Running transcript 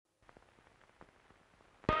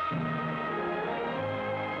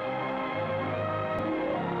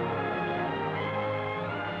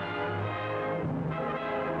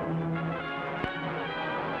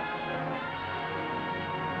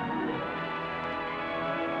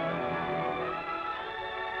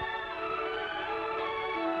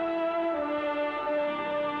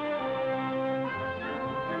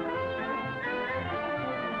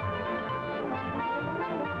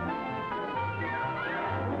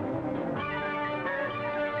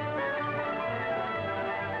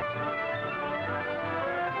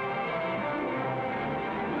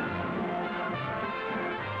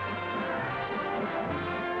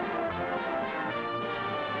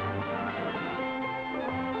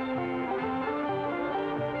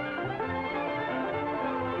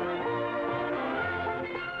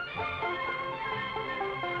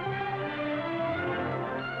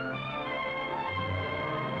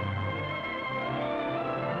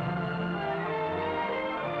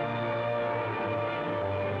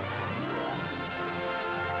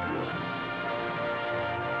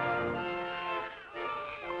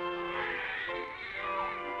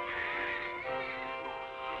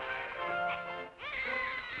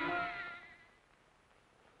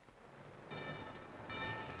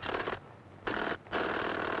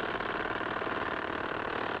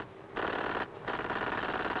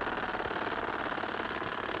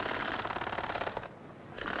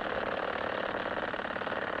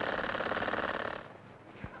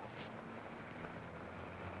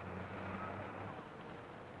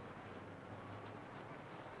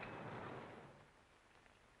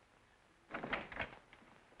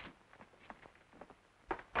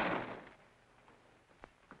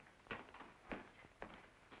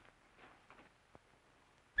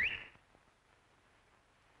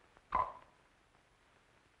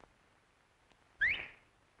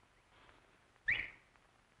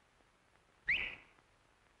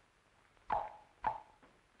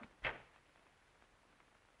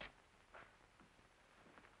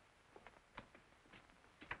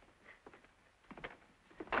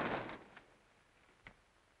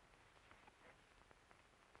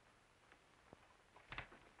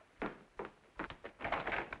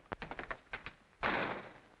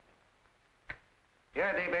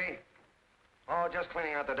Yeah, DB. Oh, just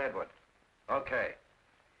cleaning out the deadwood. Okay.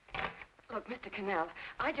 Look, Mr. Cannell,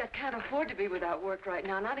 I just can't afford to be without work right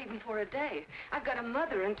now, not even for a day. I've got a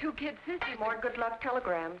mother and 2 kid sisters. More good luck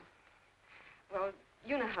telegrams. Well,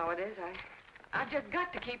 you know how it is. I've just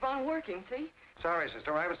got to keep on working, see? Sorry,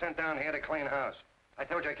 sister. I was sent down here to clean house. I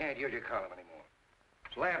told you I can't use your column anymore.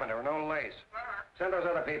 It's lavender and no lace. Send those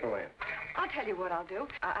other people in. I'll tell you what I'll do.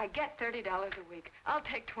 I get $30 a week. I'll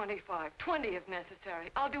take 25, 20 if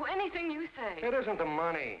necessary. I'll do anything you say. It isn't the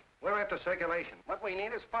money. We're after circulation. What we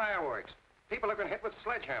need is fireworks. People are going to hit with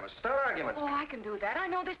sledgehammers. Start arguments. Oh, I can do that. I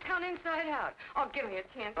know this town inside out. Oh, give me a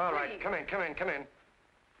chance, All please. right, come in.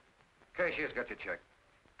 Cashier's got your check.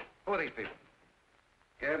 Who are these people?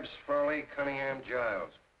 Gibbs, Furley, Cunningham,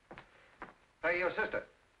 Giles. Hey, your sister.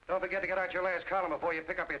 Don't forget to get out your last column before you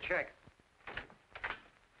pick up your check.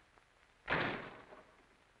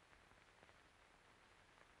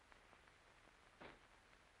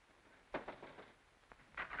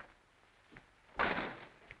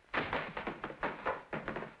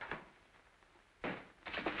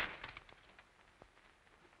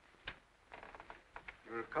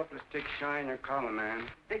 You're a couple of sticks shy in your column, man.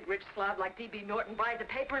 Big rich slob like D.B. Norton buys the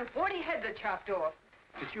paper and 40 heads are chopped off.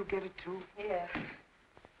 Did you get it, too? Yeah.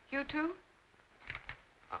 You too?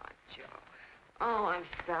 Oh, Joe. Oh, I'm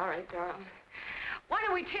sorry, darling. Why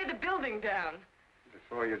don't we tear the building down?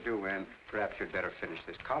 Before you do, Ann, perhaps you'd better finish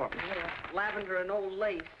this column. Yeah, lavender and old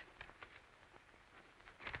lace.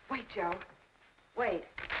 Wait, Joe. Wait.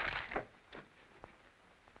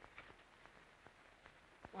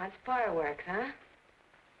 Wants fireworks, huh?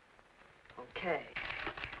 Okay.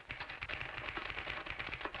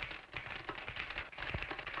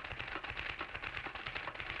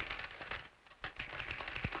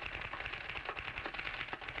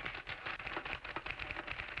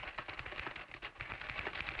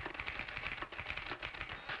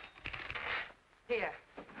 Here.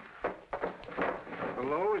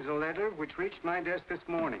 Below is a letter which reached my desk this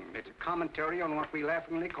morning. It's a commentary on what we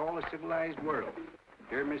laughingly call a civilized world.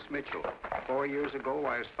 Dear Miss Mitchell, 4 years ago,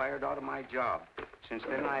 I was fired out of my job. Since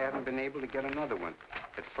then, I haven't been able to get another one.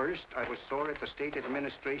 At first, I was sore at the state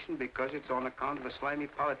administration because it's on account of the slimy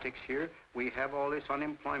politics here we have all this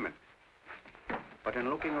unemployment. But in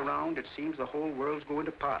looking around, it seems the whole world's going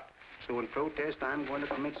to pot. So in protest, I'm going to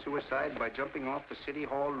commit suicide by jumping off the City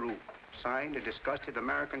Hall roof. Signed, a disgusted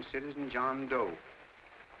American citizen, John Doe.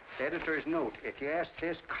 Editor's note, if you ask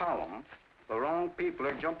this column, the wrong people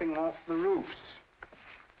are jumping off the roofs.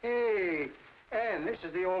 Hey, Ann, this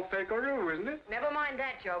is the old Fakeroo, isn't it? Never mind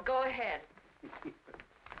that, Joe. Go ahead.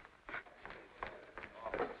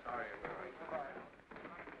 Sorry.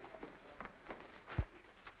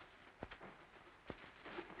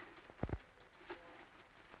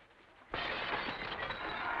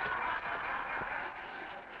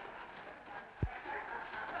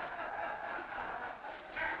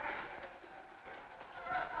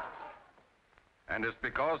 And it's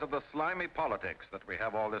because of the slimy politics that we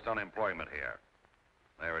have all this unemployment here.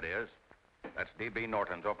 There it is. That's D.B.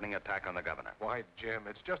 Norton's opening attack on the governor. Why, Jim,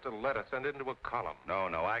 it's just a letter sent into a column. No,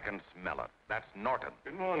 I can smell it. That's Norton.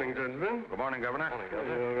 Good morning, gentlemen. Good morning, Governor. Morning,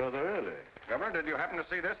 You're rather early. Governor, did you happen to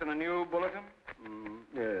see this in a new bulletin?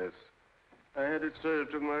 Yes. I had it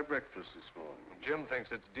served with my breakfast this morning. Jim thinks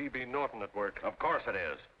it's D.B. Norton at work. Of course it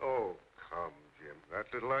is. Oh, come, Jim.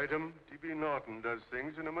 That little item, D.B. Norton does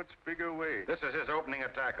things in a much bigger way. This is his opening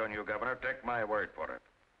attack on you, Governor. Take my word for it.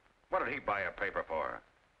 What did he buy a paper for?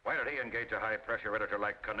 Why did he engage a high-pressure editor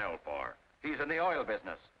like Cannell for? He's in the oil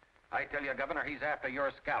business. I tell you, Governor, he's after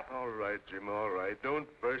your scalp. All right, Jim, all right. Don't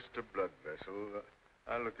burst a blood vessel.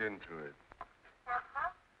 I'll look into it.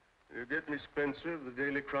 You get me Spencer of the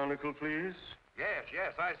Daily Chronicle, please?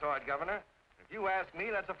 Yes, I saw it, Governor. If you ask me,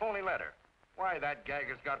 that's a phony letter. Why, that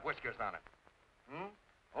gagger's got whiskers on it.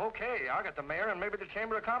 Okay, I'll get the mayor and maybe the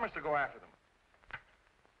Chamber of Commerce to go after them.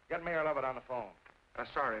 Get Mayor Lovett on the phone.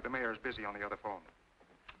 Sorry, the mayor's busy on the other phone.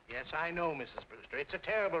 Yes, I know, Mrs. Brewster. It's a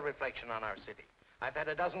terrible reflection on our city. I've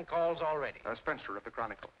had a dozen calls already. Spencer of the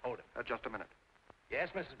Chronicle. Hold it. Just a minute.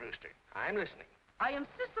 Yes, Mrs. Brewster. I'm listening. I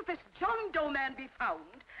insist that this John Doe man be found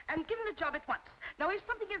and given the job at once. Now, if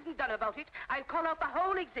something isn't done about it, I'll call out the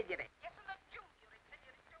whole auxiliary. Yes, and the junior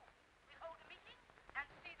auxiliary, too. We'll hold a meeting and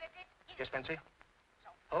see that it is... Yes, Spencer?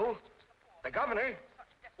 Oh, the governor?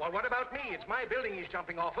 Well, what about me? It's my building he's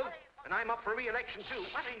jumping off of, and I'm up for re-election, too.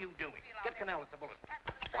 What are you doing? Get Cannell at the bulletin.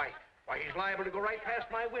 Why, he's liable to go right past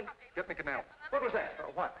my window. Get me Cannell. What was that?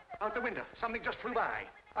 What? Out the window. Something just flew by.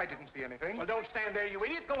 I didn't see anything. Well, don't stand there, you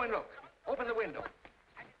idiot. Go and look. Open the window.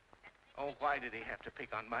 Oh, why did he have to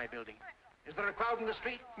pick on my building? Is there a crowd in the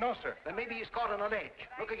street? No, sir. Then maybe he's caught on a ledge.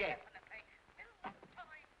 Look again.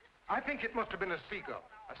 I think it must have been a seagull.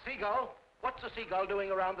 A seagull? What's a seagull doing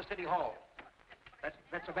around the city hall?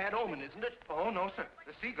 That's a bad omen, isn't it? Oh, no, sir.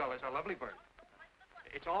 The seagull is a lovely bird.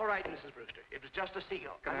 It's all right, Mrs. Brewster. It was just a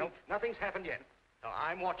seagull. Can I help? Nothing's happened yet. No,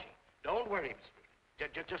 I'm watching. Don't worry, Mrs.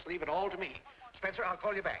 Brewster. Just leave it all to me. Spencer, I'll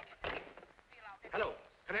call you back. Hello,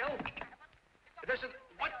 Canal?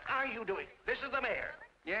 What are you doing? This is the mayor.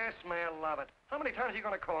 Yes, Mayor Lovett. How many times are you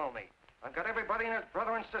going to call me? I've got everybody and his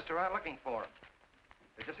brother and sister out looking for him.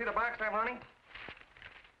 Did you see the box I'm running?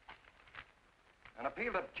 An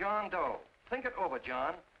appeal to John Doe. Think it over,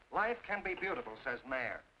 John. Life can be beautiful, says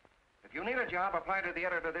Mayor. If you need a job, apply to the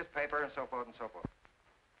editor of this paper and so forth and so forth.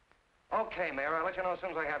 Okay, Mayor, I'll let you know as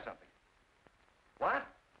soon as I have something. What?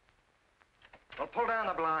 Well, pull down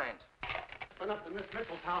the blinds. Went up to Miss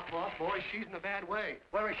Mitchell's house, boss. Boy, she's in a bad way.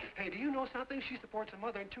 Where is she? Hey, do you know something? She supports a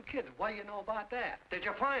mother and 2 kids. What do you know about that? Did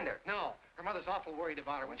you find her? No. Her mother's awful worried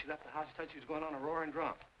about her. When she left the house, she said she was going on a roaring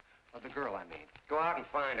drunk. Of the girl, I mean. Go out and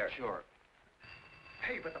find her. Sure.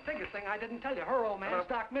 Hey, but the biggest thing I didn't tell you, her old man's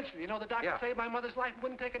Doc Mitchell. You know the doctor saved my mother's life and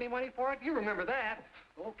wouldn't take any money for it? You remember that.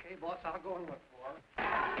 Okay, boss, I'll go and look for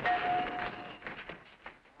her.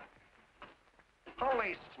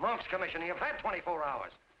 Holy smokes, Commissioner, you've had 24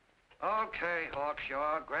 hours. Okay,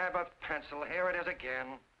 Hawkshaw, grab a pencil. Here it is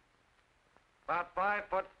again. About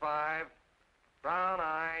 5'5", brown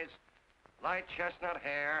eyes, light chestnut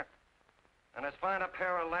hair, and as fine a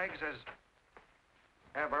pair of legs as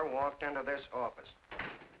ever walked into this office.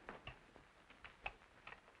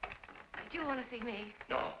 Did you want to see me?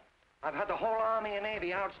 No. I've had the whole Army and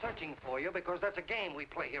Navy out searching for you because that's a game we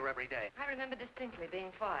play here every day. I remember distinctly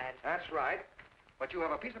being fired. That's right. But you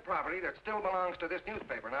have a piece of property that still belongs to this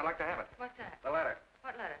newspaper, and I'd like to have it. What's that? The letter.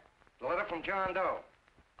 What letter? The letter from John Doe.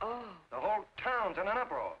 Oh, The whole town's in an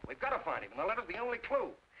uproar. We've got to find him, and the letter's the only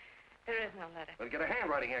clue. there is no letter. We'll get a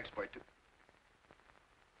handwriting expert to...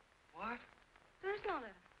 What? There is no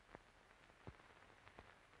letter.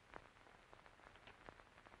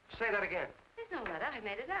 Say that again. There's no letter. I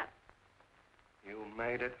made it up. You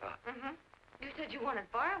made it up. Mm-hmm. You said you wanted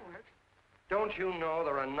fireworks. Don't you know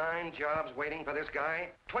there are 9 jobs waiting for this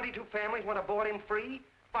guy? 22 families want to board him free.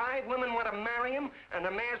 5 women want to marry him, and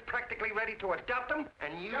the mayor's practically ready to adopt him,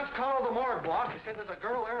 and you... Just call the morgue, boss. They said there's a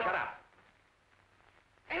girl there. Shut up.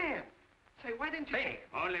 Ann, say, why didn't you... Hey.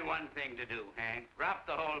 Only one thing to do, Hank. Drop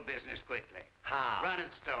the whole business quickly. How? Run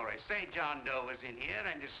its story. Say John Doe was in here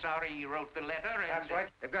and is sorry he wrote the letter and... That's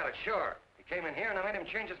right. They've got it, sure. He came in here, and I made him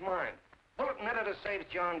change his mind. Bulletin editor saves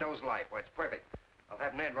John Doe's life. Why, it's perfect. I'll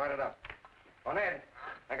have Ned write it up. Oh, Ned,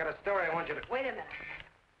 I got a story I want you to... Wait a minute.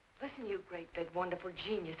 Listen, you great, big, wonderful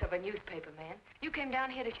genius of a newspaper man. You came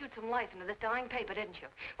down here to shoot some life into this dying paper, didn't you?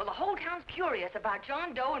 Well, the whole town's curious about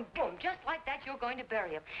John Doe, and boom, just like that, you're going to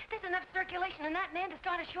bury him. There's enough circulation in that man to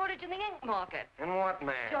start a shortage in the ink market. And what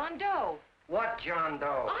man? John Doe. What John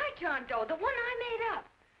Doe? John Doe, the one I made up.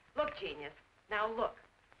 Look, genius, now look.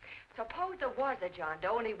 Suppose there was a John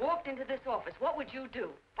Doe and he walked into this office. What would you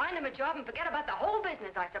do? Find him a job and forget about the whole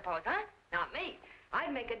business, I suppose, huh? Not me.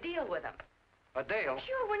 I'd make a deal with him. A deal?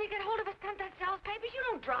 Sure, when you get hold of a stunt that sells papers, you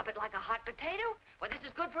don't drop it like a hot potato. Well, this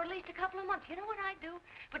is good for at least a couple of months. You know what I'd do?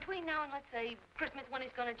 Between now and, let's say, Christmas when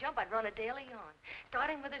he's going to jump, I'd run a daily on.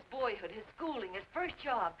 Starting with his boyhood, his schooling, his first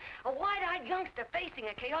job. A wide-eyed youngster facing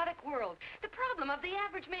a chaotic world. The problem of the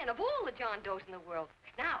average man, of all the John Does in the world.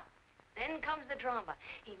 Now, then comes the drama.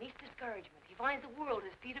 He meets discouragement. He finds the world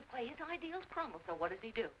his feet of clay. His ideals crumble, so what does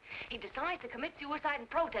he do? He decides to commit suicide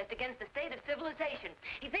and protest against the state of civilization.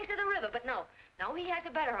 He thinks of the river, but no, he has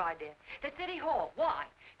a better idea. The city hall. Why?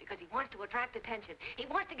 Because he wants to attract attention. He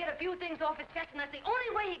wants to get a few things off his chest, and that's the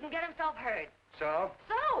only way he can get himself heard. So?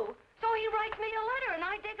 So he writes me a letter, and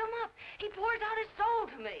I dig him up. He pours out his soul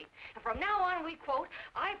to me. And from now on, we quote,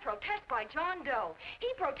 I protest by John Doe. He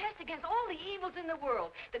protests against all the evils in the world.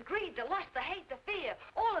 The greed, the lust, the hate, the fear.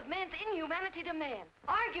 All of man's inhumanity to man.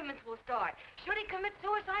 Arguments will start. Should he commit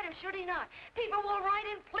suicide or should he not? People will write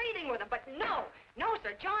in pleading with him. But no,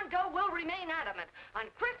 sir, John Doe will remain adamant. On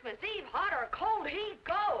Christmas Eve, hot or cold, he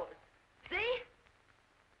goes. See?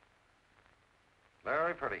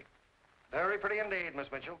 Very pretty. Very pretty indeed, Miss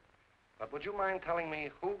Mitchell. But would you mind telling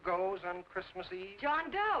me who goes on Christmas Eve?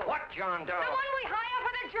 John Doe. What John Doe? The one we hire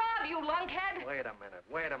for the job, you lunkhead. Wait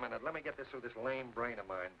a minute. Let me get this through this lame brain of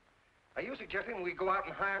mine. Are you suggesting we go out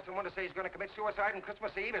and hire someone to say he's going to commit suicide on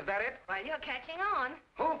Christmas Eve? Is that it? Well, you're catching on.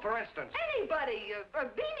 Who, for instance? Anybody.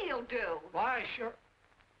 Beanie'll do. Why, sure.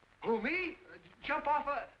 Who, me? Jump off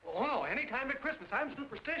a... Oh, no, any time at Christmas. I'm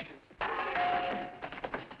superstitious.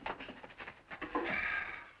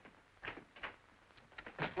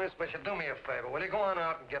 Miss Bishop, do me a favor. Will you go on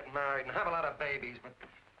out and get married and have a lot of babies, but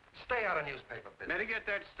stay out of newspaper business. Better get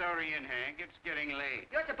that story in, Hank. It's getting late.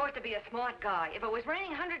 You're supposed to be a smart guy. If it was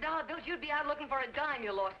raining $100 bills, you'd be out looking for a dime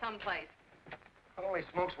you lost someplace. Holy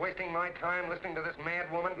smokes, wasting my time listening to this mad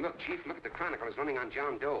woman. Look, Chief, look at the Chronicle. It's running on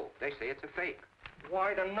John Doe. They say it's a fake.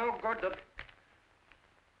 Why, the no good to...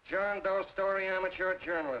 John Doe story, amateur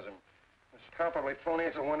journalism. It's palpably phony.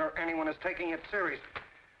 It's a wonder anyone is taking it serious.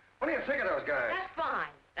 What do you think of those guys? That's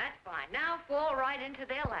fine. That's fine. Now fall right into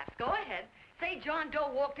their laps. Go ahead. Say John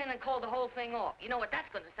Doe walked in and called the whole thing off. You know what that's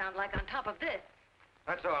going to sound like on top of this.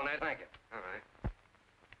 That's all, Ned. Thank you. All right.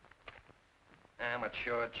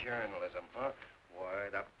 Amateur journalism, huh?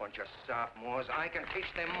 Why, that bunch of sophomores, I can teach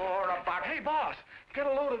them more about... Hey, boss, get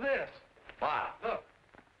a load of this. Wow. Look.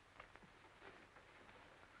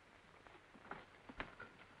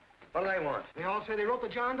 What do they want? They all say they wrote the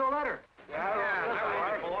John Doe letter.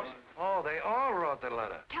 Yeah, boss. Oh, they all wrote the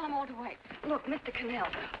letter. Tell them all to wait. Look, Mr. Cannell,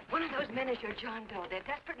 one of those men is your John Doe. They're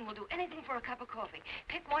desperate and will do anything for a cup of coffee.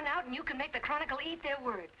 Pick one out and you can make the Chronicle eat their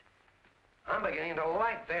words. I'm beginning to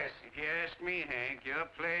like this. If you ask me, Hank, you're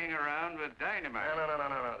playing around with dynamite. No.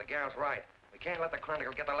 The gal's right. We can't let the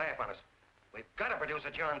Chronicle get the laugh on us. We've got to produce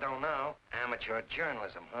a John Doe now. Amateur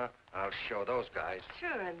journalism, huh? I'll show those guys.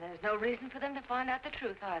 Sure, and there's no reason for them to find out the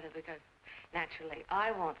truth either, because naturally, I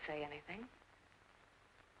won't say anything.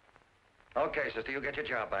 Okay, sister, you get your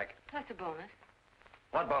job back. Plus a bonus.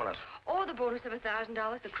 What bonus? Or the bonus of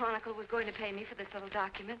 $1,000 the Chronicle was going to pay me for this little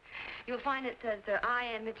document. You'll find it says, I,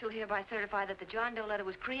 Ann Mitchell, hereby certify that the John Doe letter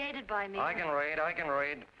was created by me. I can read.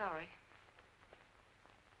 Sorry.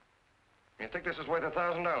 You think this is worth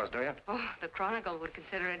 $1,000, do you? Oh, the Chronicle would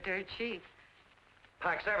consider it dirt cheap.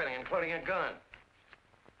 Packs everything, including a gun.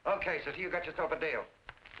 Okay, sister, you got yourself a deal.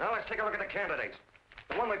 Now let's take a look at the candidates.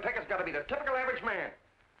 The one we pick has got to be the typical average man.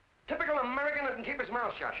 Typical American that can keep his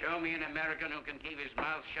mouth shut. Show me an American who can keep his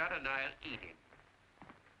mouth shut and I'll eat him.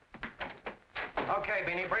 Okay,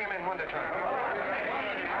 Beanie, bring him in one at a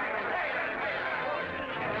time.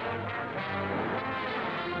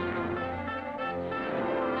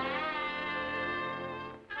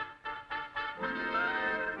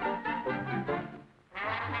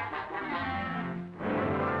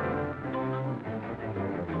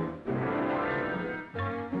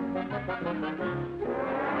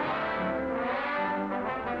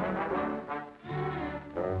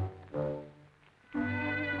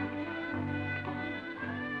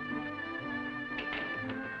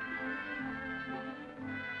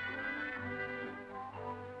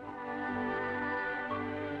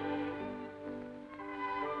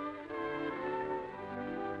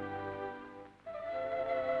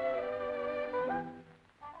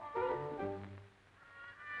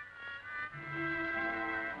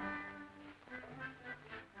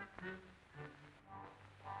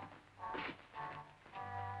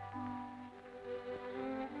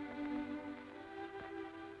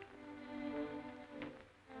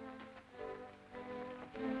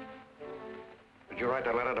 Did you write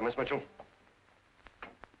that letter to Miss Mitchell?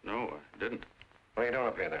 No, I didn't. What are you doing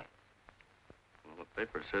up here, then? Well, the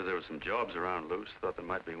paper said there were some jobs around loose. Thought there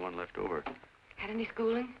might be one left over. Had any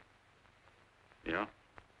schooling? Yeah,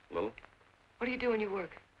 a little. What do you do when you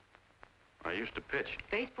work? I used to pitch.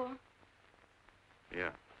 Baseball? Yeah,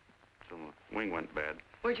 till the wing went bad.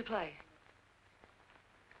 Where'd you play?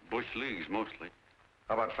 Bush leagues, mostly.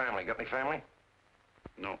 How about family? Got any family?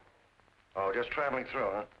 No. Oh, just traveling through,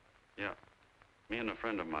 huh? Yeah. Me and a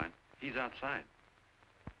friend of mine. He's outside.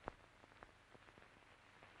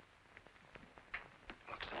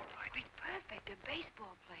 Looks all right. He's perfect, a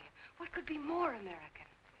baseball player. What could be more American?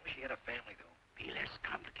 Wish he had a family, though. Be less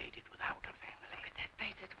complicated without a family. Look at that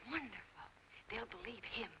face. It's wonderful. They'll believe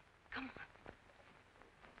him. Come on.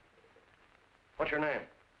 What's your name?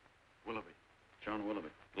 Willoughby. John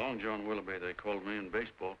Willoughby. Long John Willoughby, they called me in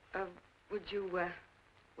baseball. Would you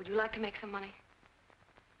like to make some money?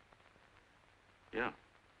 Yeah.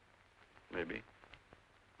 Maybe.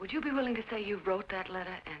 Would you be willing to say you wrote that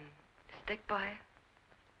letter and stick by it?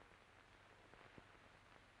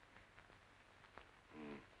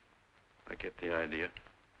 I get the idea.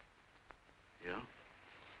 Yeah.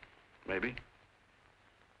 Maybe.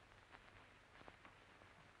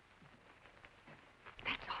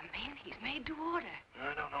 That's our man. He's made to order.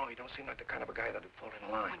 I don't know. He don't seem like the kind of a guy that'd fall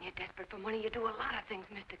in line. When you're desperate for money, you do a lot of things,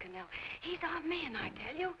 Mr. Cannell. He's our man, I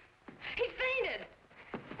tell you. He fainted.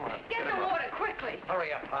 Come on, Get the water, quickly.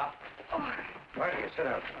 Hurry up, Pop. Oh, Right here, sit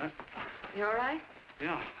down. Huh? you all right?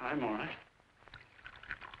 Yeah, I'm all right.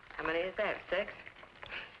 How many is that, 6?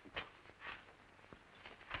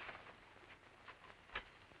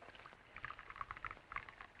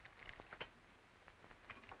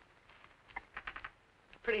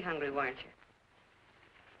 Pretty hungry, weren't you?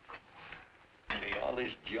 All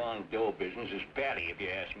this John Doe business is batty, if you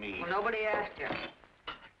ask me. Well, nobody asked you.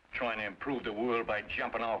 Trying to improve the world by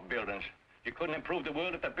jumping off buildings. You couldn't improve the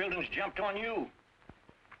world if the buildings jumped on you.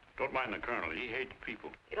 Don't mind the colonel. He hates people.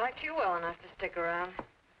 He liked you well enough to stick around.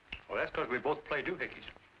 Well, that's because we both play doohickeys.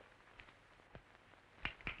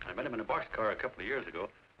 I met him in a boxcar a couple of years ago.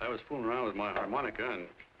 I was fooling around with my harmonica, and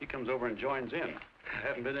he comes over and joins in. I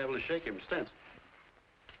haven't been able to shake him since.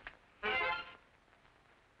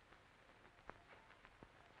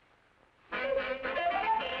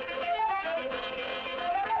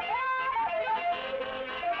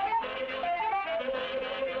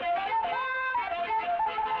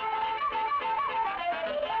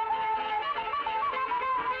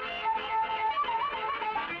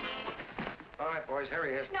 Here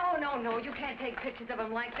he is. No, you can't take pictures of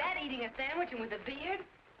him like that, eating a sandwich and with a beard.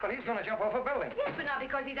 But he's going to jump off a building. Yes, but not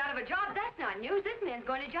because he's out of a job. That's not news. This man's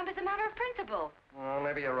going to jump as a matter of principle. Well,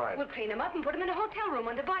 maybe you're right. We'll clean him up and put him in a hotel room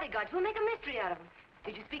under bodyguards. We'll make a mystery out of him.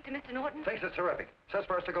 Did you speak to Mr. Norton? Thinks it's terrific. Says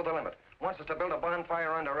for us to go the limit. Wants us to build a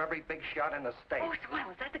bonfire under every big shot in the state. Oh,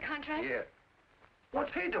 swell. Is that the contract? Yeah.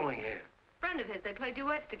 What's he doing here? Friend of his. They play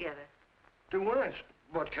duets together. Duets?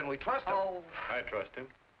 But can we trust him? Oh. I trust him.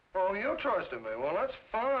 Oh, you trust him, eh? Well, that's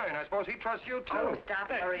fine. I suppose he trusts you, too. Oh, stop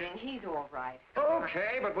worrying. He's all right.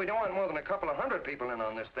 Okay, but we don't want more than a couple of hundred people in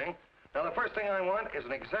on this thing. Now, the first thing I want is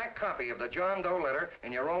an exact copy of the John Doe letter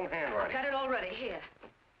in your own handwriting. Got it already. Here.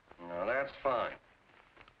 No, that's fine.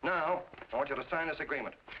 Now, I want you to sign this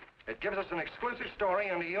agreement. It gives us an exclusive story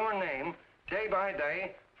under your name, day by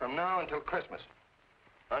day, from now until Christmas.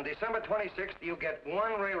 On December 26th, you get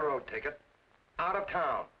one railroad ticket out of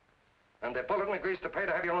town. And the bulletin agrees to pay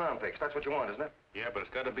to have your lawn fixed. That's what you want, isn't it? Yeah, but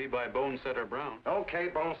it's got to be by Bonesetter Brown. Okay,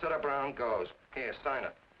 Bonesetter Brown goes. Here, sign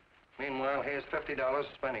it. Meanwhile, here's $50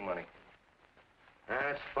 spending money.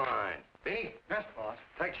 That's fine. Beanie? Yes, boss.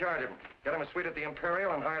 Take charge of him. Get him a suite at the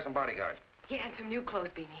Imperial and hire some bodyguards. Yeah, and some new clothes,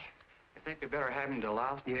 Beanie. You think we better have him to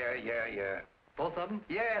louse? Yeah. Both of them?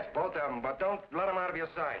 Yes, both of them, but don't let them out of your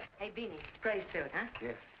sight. Hey, Beanie, gray suit, huh?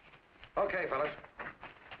 Yes. Okay, fellas.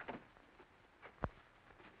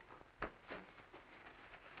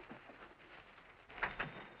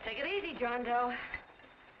 Take it easy, John Doe.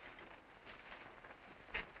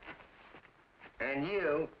 And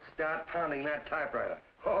you start pounding that typewriter.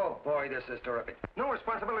 Oh, boy, this is terrific. No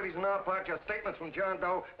responsibilities on our part, just statements from John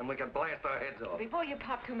Doe, and we can blast our heads off. Before you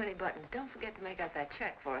pop too many buttons, don't forget to make out that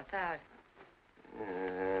check for $1,000.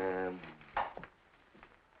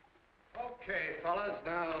 Okay, fellas,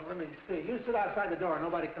 now, let me see. You sit outside the door.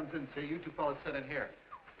 Nobody comes in, see? You two fellas sit in here.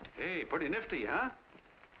 Hey, pretty nifty, huh?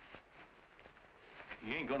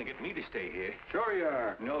 You ain't gonna get me to stay here. Sure you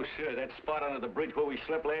are. No, sir. That spot under the bridge where we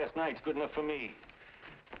slept last night's good enough for me.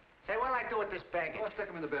 Say, what'll I do with this baggage? Let's stick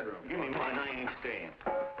him in the bedroom. Give me mine. I ain't staying.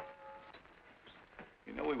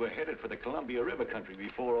 You know, we were headed for the Columbia River country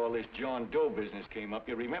before all this John Doe business came up.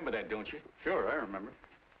 You remember that, don't you? Sure, I remember.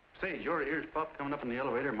 Say, your ears popped coming up in the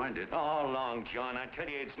elevator. Mine did. All along, John. I tell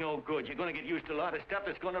you, it's no good. You're gonna get used to a lot of stuff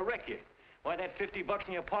that's gonna wreck you. Why, that $50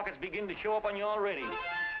 in your pocket's beginning to show up on you already.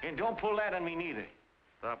 And don't pull that on me, neither.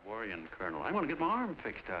 Stop worrying, Colonel. I'm going to get my arm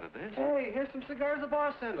fixed out of this. Hey, here's some cigars the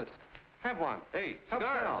boss sent us. Have one. Hey, Help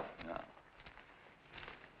cigars. yourself. No.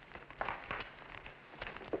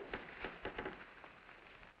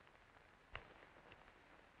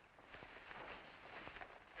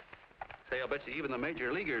 Say, I'll bet you even the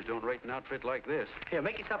major leaguers don't rate an outfit like this. Here,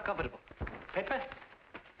 make yourself comfortable. Paper?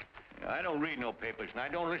 I don't read no papers, and I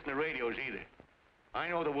don't listen to radios either. I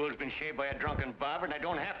know the world's been shaped by a drunken barber, and I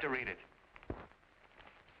don't have to read it.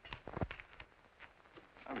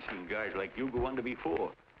 I've seen guys like you go under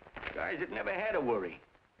before. Guys that never had a worry.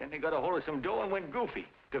 Then they got a hold of some dough and went goofy.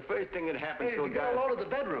 The first thing that happens to a guy... Get a load of the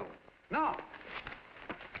bedroom. No.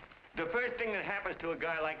 The first thing that happens to a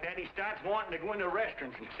guy like that, he starts wanting to go into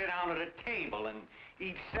restaurants and sit down at a table and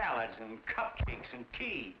eat salads and cupcakes and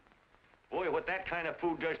tea. Boy, what that kind of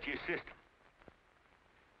food does to your system.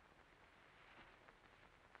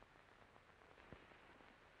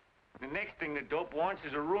 The next thing the dope wants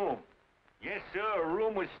is a room. Yes, sir, a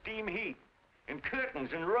room with steam heat, and curtains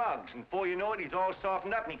and rugs, and before you know it, he's all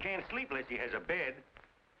softened up and he can't sleep unless he has a bed.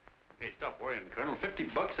 Hey, stop worrying, Colonel. $50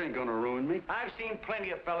 ain't gonna ruin me. I've seen plenty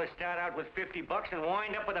of fellas start out with $50 and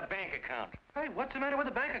wind up with a bank account. Hey, what's the matter with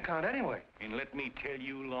the bank account, anyway? And let me tell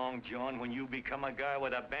you, Long John, when you become a guy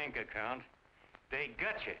with a bank account, they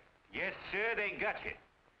got you. Yes, sir, they got you.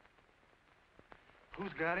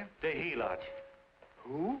 Who's got him? The helots.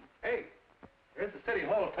 Who? Hey, here's the City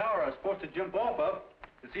Hall tower I was supposed to jump off of.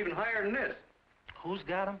 It's even higher than this. Who's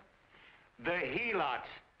got him? The helots.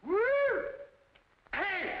 Woo!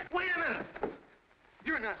 Hey, wait a minute!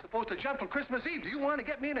 You're not supposed to jump on Christmas Eve. Do you want to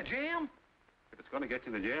get me in a jam? If it's going to get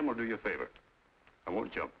you in the jam, we'll do you a favor. I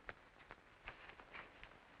won't jump.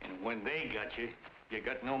 And when they got you, you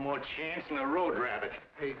got no more chance than a road rabbit.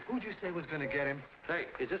 Hey, who'd you say was going to get him? Hey,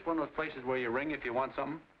 is this one of those places where you ring if you want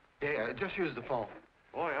something? Yeah, just use the phone.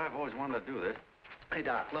 Boy, I've always wanted to do this. Hey,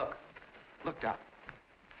 Doc, look. Look, Doc.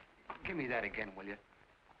 Give me that again, will you?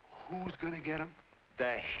 Who's going to get him?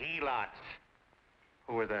 The helots.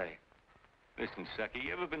 Who are they? Listen, sucker,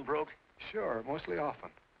 you ever been broke? Sure, mostly often.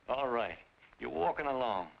 All right. You're walking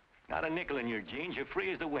along. Not a nickel in your jeans. You're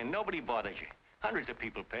free as the wind. Nobody bothers you. Hundreds of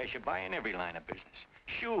people pass you by in every line of business.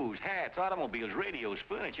 Shoes, hats, automobiles, radios,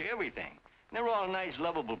 furniture, everything. And they're all nice,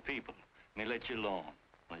 lovable people. And they let you alone.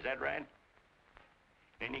 Well, is that right?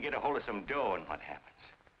 Then you get a hold of some dough, and what happens?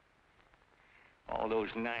 All those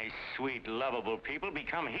nice, sweet, lovable people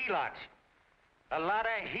become helots. A lot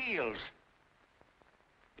of heels.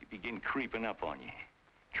 They begin creeping up on you,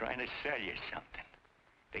 trying to sell you something.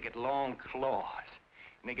 They get long claws,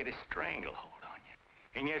 and they get a stranglehold on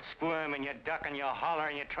you. And you squirm, and you duck, and you holler,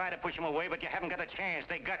 and you try to push them away, but you haven't got a chance.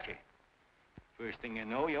 They got you. First thing you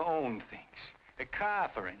know, you own things. A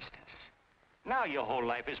car, for instance. Now your whole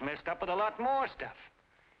life is messed up with a lot more stuff.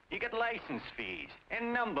 You get license fees,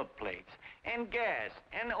 and number plates, and gas,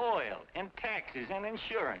 and oil, and taxes, and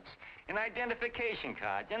insurance, and identification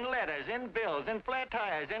cards, and letters, and bills, and flat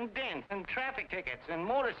tires, and dents, and traffic tickets, and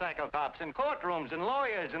motorcycle cops, and courtrooms, and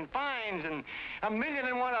lawyers, and fines, and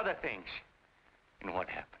 1,000,001 other things. And what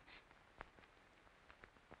happens?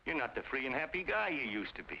 You're not the free and happy guy you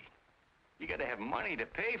used to be. You gotta have money to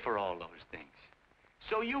pay for all those things.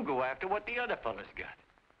 So you go after what the other fellas got.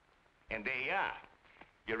 And there you are.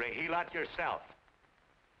 You're a helot yourself.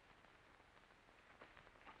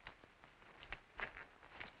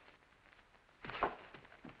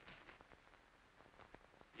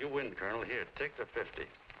 You win, Colonel. Here, take the 50.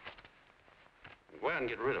 Go ahead and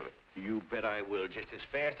get rid of it. You bet I will, just as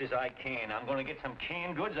fast as I can. I'm gonna get some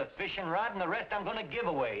canned goods, a fishing rod, and the rest I'm gonna give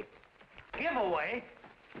away. Give away?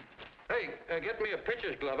 Hey, get me a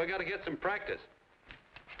pitcher's glove. I got to get some practice.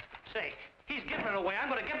 Say, he's giving it away. I'm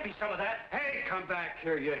going to get me some of that. Hey, come back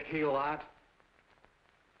here, you helot.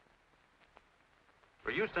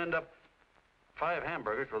 Will you send up 5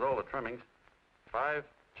 hamburgers with all the trimmings, 5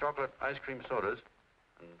 chocolate ice cream sodas,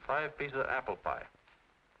 and 5 pieces of apple pie?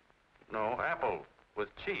 No, apple with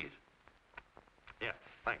cheese. Yeah,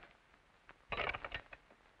 thanks.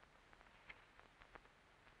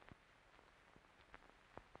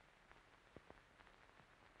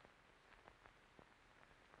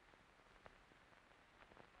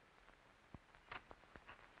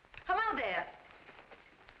 Hello there.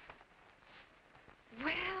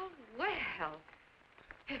 Well, well.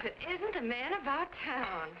 If it isn't the man about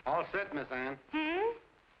town. All set, Miss Ann. Hmm?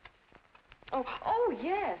 Oh,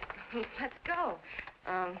 yes. Let's go.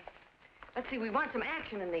 Let's see, we want some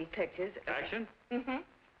action in these pictures. Action? Mm-hmm.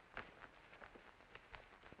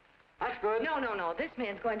 That's good. No. This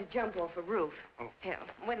man's going to jump off a roof. Oh. Here,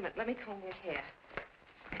 wait a minute. Let me comb your hair.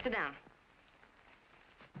 Sit down.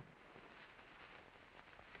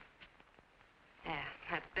 Yeah,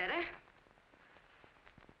 that's better.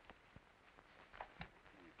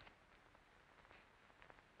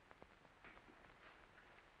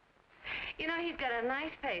 You know, he's got a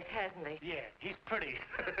nice face, hasn't he? Yeah, he's pretty.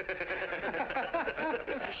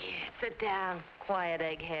 Sit down, quiet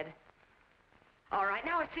egghead. All right,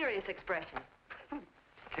 now a serious expression.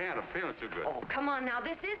 Can't. I'm feeling too good. Oh, come on now,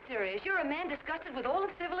 this is serious. You're a man disgusted with all of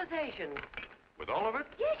civilization. With all of it?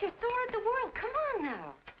 Yes, you're sore at the world. Come on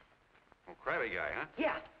now. Oh, crabby guy, huh?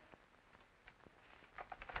 Yeah.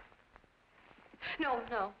 No.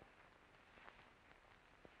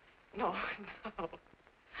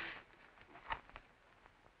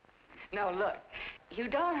 No, look. You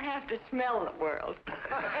don't have to smell the world.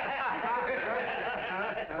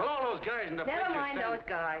 Well, all those guys in the Never picture mind stand- those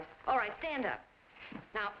guys. All right, stand up.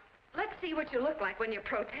 Now, let's see what you look like when you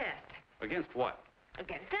protest. Against what?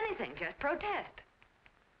 Against anything, just protest.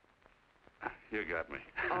 You got me.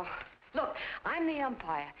 Oh, look, I'm the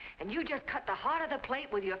umpire, and you just cut the heart of the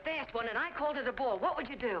plate with your fast one, and I called it a ball. What would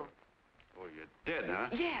you do? Oh, you did, huh?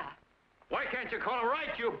 Yeah. Why can't you call it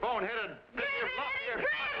right, you boneheaded...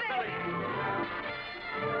 Grab it!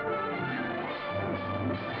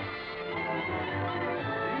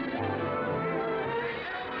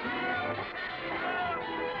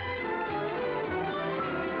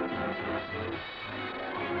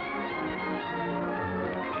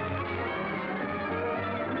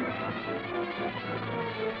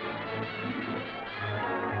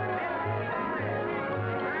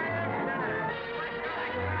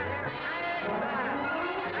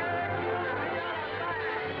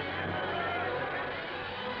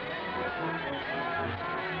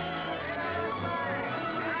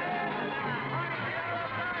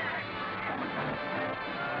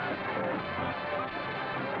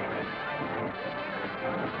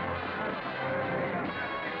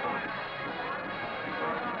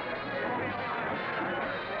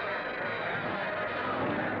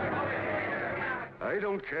 I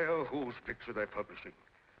don't care whose picture they're publishing.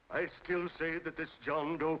 I still say that this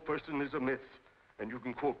John Doe person is a myth, and you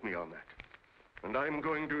can quote me on that. And I'm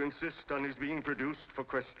going to insist on his being produced for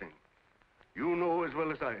questioning. You know as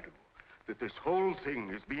well as I do that this whole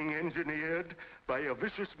thing is being engineered by a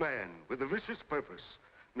vicious man with a vicious purpose,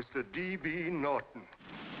 Mr. D.B. Norton.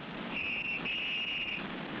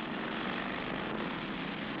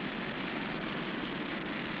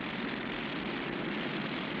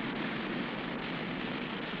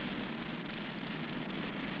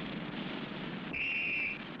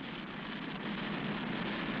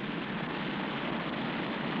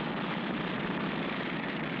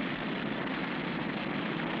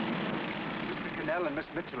 And Miss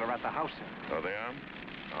Mitchell are at the house, sir. Oh, they are?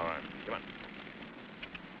 All right, come on.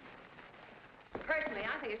 Personally,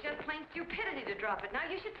 I think it's just plain stupidity to drop it. Now,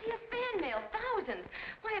 you should see a fan mail, thousands.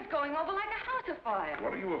 Why, it's going over like a house afire.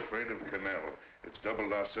 What are you afraid of, Canal? It's doubled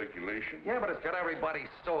our circulation. Yeah, but it's got everybody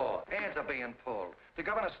sore. Ads are being pulled. The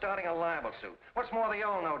governor's starting a libel suit. What's more, they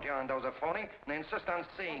all know John Doe's a phony, and they insist on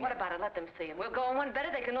seeing What about it? Let them see him. We'll go on one better.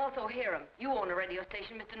 They can also hear him. You own a radio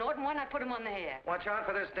station, Mr. Norton. Why not put him on the air? Watch out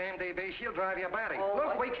for this dame DB. She'll drive you batty. Oh,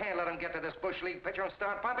 Look, we can't let him get to this Bush League pitcher and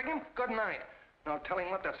start pumping him. Good night. Now, tell him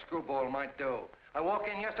what that screwball might do. I walked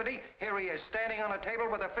in yesterday. Here he is, standing on a table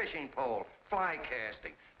with a fishing pole. Fly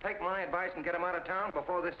casting. Take my advice and get him out of town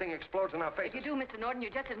before this thing explodes in our faces. If you do, Mr. Norton, you're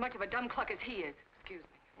just as much of a dumb cluck as he is. Excuse me.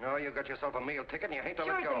 No, you got yourself a meal ticket and you hate to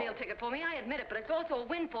Sure, let it's go. a meal ticket for me, I admit it, but it's also a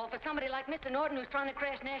windfall for somebody like Mr. Norton who's trying to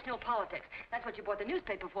crash national politics. That's what you bought the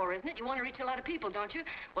newspaper for, isn't it? You want to reach a lot of people, don't you?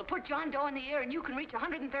 Well, put John Doe in the air and you can reach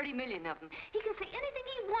 130 million of them. He can say anything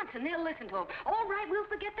he wants and they'll listen to him. All right, we'll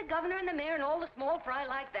forget the governor and the mayor and all the small fry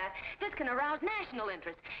like that. This can arouse national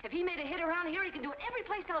interest. If he made a hit around here, he can do it every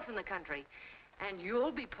place else in the country. And you'll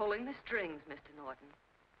be pulling the strings, Mr. Norton.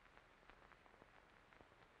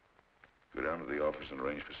 Go down to the office and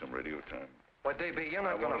arrange for some radio time. But, DB, you're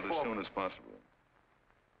not I going want to it fall... as soon as possible.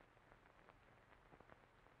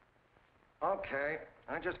 Okay.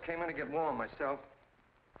 I just came in to get warm myself.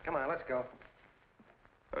 Come on, let's go.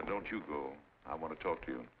 Don't you go. I want to talk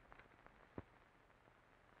to you.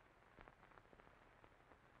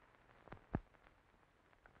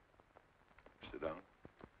 Sit down.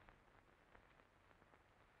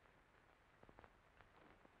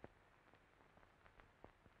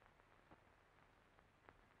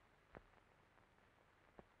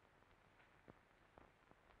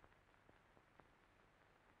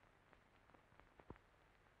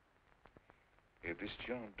 Hey, this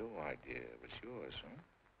John Doe idea was yours, huh?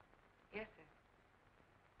 Yes, sir.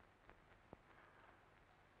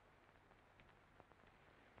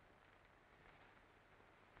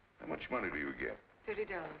 How much money do you get? $30.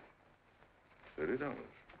 $30.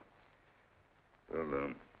 Well,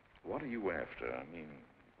 what are you after? I mean,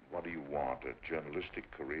 what do you want? A journalistic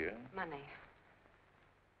career? Money.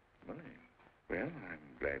 Money? Well, I'm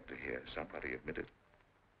glad to hear somebody admit it.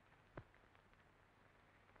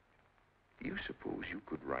 Do you suppose you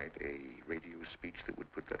could write a radio speech that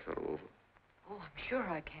would put that fellow over? Oh, I'm sure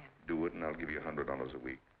I can. Do it, and I'll give you $100 a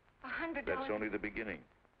week. $100? That's only the beginning.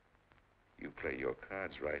 You play your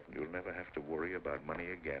cards right, and you'll never have to worry about money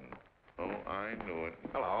again. Oh, I know it.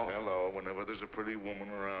 Hello. Hello. Whenever there's a pretty woman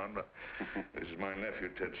around. This is my nephew,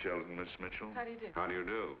 Ted Sheldon, Miss Mitchell. How do you do? How do you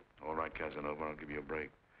do? All right, Casanova, I'll give you a break.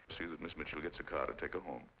 See that Miss Mitchell gets a car to take her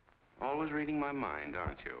home. Always reading my mind,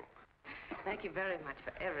 aren't you? Thank you very much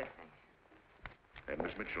for everything. And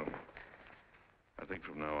Miss Mitchell, I think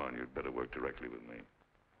from now on you'd better work directly with me.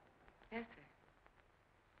 Yes, sir.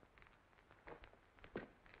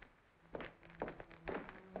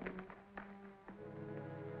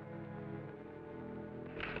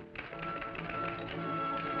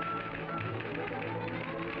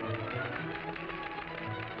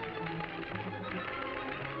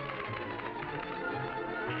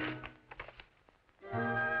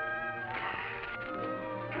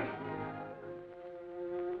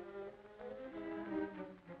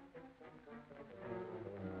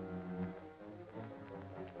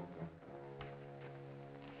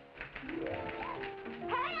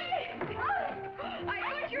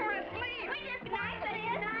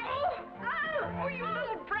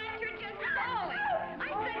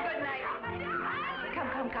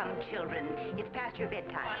 Come, children. It's past your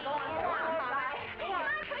bedtime. Go on, Mama.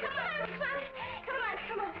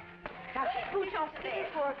 Come on. Now, scooch off stage.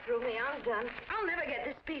 Pour through me. I'm done. I'll never get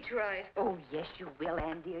this speech right. Oh, yes, you will,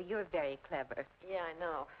 Ann, dear. You're very clever. Yeah, I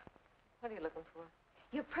know. What are you looking for?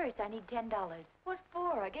 Your purse, I need $10. What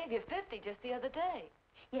for? I gave you 50 just the other day.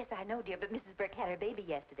 Yes, I know, dear, but Mrs. Burke had her baby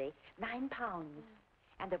yesterday. 9 pounds.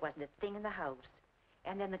 And there wasn't a thing in the house.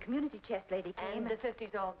 And then the community chest lady came. And the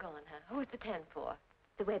 50's all gone, huh? Who's the 10 for?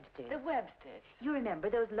 The Websters. The Websters. You remember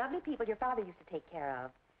those lovely people your father used to take care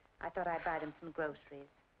of. I thought I'd buy them some groceries.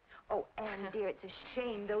 Oh, Anne, dear, it's a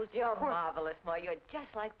shame those... You're marvelous, Ma. You're just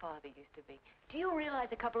like Father used to be. Do you realize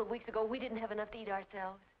a couple of weeks ago we didn't have enough to eat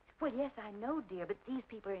ourselves? Well, yes, I know, dear, but these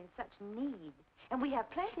people are in such need. And we have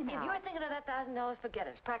plenty now. If you're thinking of that $1,000, forget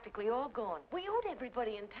it. It's practically all gone. We owed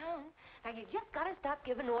everybody in town. Now, you just got to stop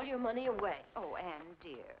giving all your money away. Oh, Anne,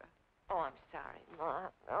 dear. Oh, I'm sorry,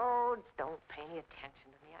 Ma. Oh, don't pay any attention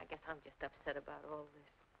to me. I guess I'm just upset about all this.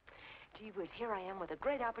 Gee whiz, here I am with a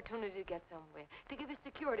great opportunity to get somewhere, to give us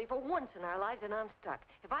security for once in our lives, and I'm stuck.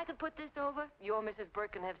 If I could put this over, your Mrs.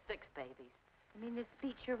 Burke can have 6 babies. You mean this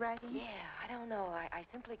speech you're writing? Yeah, I don't know. I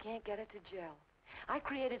simply can't get it to gel. I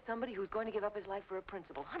created somebody who's going to give up his life for a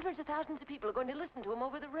principle. Hundreds of thousands of people are going to listen to him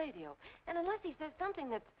over the radio. And unless he says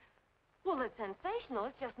something that's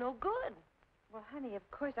sensational, it's just no good. Well, honey, of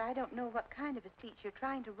course, I don't know what kind of a speech you're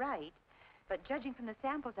trying to write, but judging from the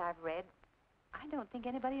samples I've read, I don't think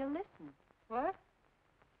anybody will listen. What?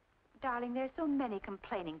 Darling, there's so many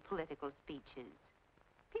complaining political speeches.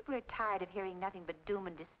 People are tired of hearing nothing but doom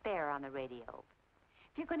and despair on the radio.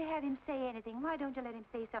 If you're going to have him say anything, why don't you let him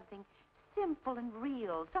say something simple and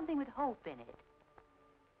real, something with hope in it?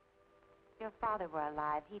 If your father were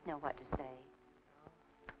alive, he'd know what to say.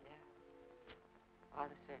 Oh, yeah.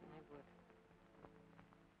 Father certainly would.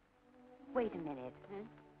 Wait a minute.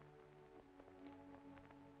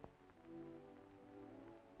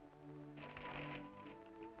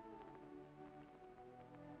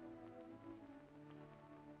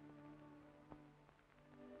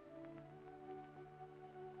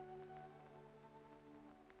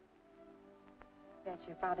 That's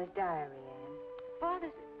your father's diary, Anne.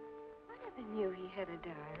 Father's... I never knew he had a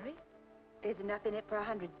diary. There's enough in it for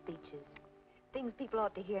 100 speeches. Things people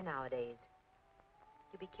ought to hear nowadays.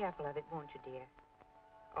 You be careful of it, won't you, dear?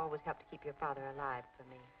 Always help to keep your father alive for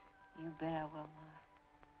me. You bet I will, Ma.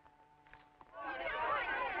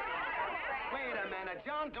 Wait a minute.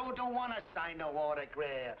 John Doe don't want to sign no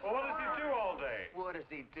autograph. Well, what does he do all day? What does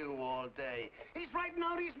he do all day? He's writing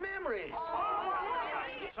out his memories.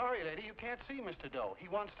 Sorry, lady, you can't see Mr. Doe. He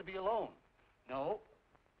wants to be alone. No,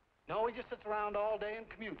 he just sits around all day and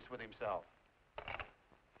commutes with himself.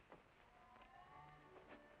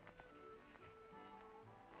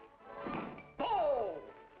 Oh!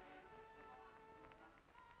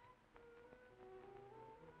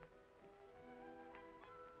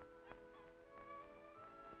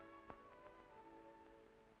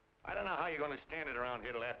 I don't know how you're going to stand it around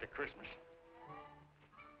here till after Christmas.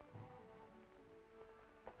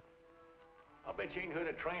 I'll bet you ain't heard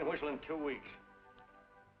a train whistle in 2 weeks.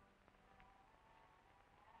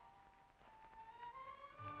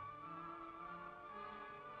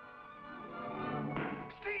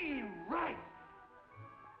 Steve, right!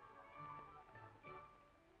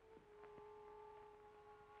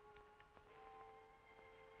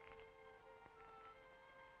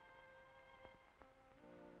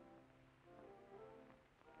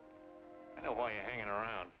 I know why you're hanging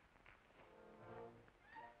around.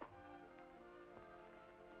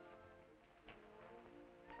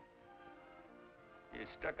 You're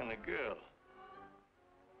stuck on the girl.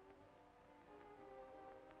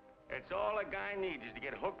 That's all a guy needs is to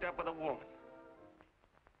get hooked up with a woman.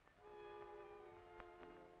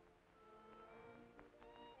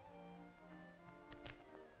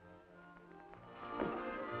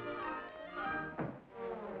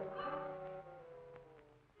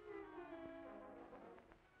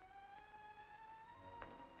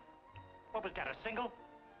 What was that, a single?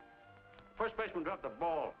 First baseman dropped the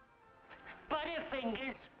ball.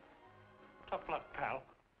 Butterfingers. Tough luck, pal.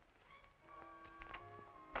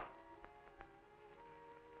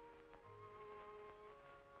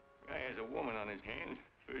 Guy has a woman on his hands.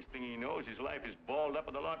 First thing he knows, his life is balled up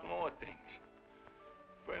with a lot more things.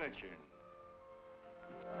 Furniture.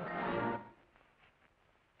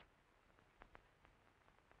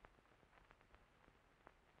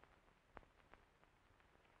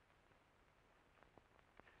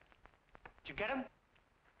 Did you get him?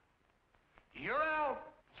 You're out.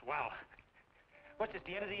 Swell. What's this,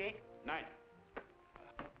 the end of the 8th? 9.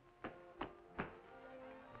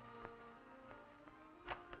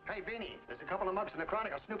 Hey, Beanie, there's a couple of mugs in the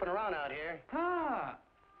Chronicle snooping around out here. Ah!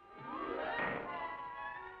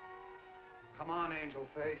 Come on, Angel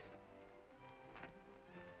Face.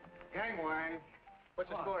 Gangway. What's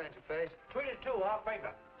the score, Angel Face? 3-2, our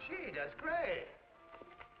favor. Gee, that's great.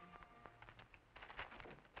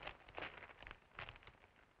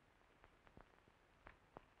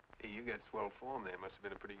 Hey, you got swell form there. Must have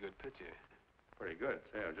been a pretty good pitcher. Pretty good.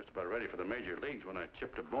 Say, I was just about ready for the major leagues when I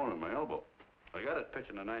chipped a bone in my elbow. I got it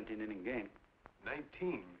pitching a 19-inning game.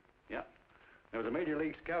 19? Yeah. There was a major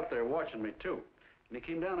league scout there watching me, too. And he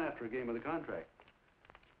came down after a game of the contract.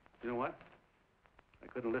 You know what? I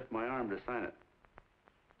couldn't lift my arm to sign it.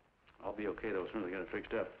 I'll be okay, though, as soon as I get it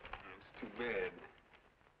fixed up. It's too bad.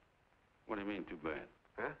 What do you mean, too bad?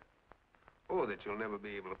 Huh? Oh, that you'll never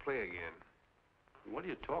be able to play again. What are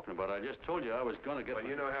you talking about? I just told you I was going to get... Well,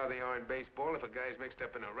 you know how they are in baseball if a guy's mixed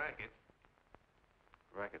up in a racket.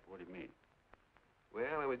 Racket? What do you mean?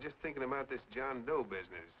 Well, I was just thinking about this John Doe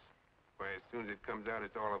business. Why, as soon as it comes out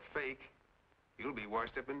it's all a fake, you'll be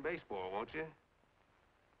washed up in baseball, won't you?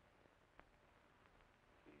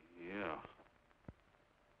 Yeah.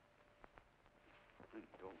 Hey,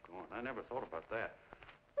 doggone. I never thought about that.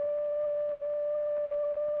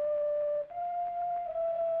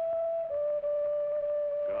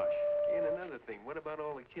 Gosh. And another thing, what about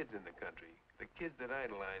all the kids in the country? The kids that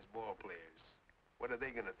idolize ball players. What are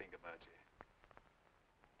they going to think about you?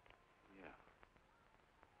 Yeah.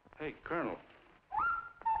 Hey, Colonel.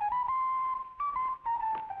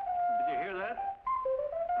 Did you hear that?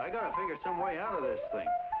 I gotta figure some way out of this thing.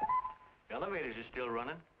 Elevators are still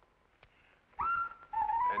running.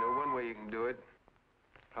 I know one way you can do it.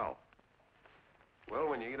 How? Well,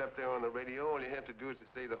 when you get up there on the radio, all you have to do is to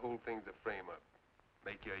say the whole thing's a frame-up.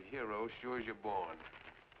 Make you a hero sure as you're born.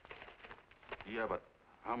 Yeah, but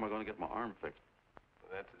how am I going to get my arm fixed? Well,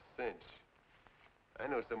 that's a cinch. I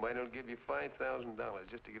know somebody who'll give you $5,000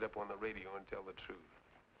 just to get up on the radio and tell the truth.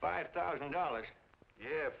 $5,000?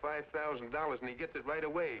 Yeah, $5,000, and he gets it right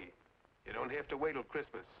away. You don't have to wait till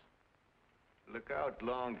Christmas. Look out,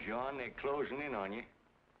 Long John. They're closing in on you.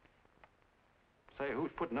 Say,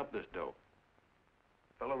 who's putting up this dough?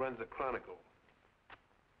 Fellow runs the Chronicle.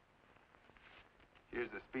 Here's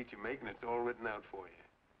the speech you make, and it's all written out for you.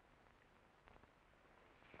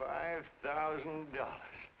 $5,000.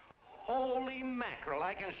 Holy mackerel,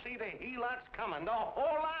 I can see the helots coming, the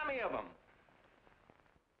whole army of them.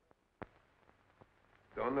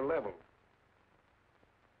 It's on the level.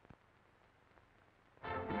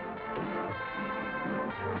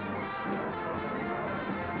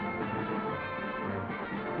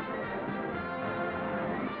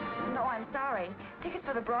 No, I'm sorry. Tickets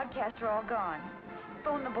for the broadcast are all gone.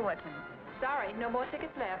 Phone the bulletin. Sorry, no more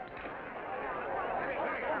tickets left.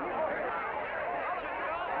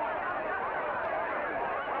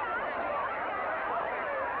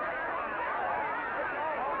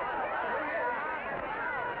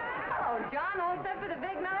 John, all set for the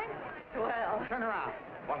big night? Well. Turn around.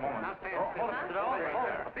 One moment. Now stand still.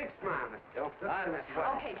 Big smile, Mr. Doe.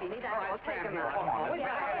 Okay, Jeannie, that's all. Take him out.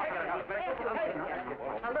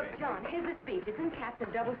 Now, look, John, here's the speech. It's in caps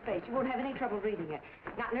and double space. You won't have any trouble reading it.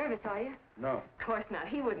 Not nervous, are you? No. Of course not.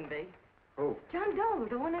 He wouldn't be. Who? John Doe,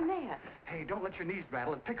 the one in there. Hey, don't let your knees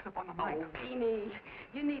rattle. It picks up on the mic. Oh, Jeannie,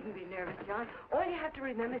 you needn't be nervous, John. All you have to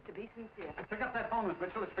remember is to be sincere. Pick up that phone, Miss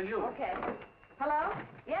Mitchell. It's for you. Okay. Hello?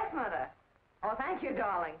 Yes, Mother. Oh, thank you,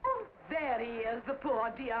 darling. Oh, there he is, the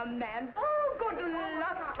poor dear man. Oh, good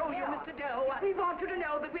luck to you, Mr. Doe. We want you to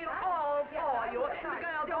know that we're all for you. The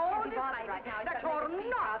girls all decided that you're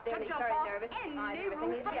not to jump off any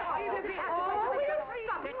roof at all. It'll be all we'll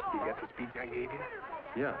stop it. You got the speech I gave you?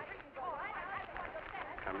 Yeah.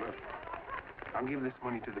 Now, look. I'll give this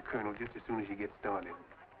money to the colonel just as soon as you get started.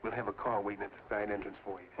 We'll have a car waiting at the side entrance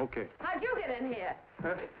for you. Okay. How'd you get in here?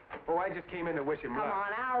 Huh? Oh, I just came in to wish him Come luck.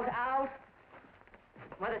 on, out.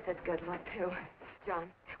 Mother said good luck, too. John,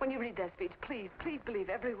 when you read that speech, please believe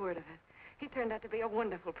every word of it. He turned out to be a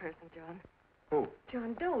wonderful person, John. Who?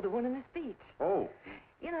 John Doe, the one in the speech. Oh.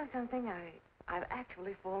 You know something? I've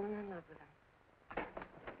actually fallen in love with him.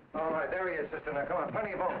 All right, there he is, sister. Now, come on,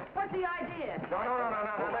 plenty of room. What's the idea? No,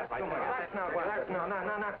 that's too much. That's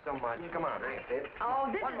not so much. Come on.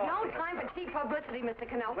 Oh, this is no time for cheap publicity, Mr.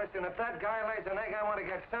 Cannell. Listen, if that guy lays an egg, I want to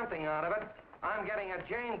get something out of it. I'm getting a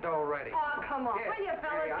Jane Doe ready. Oh, come on. Here. Will you,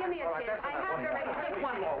 fellas? Here you Give me a are. All right, kiss. that's I enough. have to make take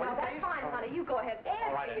one more. No, that's fine, honey. You go ahead.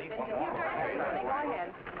 All right, I need one more. Go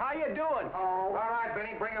ahead. How you doing? Oh. All right,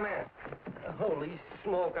 Benny, bring him in. Holy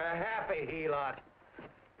smoke, a happy helot.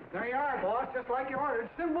 There you are, boss, just like you ordered.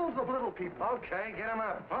 Symbols of little people. Okay, get him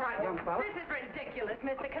up. All right, young fella. This is ridiculous,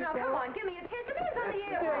 Mr. Cannell. Come on, give me a kiss. It is on the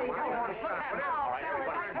air. Come on, Look at it. Oh, fellas,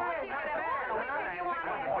 I told you to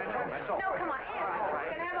No, come on,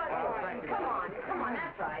 Come on,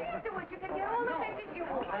 that's right. You do what you can get all the pictures you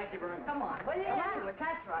want. Thank you very much. Come on, will you? Yeah,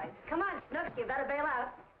 that's right. Come on, Snooks, you better bail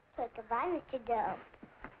out. Say goodbye, Mr. Doe.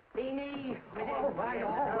 Beanie. All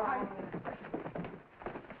right.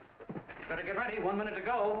 Better get ready. 1 minute to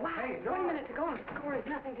go. Wow, Hey, 1 minute to go. The score is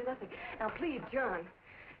nothing to nothing. Now, please, John,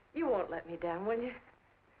 You won't let me down, will you?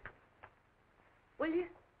 Will you?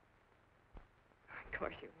 Of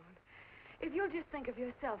course you won't. If you'll just think of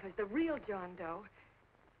yourself as the real John Doe.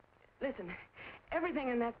 Listen, everything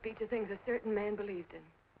in that speech are things a certain man believed in.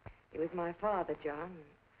 He was my father, John.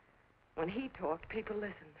 When he talked, people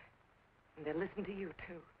listened. And they listened to you,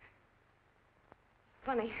 too.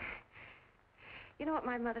 Funny. You know what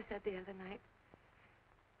my mother said the other night?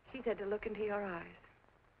 She said to look into your eyes,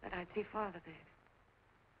 that I'd see Father there.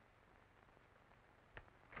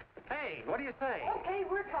 Hey, what do you say? Okay,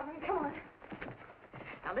 we're coming. Come on.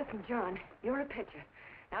 Now, listen, John, you're a pitcher.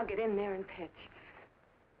 Now get in there and pitch.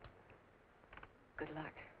 Good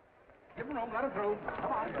luck. Give him room, let him through.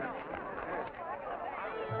 Come on.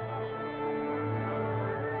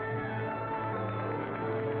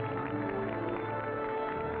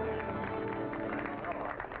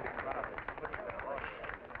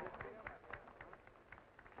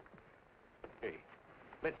 Hey,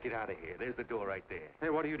 let's get out of here. There's the door right there. Hey,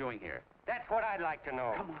 what are you doing here? That's what I'd like to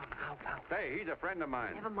know. Come on now, pal. Hey, he's a friend of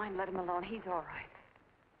mine. Never mind, let him alone. He's all right.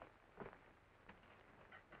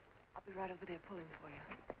 I'll be right over there pulling for you.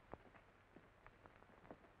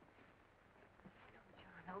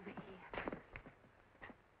 John, over here.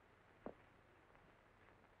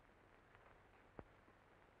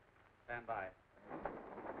 Stand by.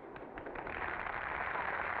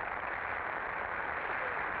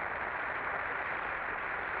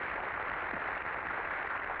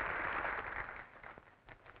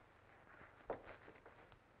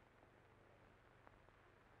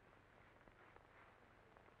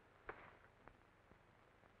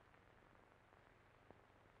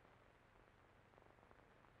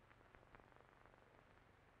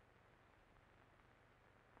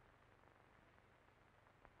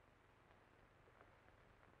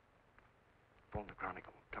 Phone the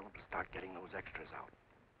Chronicle. Tell them to start getting those extras out.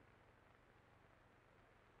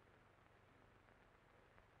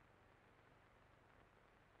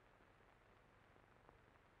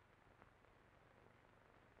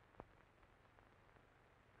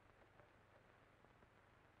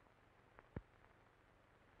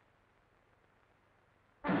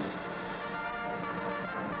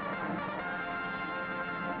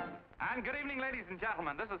 And good evening, ladies and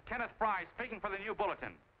gentlemen. This is Kenneth Fry speaking for the New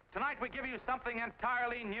Bulletin. Tonight we give you something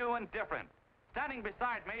entirely new and different. Standing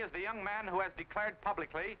beside me is the young man who has declared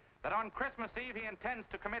publicly that on Christmas Eve he intends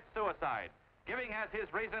to commit suicide, giving as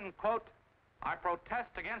his reason, quote, "I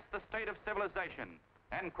protest against the state of civilization,"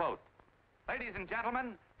 end quote. Ladies and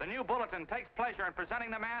gentlemen, the New Bulletin takes pleasure in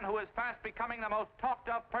presenting the man who is fast becoming the most talked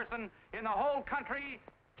of person in the whole country,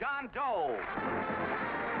 John Doe.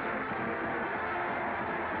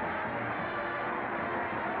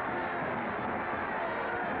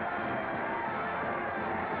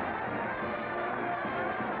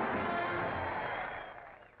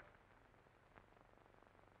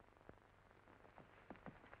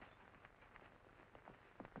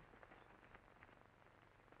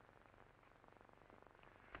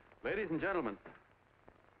 Ladies and gentlemen,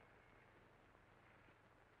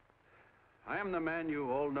 I am the man you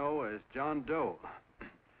all know as John Doe.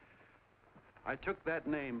 I took that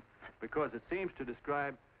name because it seems to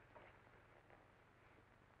describe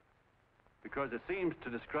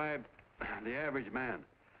the average man.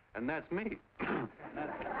 And that's me.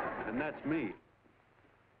 and that's me.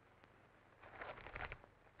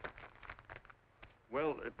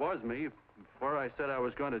 Well, it was me before I said I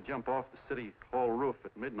was going to jump off the city hall roof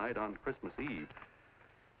at midnight on Christmas Eve.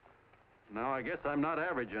 Now I guess I'm not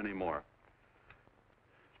average anymore.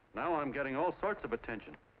 Now I'm getting all sorts of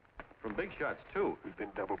attention. From big shots, too. We've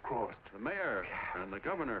been double-crossed. The mayor and the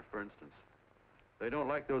governor, for instance. They don't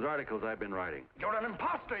like those articles I've been writing. You're an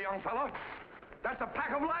imposter, young fellow. That's a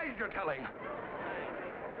pack of lies you're telling.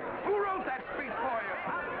 Who wrote that speech for you?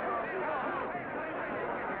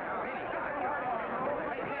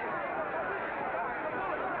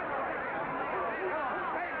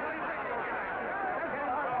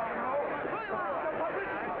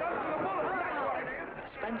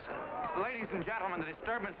 Ladies and gentlemen, the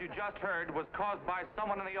disturbance you just heard was caused by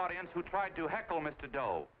someone in the audience who tried to heckle Mr.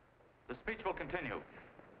 Doe. The speech will continue.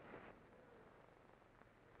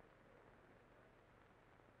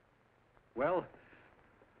 Well,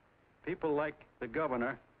 people like the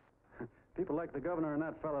governor and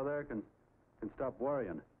that fellow there can stop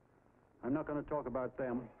worrying. I'm not going to talk about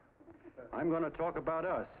them. I'm going to talk about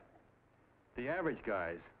us, the average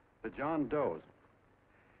guys, the John Does.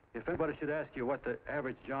 If anybody should ask you what the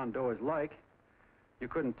average John Doe is like, you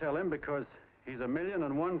couldn't tell him because he's a million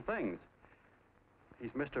and one things.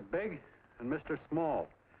 He's Mr. Big and Mr. Small.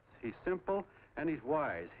 He's simple and he's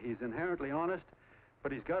wise. He's inherently honest,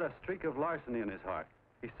 but he's got a streak of larceny in his heart.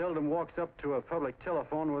 He seldom walks up to a public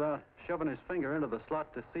telephone without shoving his finger into the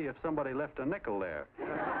slot to see if somebody left a nickel there.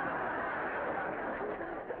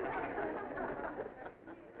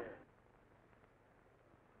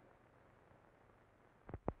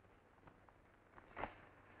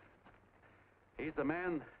 He's the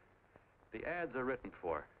man the ads are written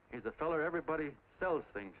for. He's the feller everybody sells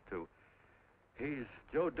things to. He's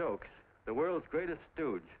Joe Doe, the world's greatest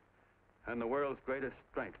stooge and the world's greatest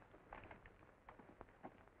strength.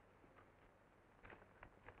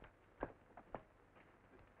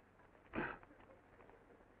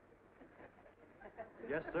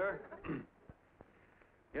 Yes, sir.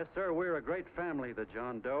 Yes, sir, we're a great family, the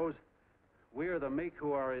John Does. We are the meek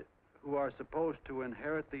who are supposed to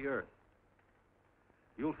inherit the earth.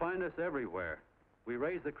 You'll find us everywhere. We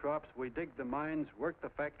raise the crops, we dig the mines, work the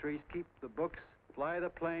factories, keep the books, fly the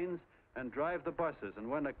planes, and drive the buses. And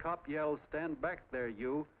when the cop yells, "Stand back there,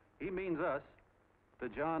 you," he means us, the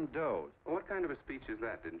John Does. What kind of a speech is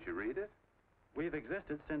that? Didn't you read it? We've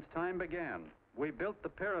existed since time began. We built the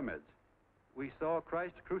pyramids. We saw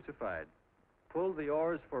Christ crucified, pulled the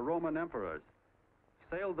oars for Roman emperors,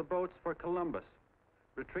 sailed the boats for Columbus,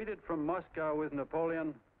 retreated from Moscow with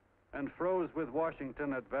Napoleon, and froze with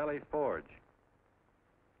Washington at Valley Forge.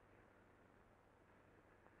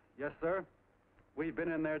 Yes, sir. We've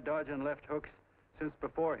been in there dodging left hooks since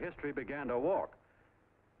before history began to walk.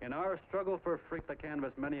 In our struggle for freak the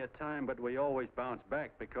canvas many a time, but we always bounce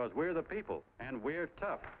back because we're the people, and we're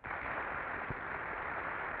tough.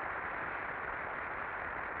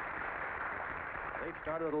 They've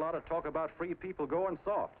started a lot of talk about free people going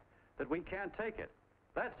soft, that we can't take it.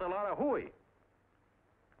 That's a lot of hooey.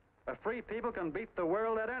 A free people can beat the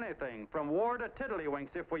world at anything, from war to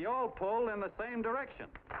tiddlywinks, if we all pull in the same direction.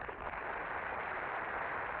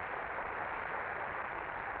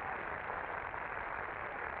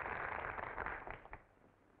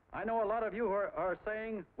 I know a lot of you are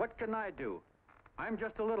saying, "What can I do? I'm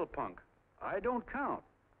just a little punk. I don't count."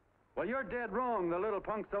 Well, you're dead wrong. The little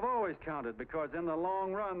punks have always counted, because in the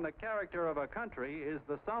long run, the character of a country is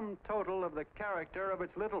the sum total of the character of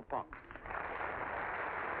its little punks.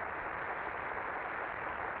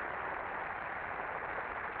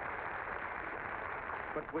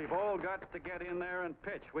 But we've all got to get in there and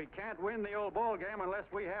pitch. We can't win the old ball game unless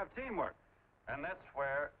we have teamwork. And that's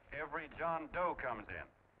where every John Doe comes in.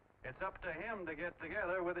 It's up to him to get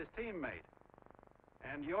together with his teammate.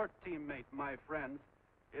 And your teammate, my friends,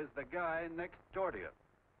 is the guy next door to you.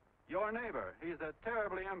 Your neighbor. He's a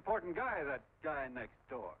terribly important guy, that guy next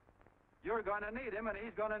door. You're going to need him, and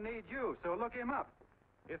he's going to need you, so look him up.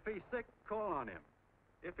 If he's sick, call on him.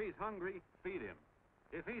 If he's hungry, feed him.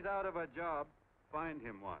 If he's out of a job, find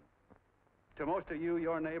him one. To most of you,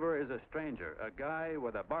 your neighbor is a stranger, a guy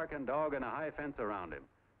with a barking dog and a high fence around him.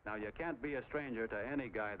 Now, you can't be a stranger to any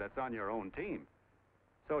guy that's on your own team.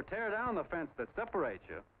 So tear down the fence that separates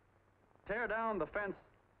you. Tear down the fence,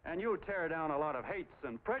 and you tear down a lot of hates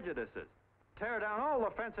and prejudices. Tear down all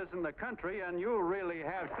the fences in the country, and you really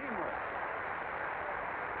have teamwork.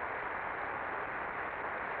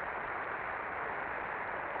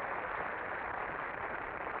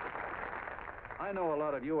 I know a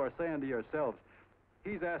lot of you are saying to yourselves,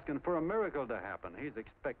 he's asking for a miracle to happen. He's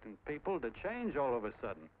expecting people to change all of a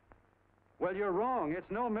sudden. Well, you're wrong. It's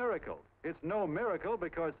no miracle. It's no miracle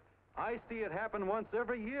because I see it happen once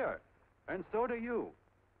every year, and so do you,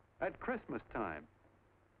 at Christmas time.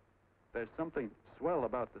 There's something swell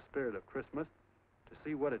about the spirit of Christmas, to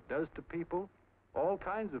see what it does to people, all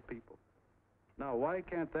kinds of people. Now, why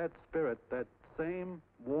can't that spirit, that same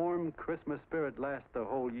warm Christmas spirit, last the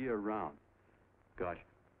whole year round? Gosh,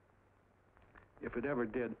 if it ever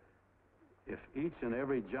did, if each and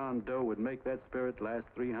every John Doe would make that spirit last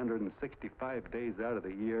 365 days out of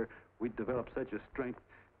the year, we'd develop such a strength,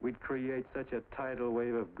 we'd create such a tidal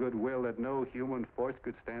wave of goodwill that no human force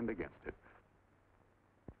could stand against it.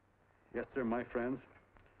 Yes, sir, my friends.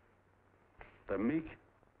 The meek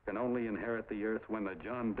can only inherit the earth when the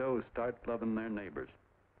John Does start loving their neighbors.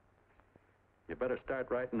 You better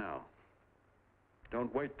start right now.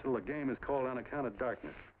 Don't wait till the game is called on account of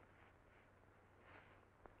darkness.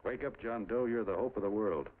 Wake up, John Doe. You're the hope of the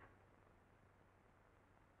world.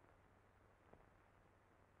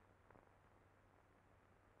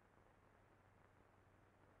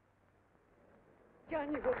 John,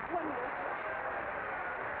 you were wonderful.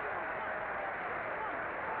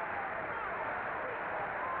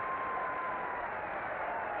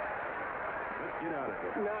 Let's get out of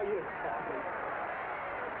here. Now you're talking.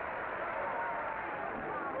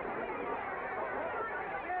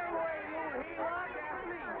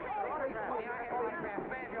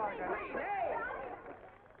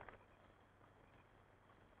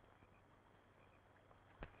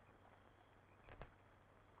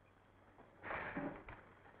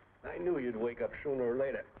 knew you'd wake up sooner or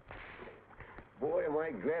later. Boy, am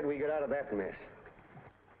I glad we got out of that mess.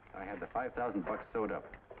 I had the 5,000 bucks sewed up.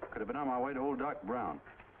 Could have been on my way to old Doc Brown.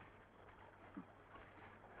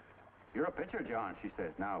 You're a pitcher, John, she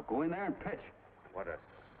says. Now, go in there and pitch. What a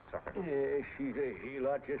sucker. Yeah, she's a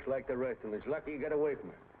he-lot just like the rest of them. It's lucky you got away from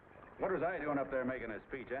her. What was I doing up there making a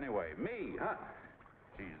speech anyway? Me, huh?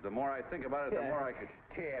 Geez, the more I think about it, the more I could...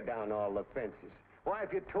 Tear down all the fences. Why,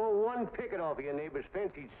 if you tore one picket off of your neighbor's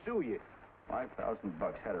fence, he'd sue you. 5,000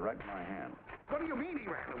 bucks had it right in my hand. What do you mean he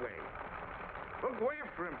ran away? We'll go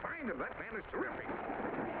after him, find him. That man is terrific.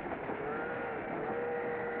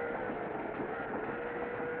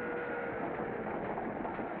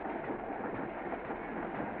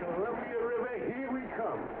 Columbia River, here we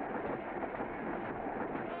come.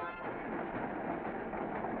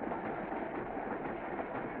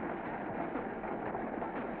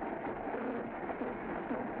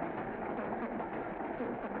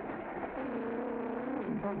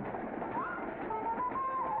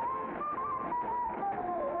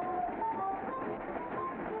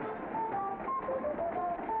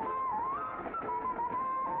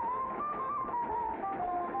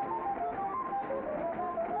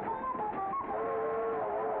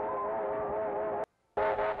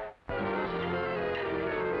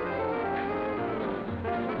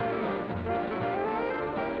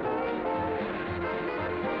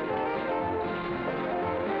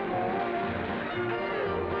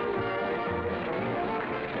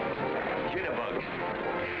 Jitterbugs.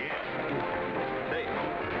 Yeah. Say,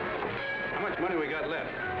 how much money we got left?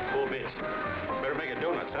 4 bits. Better make it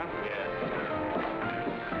donuts, huh? Yeah.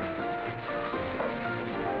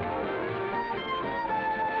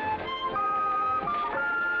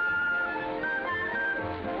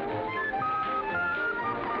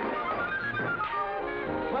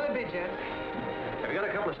 What'll it be, Jet? Have you got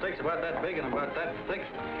a couple of steaks about that big and about that thick?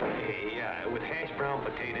 Yeah, with hash brown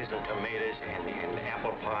potatoes and tomatoes and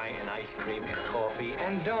apple pie and ice cream and coffee.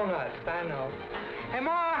 And donuts, I know. Hey,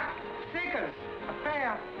 Ma! Seekers! A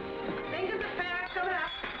pair. Think of the fair coming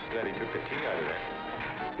up. Glad he took the tea out of there.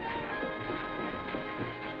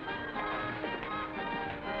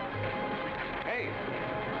 Hey,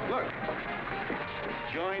 look.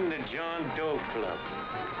 Join the John Doe Club.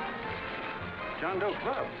 John Doe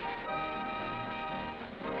Club?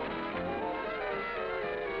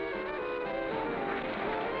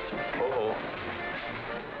 Uh-oh.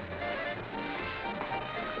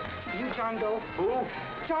 You John Doe? Who?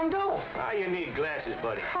 John Doe. Ah, you need glasses,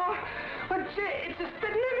 buddy. Oh, but it's a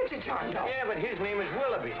spitting image of John Doe. Yeah, but his name is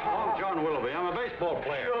Willoughby. I'm John Willoughby. I'm a baseball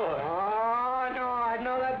player. Sure. Oh, no, I'd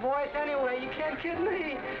know that voice anyway. You can't kid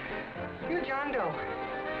me. You John Doe.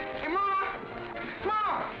 Hey, Ma!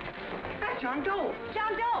 Ma! That's John Doe.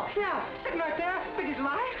 John Doe! Yeah, sitting right there, big as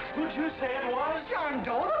life. Who'd you say it was? John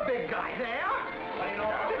Doe, the big guy there.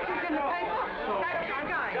 Pictures in the paper. That's John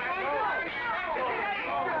Guy. John Doe.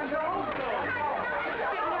 John Doe.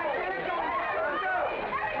 Sitting right there, John Doe.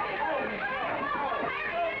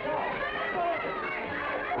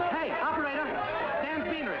 Hey, operator. Dan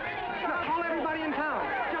Beaner. Look, call everybody in town.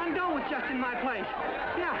 John Doe was just in my place.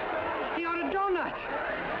 Yeah, he ordered donuts.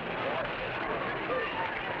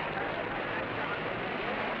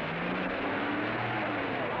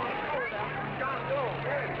 John Doe.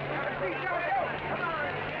 Hey, see John Doe. Come on.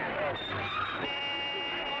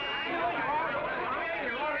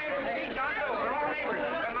 John Doe, we're all neighbors.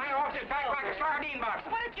 And my office is packed like a sardine box.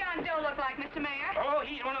 What does John Doe look like, Mr. Mayor? Oh,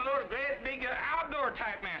 he's one of those great big outdoor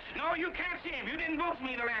type men. No, you can't see him. You didn't vote for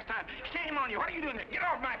me the last time. Shame on you. What are you doing there? Get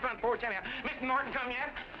off my front porch anyhow. Mr. Norton come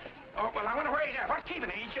yet? Oh, well, I wonder where he's at. What's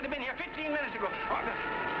keeping him? He should have been here 15 minutes ago. Oh,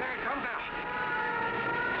 there he comes now.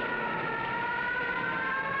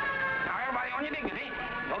 Now, everybody on your dignity.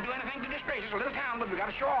 Don't do anything to disgrace us. A little town, but we got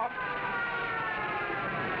to show off.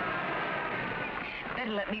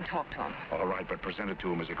 Better let me talk to him. All right, but present it to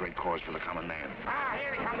him as a great cause for the common man. Ah,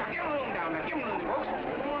 here he comes. Now, give him room down there. Give him room, folks.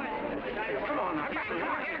 Come on now. Come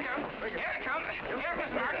on, here he comes. Here he comes. Here's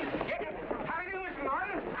Mr. Norton. How do you do, Mr.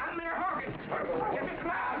 Norton? I'm Mayor Hawkins. Get Mr.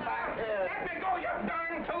 Norton. Let me go, you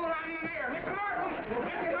darn tool. I'm the mayor. Mr. Norton.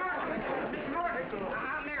 Mr. Norton. Mr. Norton.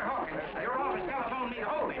 I'm Mayor Hawkins. Your office telephoned me to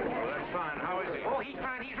hold him. Well, that's fine. How is he? Oh, he's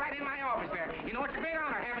fine. He's right in my office there. You know, it's a great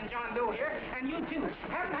honor having John Doe here, and you too.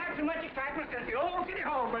 Haven't had so much excitement since the old city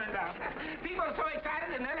hall burned down. People are so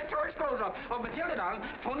excited and then it tore its clothes off. Oh, Matilda, darling,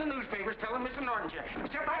 phone the newspapers, tell them Mr. Norton's here.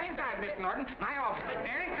 Step right inside, Mr. Norton. My office.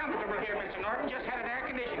 Very comfortable here, Mr. Norton. Just had it air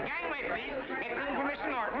conditioned. Gangway, please. Make room for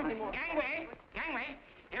Mr. Norton. Gangway. Gangway.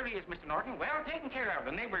 Here he is, Mr. Norton. Well taken care of.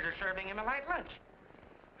 The neighbors are serving him a light lunch.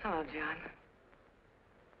 Hello, John.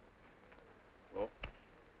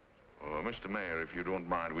 Mr. Mayor, if you don't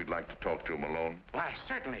mind, we'd like to talk to him alone. Why,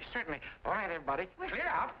 certainly, certainly. All right, everybody. Clear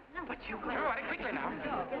out. No, but you... Everybody, quickly now.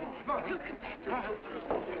 Come on. Look at that. Come on.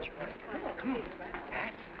 Come on.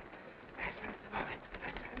 That's it.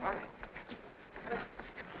 All right.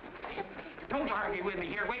 Don't argue with me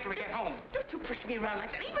here. Wait till we get home. Don't you push me around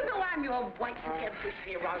like that. Even though I'm your wife, you can't push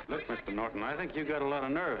me around. Look, Mr. Norton, I think you got a lot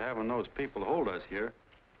of nerve having those people hold us here.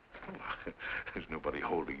 There's nobody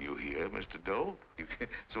holding you here, Mr. Doe.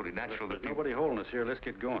 It's only natural that nobody holding us here. Let's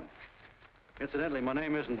get going. Incidentally, my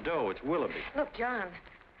name isn't Doe. It's Willoughby. Look, John,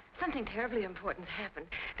 something terribly important's happened.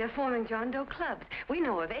 They're forming John Doe clubs. We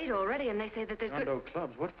know of 8 already, and they say that there's... John Doe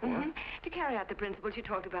clubs? What for? To carry out the principles you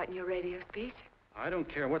talked about in your radio speech. I don't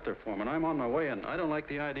care what they're forming. I'm on my way, and I don't like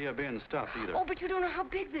the idea of being stopped either. Oh, but you don't know how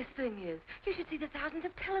big this thing is. You should see the thousands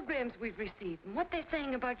of telegrams we've received and what they're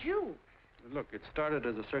saying about you. Look, it started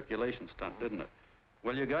as a circulation stunt, didn't it?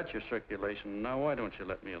 Well, you got your circulation. Now, why don't you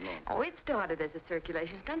let me alone? Oh, it started as a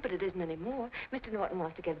circulation stunt, but it isn't anymore. Mr. Norton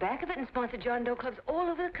wants to get back of it and sponsor John Doe clubs all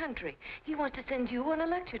over the country. He wants to send you on a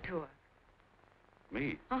lecture tour.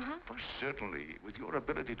 Me? Uh-huh. Oh, certainly. With your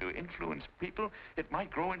ability to influence people, it might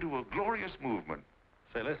grow into a glorious movement.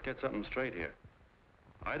 Say, let's get something straight here.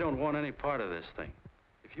 I don't want any part of this thing.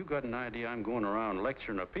 If you got an idea I'm going around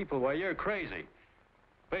lecturing at people, why, you're crazy.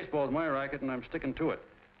 Baseball's my racket, and I'm sticking to it.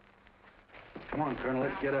 Come on, Colonel,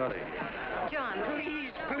 let's get out of here. John,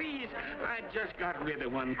 Please. I just got rid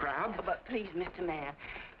of one crowd. Oh, but please, Mr. Mayor,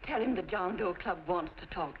 tell him the John Doe Club wants to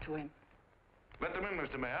talk to him. Let them in,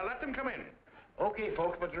 Mr. Mayor. Let them come in. Okay,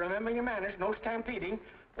 folks, but remember your manners. No stampeding.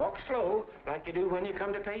 Walk slow, like you do when you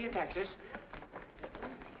come to pay your taxes.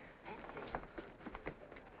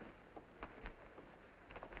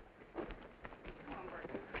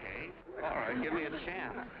 All right, give me a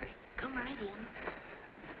chance. Come right in.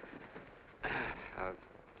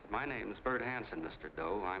 My name's Bert Hanson, Mr.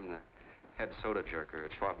 Doe. I'm the head soda jerker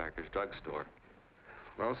at Schwabacker's drugstore.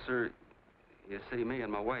 Well, sir, you see, me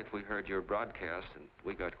and my wife, we heard your broadcast, and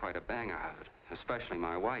we got quite a bang out of it. Especially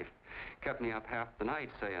my wife. Kept me up half the night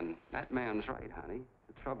saying, that man's right, honey.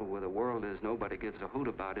 The trouble with the world is nobody gives a hoot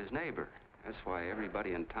about his neighbor. That's why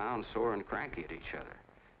everybody in town's sore and cranky at each other.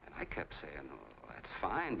 And I kept saying, well, that's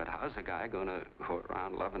fine, but how's a guy going to go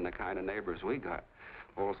around loving the kind of neighbors we got?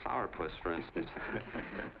 Old Sourpuss, for instance.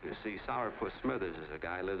 You see, Sourpuss Smithers is a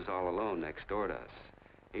guy who lives all alone next door to us.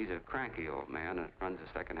 He's a cranky old man and runs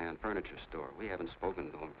a second-hand furniture store. We haven't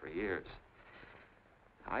spoken to him for years.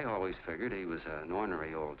 I always figured he was an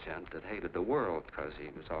ornery old gent that hated the world because he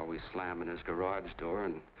was always slamming his garage door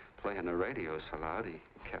and playing the radio so loud he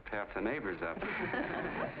kept half the neighbors up.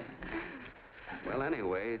 Well,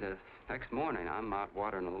 anyway, the next morning I'm out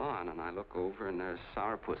watering the lawn and I look over and there's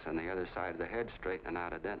Sourpuss on the other side of the hedge straightening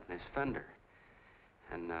out a dent in his fender.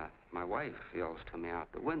 And my wife yells to me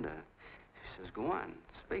out the window. She says, go on,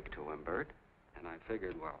 speak to him, Bert. And I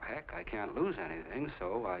figured, well, heck, I can't lose anything,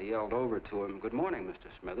 so I yelled over to him, good morning, Mr.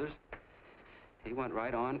 Smithers. He went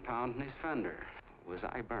right on pounding his fender. Was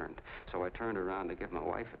I burned? So I turned around to give my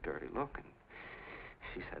wife a dirty look, and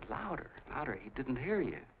she said, louder, louder, he didn't hear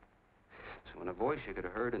you. So in a voice you could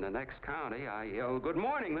have heard in the next county, I yelled, good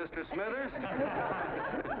morning, Mr. Smithers.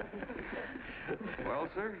 Well,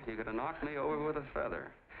 sir, you could have knocked me over with a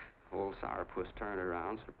feather. Old Sourpuss turned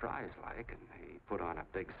around surprised-like, and he put on a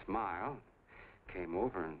big smile, came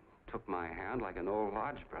over and took my hand like an old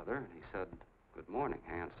lodge brother, and he said, good morning,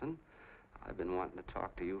 Hanson. I've been wanting to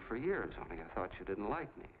talk to you for years, only I thought you didn't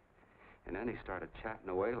like me. And then he started chatting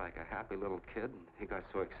away like a happy little kid, and he got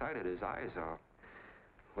so excited his eyes all...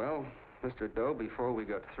 Well, Mr. Doe, before we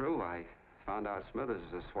got through, I found out Smithers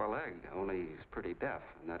is a swell egg, only he's pretty deaf,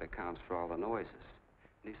 and that accounts for all the noises.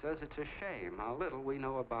 And he says it's a shame how little we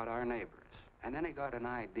know about our neighbors. And then he got an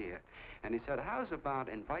idea, and he said, how's about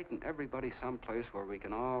inviting everybody someplace where we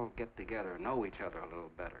can all get together and know each other a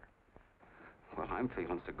little better? Well, I'm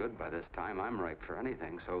feeling so good by this time, I'm ripe for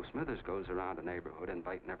anything. So Smithers goes around the neighborhood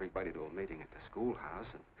inviting everybody to a meeting at the schoolhouse,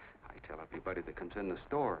 and I tell everybody that comes in the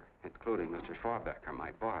store, including Mr. Schwabacker,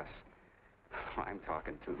 my boss. I'm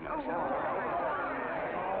talking too much.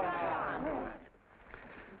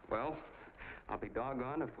 Well, I'll be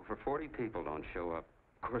doggone if for 40 people don't show up.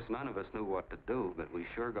 Of course, none of us knew what to do, but we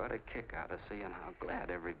sure got a kick out of seeing how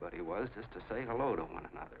glad everybody was just to say hello to one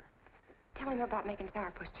another. Tell him about making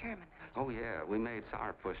Sourpuss chairman. Oh, yeah, we made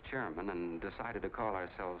Sourpuss chairman and decided to call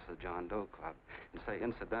ourselves the John Doe Club. And say,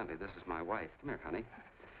 incidentally, this is my wife. Come here, honey.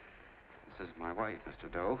 This is my wife,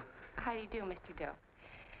 Mr. Doe. How do you do, Mr. Doe?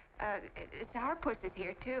 It's our puss is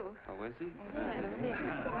here, too. Oh, is he?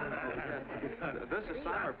 This is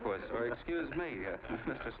Sourpuss, or excuse me,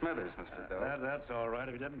 Mr. Smithers, Mr. Doe. That's all right.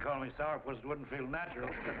 If you didn't call me Sourpuss, it wouldn't feel natural.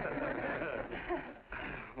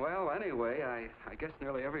 Well, anyway, I guess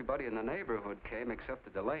nearly everybody in the neighborhood came except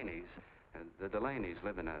the Delaney's. The Delaney's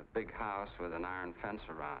live in a big house with an iron fence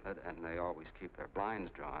around it, and they always keep their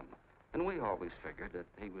blinds drawn. And we always figured that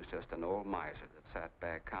he was just an old miser that sat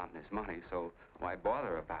back counting his money, so why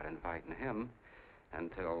bother about inviting him?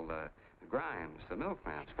 Until Grimes, the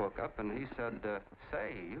milkman, spoke up, and he said,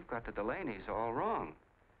 say, you've got the Delaney's all wrong.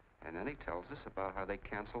 And then he tells us about how they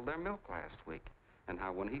canceled their milk last week, and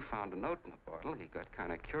how when he found a note in the bottle, he got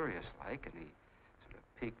kind of curious-like, and he sort of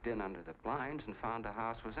peeked in under the blinds and found the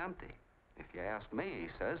house was empty. If you ask me, he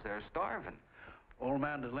says, they're starving. Old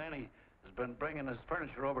man Delaney has been bringing his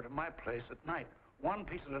furniture over to my place at night, one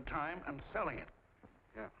piece at a time, and selling it.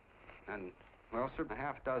 Yeah. And, well, sir, a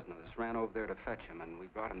half dozen of us ran over there to fetch him, and we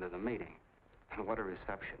brought him to the meeting. And what a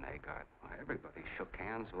reception they got. Why, everybody shook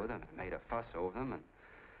hands with him and made a fuss over them, and,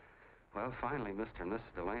 well, finally, Mr. and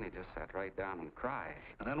Mrs. Delaney just sat right down and cried.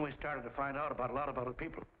 And then we started to find out about a lot of other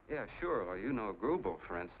people. Yeah, sure. Well, you know Grubel,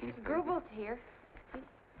 for instance. Grubel's here.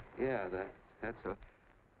 Yeah, that's a...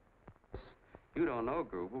 You don't know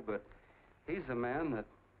Grubel, but he's a man that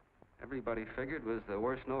everybody figured was the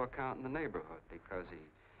worst no-account in the neighborhood because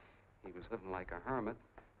he was living like a hermit,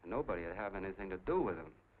 and nobody would have anything to do with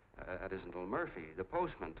him. That isn't Little Murphy. The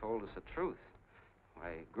postman told us the truth.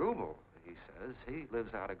 Why, Grubel, he says, he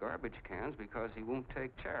lives out of garbage cans because he won't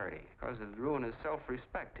take charity, because it'd ruin his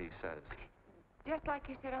self-respect, he says. Just like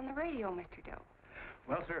you said on the radio, Mr. Doe.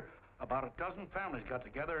 Well, sir, about a dozen families got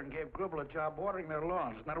together and gave Grubel a job watering their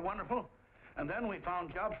lawns. Isn't that wonderful? And then we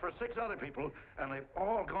found jobs for 6 other people, and they've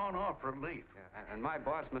all gone off for leave. Yeah, and my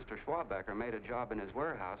boss, Mr. Schwabecker, made a job in his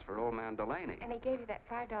warehouse for old man Delaney. And he gave you that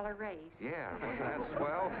 $5 raise. Yeah, wasn't that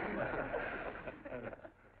swell?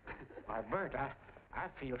 Why, Bert, I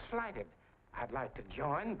feel slighted. I'd like to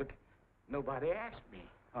join, but nobody asked me.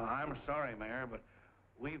 I'm sorry, Mayor, but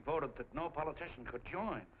we voted that no politician could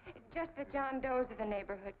join. Just the John Does of the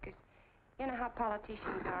neighborhood, because you know how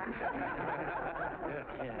politicians are.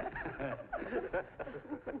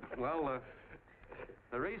 Well,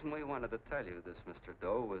 the reason we wanted to tell you this, Mr.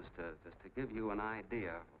 Doe, was just to give you an idea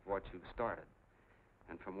of what you've started.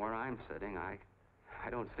 And from where I'm sitting, I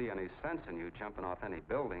don't see any sense in you jumping off any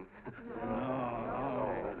building.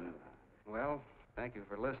 No. Well, thank you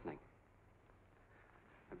for listening.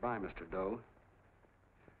 Goodbye, Mr. Doe.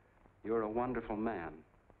 You're a wonderful man.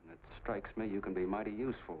 And it strikes me you can be mighty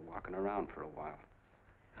useful walking around for a while.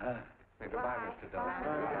 Say goodbye, Mr. Doe.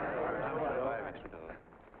 Goodbye, Mr. Doe.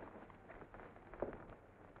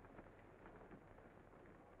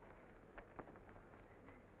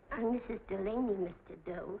 I'm Mrs. Delaney, Mr.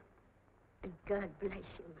 Doe. And God bless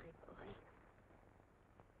you, my boy.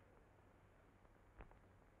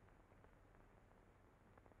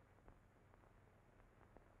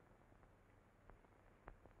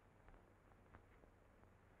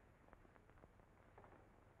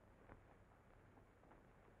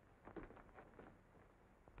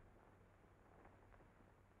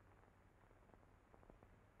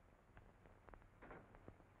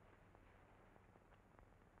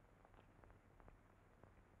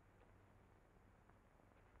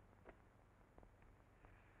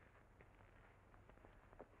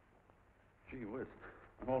 Gee whiz,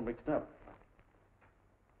 I'm all mixed up.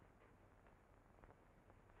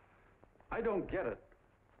 I don't get it.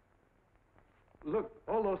 Look,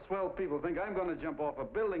 all those swell people think I'm going to jump off a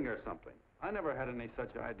building or something. I never had any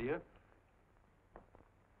such idea.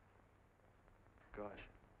 Gosh.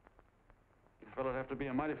 The fellow'd have to be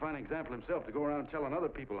a mighty fine example himself to go around telling other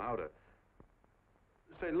people how to...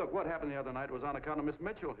 Say, look, what happened the other night was on account of Miss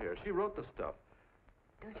Mitchell here. She wrote the stuff.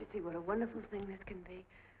 Don't you see what a wonderful thing this can be?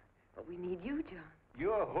 But we need you, John.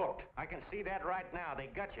 You're hooked. I can see that right now. They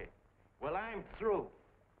got you. Well, I'm through.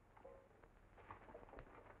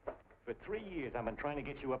 For 3 years, I've been trying to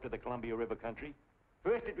get you up to the Columbia River country.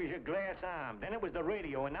 First it was your glass arm, then it was the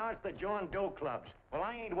radio, and now it's the John Doe clubs. Well,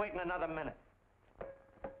 I ain't waiting another minute.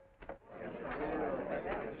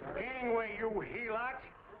 Anyway, you helots.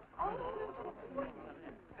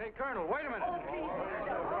 Hey, Colonel, wait a minute.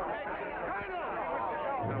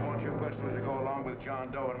 I want you personally to go along with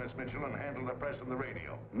John Doe and Miss Mitchell and handle the press and the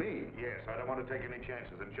radio. Me? Yes, I don't want to take any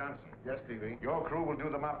chances. And Johnson? Yes, Stevie? Your crew will do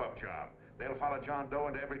the mop-up job. They'll follow John Doe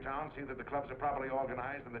into every town, see that the clubs are properly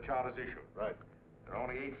organized and the charters issued. Right. There are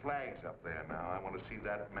only 8 flags up there now. I want to see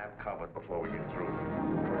that map covered before we get through.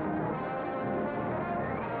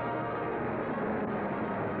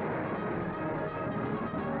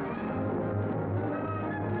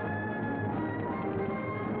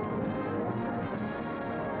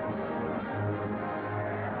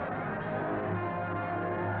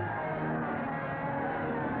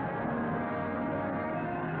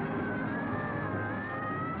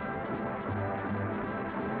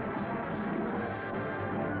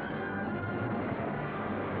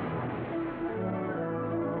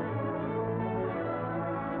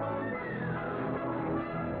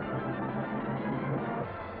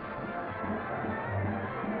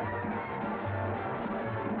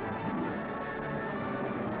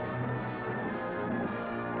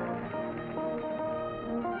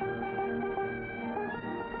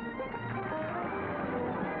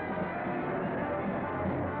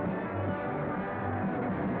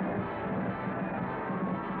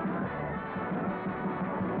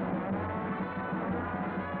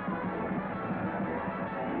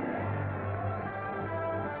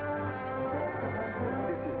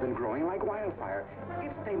 fair.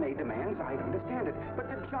 If they made demands, I'd understand it. But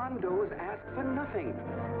the John Does ask for nothing.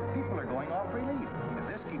 People are going off relief. If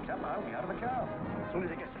this keeps up, I'll be out of a job. As soon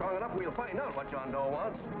as it gets strong enough, we'll find out what John Doe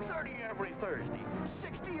wants. 30 every Thursday.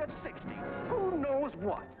 60 at 60. Who knows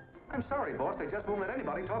what? I'm sorry, boss. They just won't let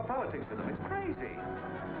anybody talk politics to them. It's crazy.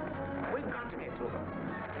 We've got to get to them.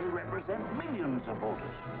 They represent millions of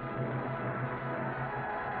voters.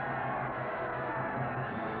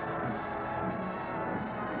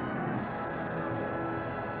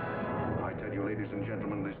 I tell you, ladies and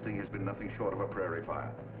gentlemen, this thing has been nothing short of a prairie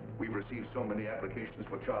fire. We've received so many applications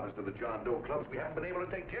for charters to the John Doe clubs, we haven't been able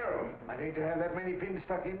to take care of them. I'd hate to have that many pins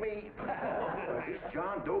stuck in me. This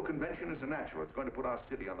John Doe convention is a natural. It's going to put our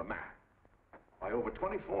city on the map. Why, over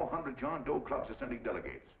 2,400 John Doe clubs are sending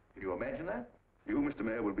delegates. Can you imagine that? You, Mr.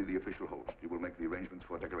 Mayor, will be the official host. You will make the arrangements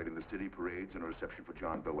for decorating the city, parades, and a reception for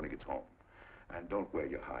John Doe when he gets home. And don't wear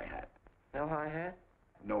your high hat. No high hat?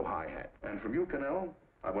 No high hat. And from you, Cannell,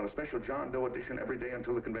 I want a special John Doe edition every day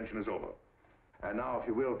until the convention is over. And now, if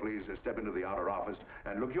you will, please step into the outer office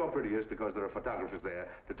and look your prettiest because there are photographers there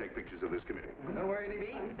to take pictures of this committee. Don't worry,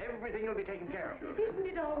 D.B. Everything will be taken care of. Isn't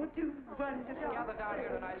it all too wonderful? Gather down here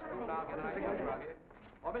in a nice group. I'll get a nice picture of you.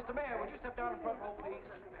 Oh, Mr. Mayor, would you step down in front row, please?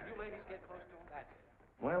 You ladies get close to him. That's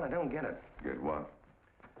it. Well, I don't get it. Get what?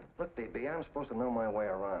 Look, D.B., I'm supposed to know my way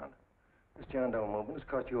around. This John Doe movement has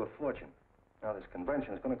cost you a fortune. Now, this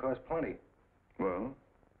convention is going to cost plenty. Well?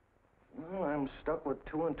 Well, I'm stuck with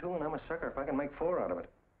 2 and 2, and I'm a sucker if I can make 4 out of it.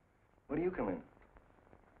 Where do you come in?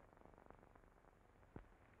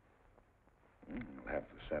 I'll have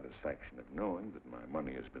the satisfaction of knowing that my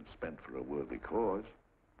money has been spent for a worthy cause.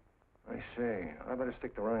 I see. I better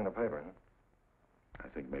stick to running the paper, huh? I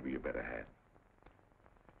think maybe you better had.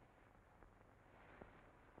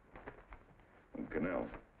 Cannell,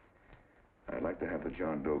 I'd like to have the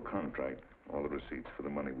John Doe contract, all the receipts for the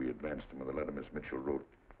money we advanced him, and the letter Miss Mitchell wrote,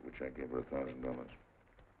 which I gave her $1,000.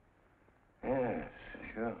 Yes,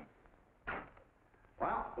 sure.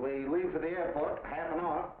 Well, we leave for the airport. Half an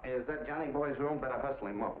hour. Is that Johnny boy's room? Better hustle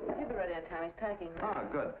him up. He'll be ready on time. He's packing. Ah,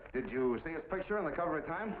 good. Did you see his picture on the cover of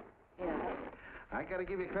Time? Yeah. I gotta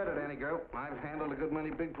give you credit, Annie girl. I've handled a good many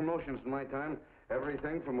big promotions in my time.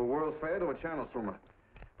 Everything from a World's Fair to a channel swimmer.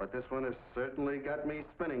 But this one has certainly got me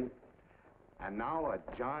spinning. And now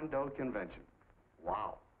a John Doe convention.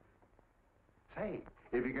 Wow. Say,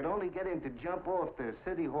 if you could only get him to jump off the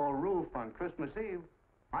City Hall roof on Christmas Eve,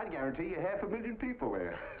 I'd guarantee you 500,000 people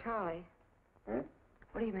there. Charlie, Huh?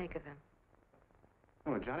 what do you make of him?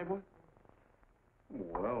 Oh, Johnny boy?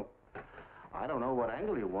 Well, I don't know what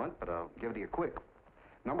angle you want, but I'll give it to you quick.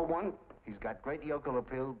 Number 1, he's got great yokel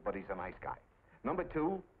appeal, but he's a nice guy. Number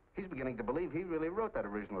 2, he's beginning to believe he really wrote that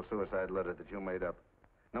original suicide letter that you made up.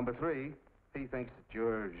 Number 3, he thinks that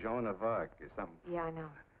you're Joan of Arc or something. Yeah, I know.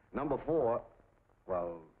 Number 4,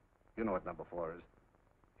 well, you know what number 4 is.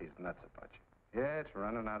 He's nuts about you. Yeah, it's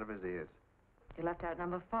running out of his ears. You left out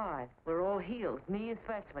number 5. We're all healed, me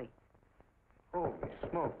especially. Holy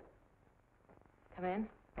smoke. Come in.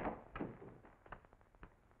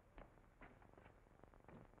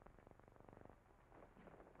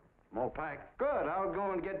 More pack. Good, I'll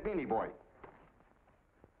go and get Beanie Boy.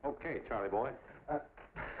 Okay, Charlie boy.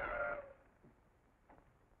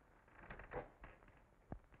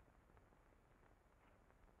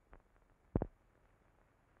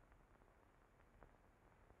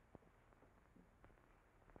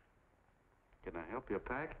 Can I help you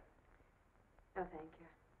pack? No, thank you.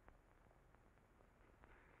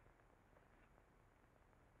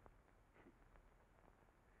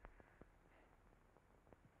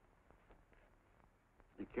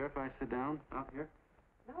 You care if I sit down out here?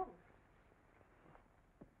 No.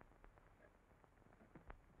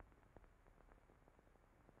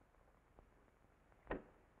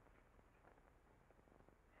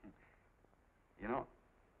 You know,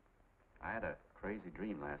 I had a crazy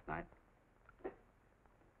dream last night.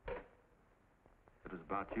 It was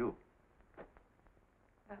about you.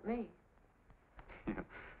 About me?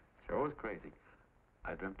 Sure was crazy.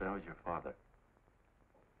 I dreamt I was your father.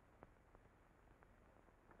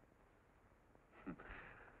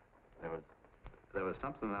 There was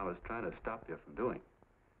something I was trying to stop you from doing.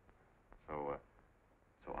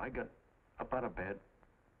 So I got up out of bed,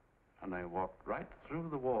 and I walked right through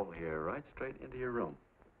the wall here, right straight into your room.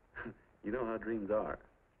 You know how dreams are.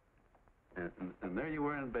 And there you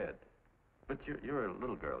were in bed. But you're a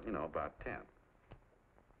little girl, you know, about 10.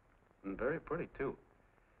 And very pretty, too.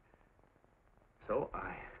 So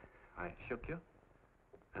I shook you,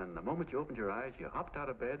 and the moment you opened your eyes, you hopped out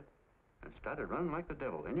of bed and started running like the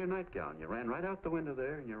devil in your nightgown. You ran right out the window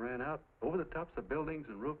there, and you ran out over the tops of buildings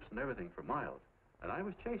and roofs and everything for miles. And I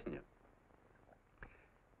was chasing you.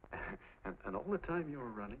 And all the time you were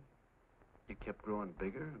running, you kept growing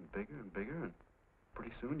bigger and bigger and bigger, and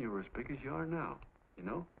pretty soon you were as big as you are now, you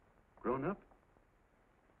know, grown up.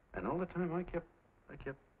 And all the time I kept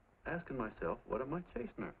asking myself, what am I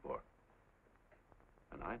chasing her for?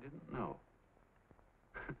 And I didn't know.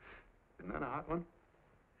 Isn't that a hot one?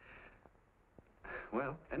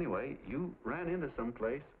 Well, anyway, you ran into some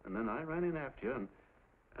place, and then I ran in after you,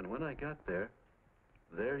 and when I got there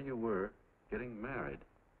you were getting married.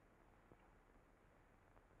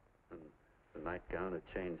 And the nightgown had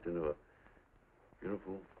changed into a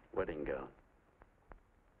beautiful wedding gown.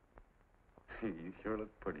 You sure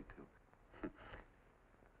look pretty, too.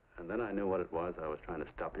 And then I knew what it was I was trying to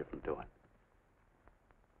stop you from doing.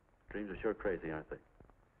 Dreams are sure crazy, aren't they?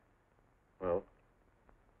 Well,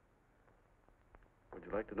 would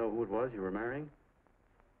you like to know who it was you were marrying?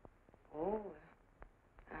 Oh,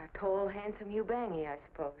 a tall, handsome Eubangi, I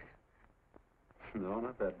suppose. No,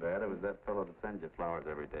 not that bad. It was that fellow that sends you flowers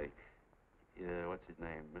every day. Yeah, what's his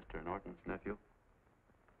name? Mr. Norton's nephew?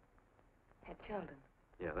 Ed Sheldon.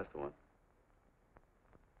 Yeah, that's the one.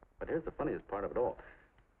 But here's the funniest part of it all.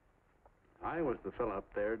 I was the fellow up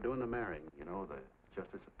there doing the marrying, you know, the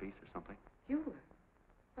justice of peace or something. You were?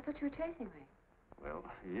 I thought you were chasing me. Well,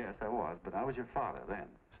 yes, I was, but I was your father then,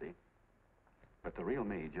 see? But the real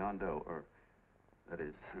me, John Doe, or that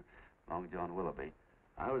is, Long John Willoughby,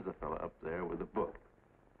 I was the fellow up there with the book.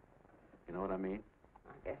 You know what I mean?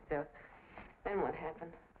 I guess so. Then what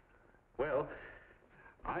happened? Well,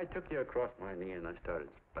 I took you across my knee and I started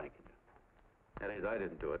spanking you. That is, I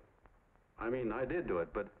didn't do it. I mean, I did do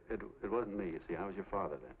it, but it wasn't me, you see. I was your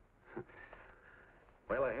father then.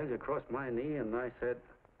 Well, I held you across my knee and I said,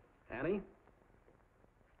 Annie,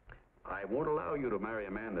 I won't allow you to marry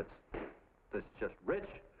a man that's just rich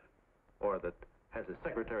or that has his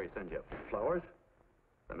secretary send you flowers.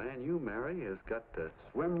 The man you marry has got to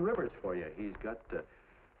swim rivers for you. He's got to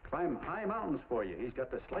climb high mountains for you. He's got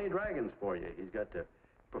to slay dragons for you. He's got to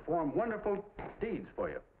perform wonderful deeds for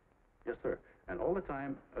you. Yes, sir. And all the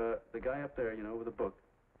time, the guy up there, you know, with the book,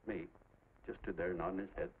 me, just stood there nodding his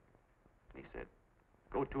head. He said,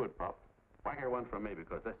 go to it, Pop. Whack her one from me,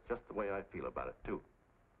 because that's just the way I feel about it, too.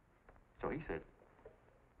 So he said,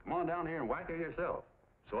 come on down here and whack her yourself.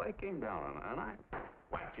 So I came down and I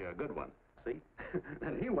whacked you a good one, see?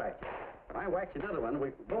 And he whacked you. And I whacked you another one. We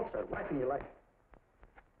both started whacking you like...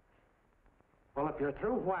 Well, if you're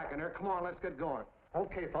through whacking her, come on, let's get going.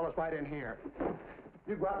 Okay, fellas, right in here.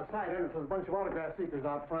 You go out the side entrance. There's a bunch of autograph seekers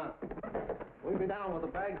out front. We'll be down with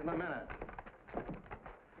the bags in a minute.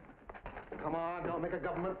 Come on, don't make a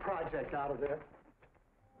government project out of this.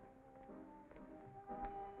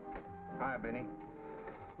 Hi, Benny.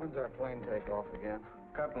 When's our plane take off again?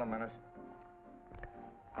 Couple of minutes.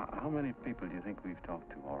 How many people do you think we've talked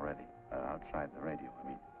to already, outside the radio, I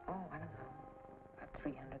mean? Oh, I don't know. About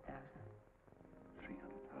 300,000.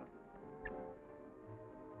 300,000.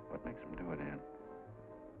 What makes them do it, Ann?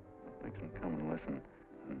 What makes them come and listen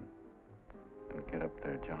and get up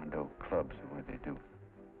their John Doe clubs the way they do?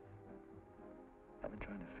 I've been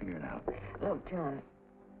trying to figure it out. Look, John,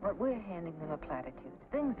 what we're handing them are platitudes.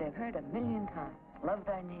 Things they've heard a million times. Love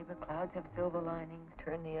thy neighbor, clouds have silver linings,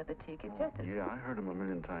 turn the other cheek. It's just as... Yeah, I heard them a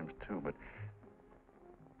million times, too, but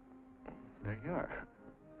there you are.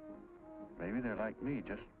 Maybe they're like me,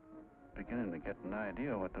 just beginning to get an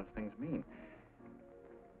idea what those things mean.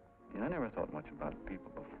 You know, I never thought much about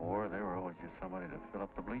people before. They were always just somebody to fill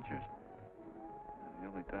up the bleachers. And the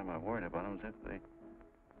only time I worried about them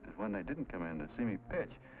is when they didn't come in to see me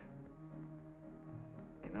pitch.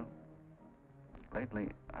 You know, lately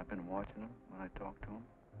I've been watching them when I talk to them.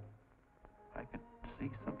 I could see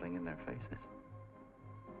something in their faces.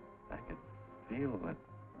 I could feel that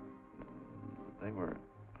they were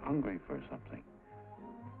hungry for something.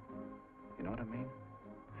 You know what I mean?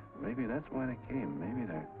 Maybe that's why they came. Maybe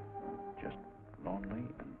they're just lonely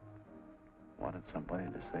and wanted somebody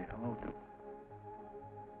to say hello to.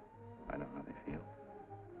 I know how they feel.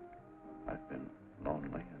 I've been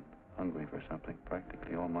lonely and hungry for something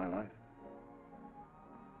practically all my life.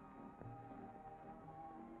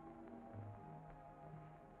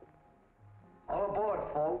 All aboard,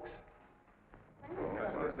 folks.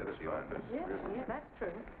 Yeah, that's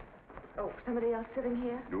true. Oh, somebody else sitting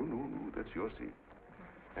here? No, that's your seat.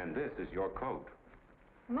 And this is your coat.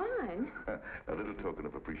 Mine? A little token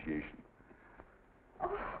of appreciation.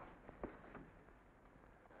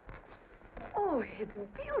 Oh, it's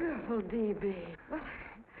beautiful, D.B. Well,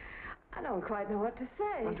 I don't quite know what to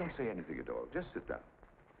say. Well, don't say anything at all. Just sit down.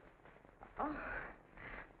 Oh.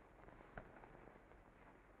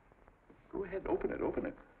 Go ahead, open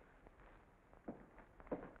it.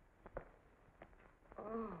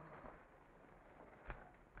 Oh.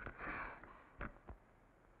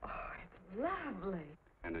 lovely.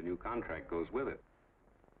 And a new contract goes with it.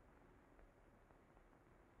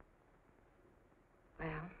 Well,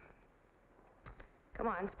 come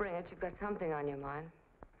on, spring it. You've got something on your mind.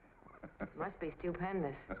 Must be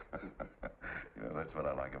stupendous. You know, that's what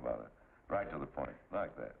I like about it. Right to the point,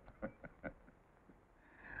 like that.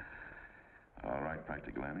 All right,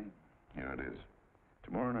 Practical Annie, here it is.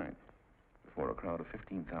 Tomorrow night, before a crowd of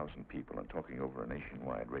 15,000 people and talking over a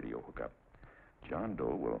nationwide radio hookup, John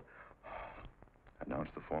Doe will announce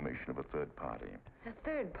the formation of a third party. A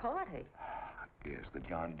third party? Yes, the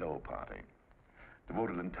John Doe Party.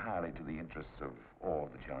 Devoted entirely to the interests of all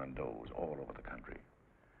the John Does all over the country,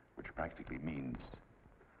 which practically means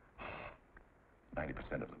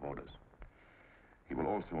 90% of the voters. He will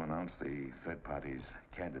also announce the third party's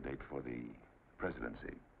candidate for the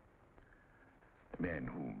presidency. A man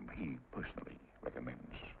whom he personally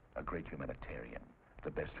recommends, a great humanitarian,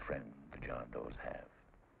 the best friend the John Does have.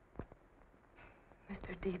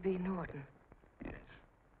 Mr. D.B. Norton. Yes.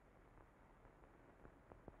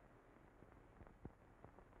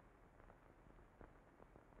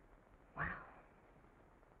 Wow.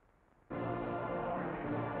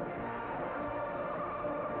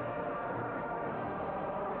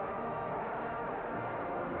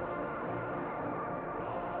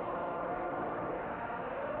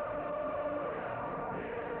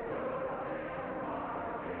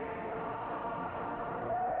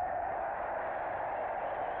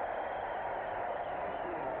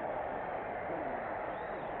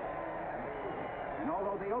 And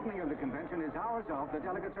although the opening of the convention is hours off, the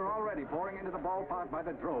delegates are already pouring into the ballpark by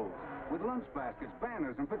the droves, with lunch baskets,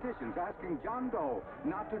 banners, and petitions asking John Doe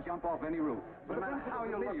not to jump off any roof. No matter how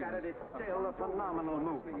you look at it, it's still a phenomenal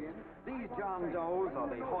movement. These John Does, or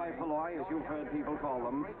the hoi polloi, as you've heard people call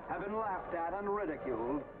them, have been laughed at and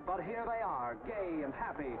ridiculed, but here they are, gay and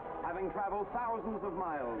happy, having traveled thousands of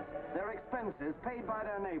miles, their expenses paid by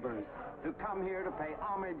their neighbors, to come here to pay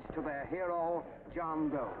homage to their hero, John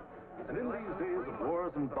Doe. And in these days of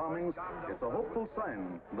wars and bombings, it's a hopeful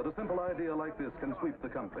sign that a simple idea like this can sweep the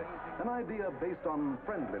country. An idea based on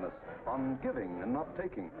friendliness, on giving and not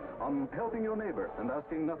taking, on helping your neighbor and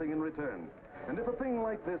asking nothing in return. And if a thing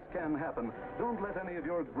like this can happen, don't let any of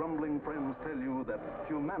your grumbling friends tell you that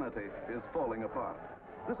humanity is falling apart.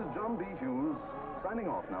 This is John B. Hughes, signing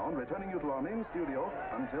off now and returning you to our main studio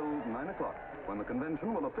until 9 o'clock, when the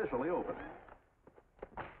convention will officially open.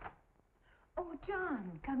 Oh,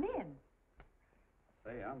 John, come in.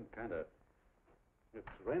 Say, I'm kind of... It's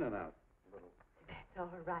raining out a little. That's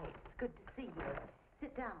all right. It's good to see you.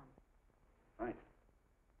 Sit down. Thanks.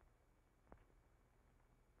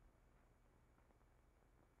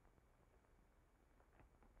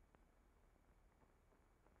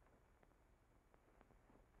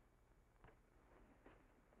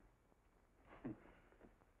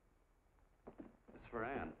 It's for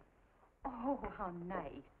Anne. Oh, how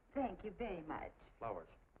nice. Thank you very much.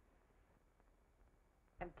 Flowers.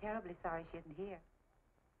 I'm terribly sorry she isn't here.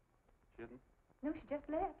 She isn't? No, she just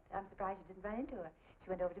left. I'm surprised you didn't run into her. She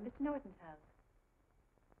went over to Mr. Norton's house.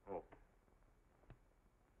 Oh.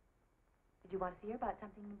 Did you want to see her about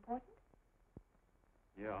something important?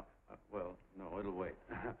 Yeah. Well, no, it'll wait.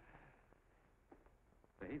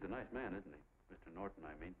 Say, he's a nice man, isn't he? Mr. Norton,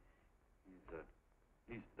 I mean.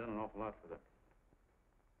 He's done an awful lot for the...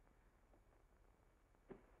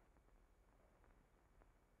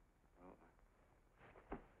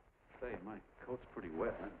 Say, my coat's pretty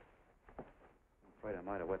wet. I'm afraid I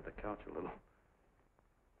might have wet the couch a little.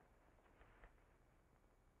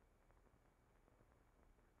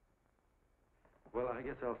 Well, I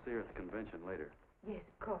guess I'll see her at the convention later. Yes,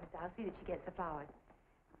 of course. I'll see that she gets the flowers.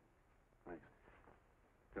 Thanks.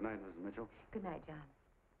 Good night, Mrs. Mitchell. Good night, John.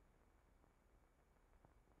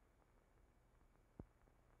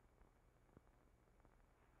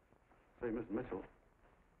 Say, Miss Mitchell,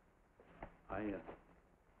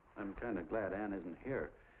 I'm kind of glad Anne isn't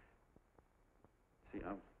here. See,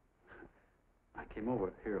 I came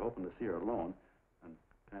over here hoping to see her alone, and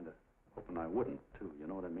kind of hoping I wouldn't, too, you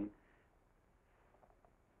know what I mean?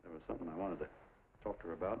 There was something I wanted to talk to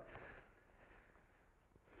her about.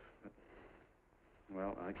 But,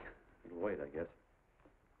 well, it'll wait, I guess.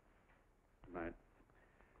 Good night.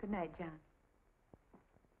 Good night, John.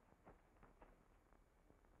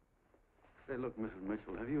 Say, look, Mrs.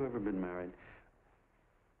 Mitchell, have you ever been married?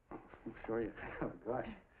 Oh, I'm sure you have. Gosh,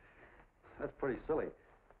 that's pretty silly.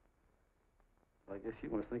 I guess you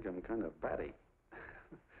must think I'm kind of batty.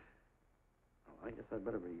 Well, I guess I'd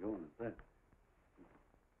better be going at that.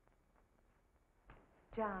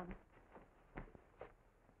 John,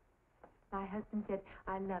 my husband said,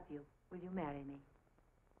 I love you. Will you marry me?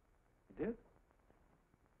 You did?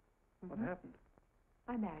 What happened?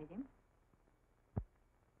 I married him.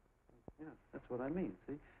 Yeah, that's what I mean,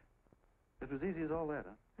 see? It was easy as all that,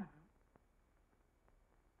 huh?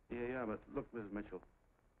 Yeah, but look, Mrs. Mitchell.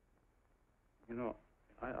 You know,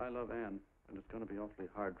 I love Ann, and it's going to be awfully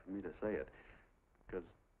hard for me to say it. Because,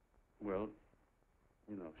 well,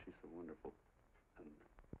 you know, she's so wonderful. And,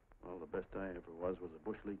 well, the best I ever was a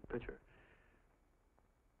Bush League pitcher.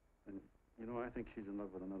 And, you know, I think she's in love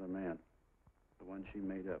with another man. The one she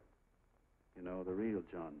made up. You know, the real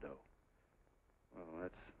John Doe. Well,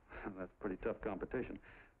 that's pretty tough competition.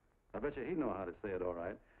 I bet you he'd know how to say it all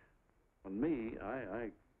right. With me,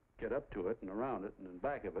 I get up to it and around it and in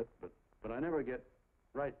back of it, but I never get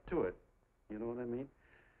right to it. You know what I mean?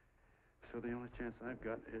 So the only chance I've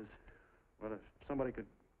got is, well, if somebody could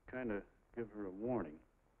kind of give her a warning,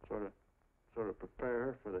 sort of prepare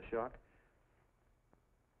her for the shock.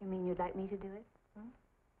 You mean you'd like me to do it? Hmm?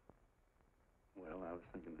 Well, I was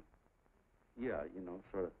thinking that, yeah, you know,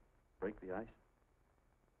 sort of break the ice.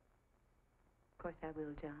 Of course I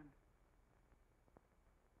will, John.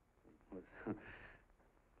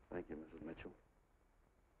 Thank you, Mrs. Mitchell.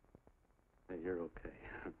 Hey, you're okay.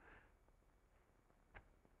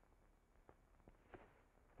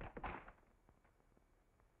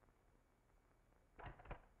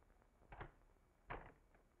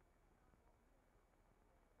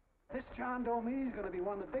 This John Doe meeting is going to be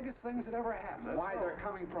one of the biggest things that ever happened. Why, they're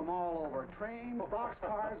coming from all over. Trains,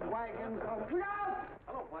 boxcars, wagons. Look out!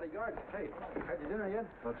 Hello, bodyguard. Hey, had your dinner yet?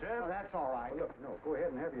 What's that? Oh, that's all right. Well, look, no, go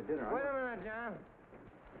ahead and have your dinner. Wait a minute, John.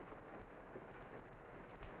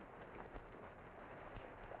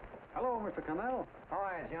 Hello, Mr. Connell. How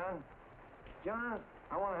are you, John? John,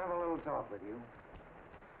 I want to have a little talk with you.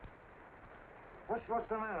 What's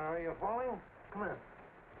the matter? Are you falling? Come on.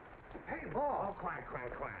 Hey, Ball. Oh, quiet.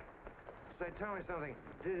 Say, tell me something.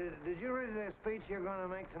 Did you read the speech you're going to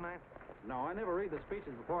make tonight? No, I never read the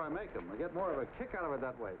speeches before I make them. I get more of a kick out of it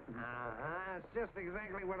that way. That's just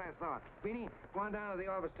exactly what I thought. Beanie, go on down to the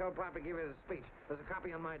office, tell Papa to give you the speech. There's a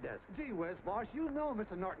copy on my desk. Gee whiz, boss, you know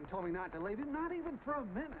Mr. Norton told me not to leave him, not even for a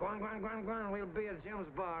minute. Go on. We'll be at Jim's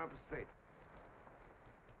bar up the street.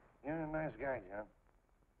 You're a nice guy, John.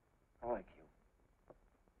 I like you.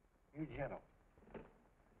 You're gentle.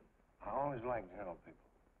 I always like gentle people.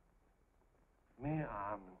 Me,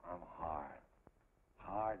 I'm hard.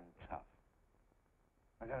 Hard and tough.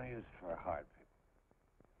 I got use for hard people.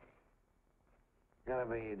 Gotta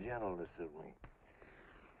be gentle to suit me.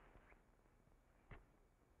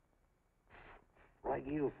 Like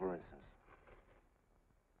you, for instance.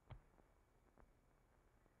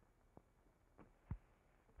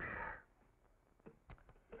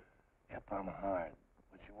 Yep, I'm hard.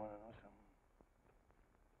 But you want to know something?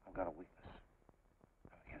 I've got a weakness.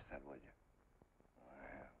 Never guess that, would you? I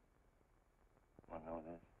have. Want to know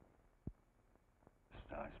this?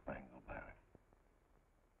 Star-Spangled Banner.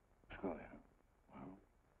 Screw you. Well,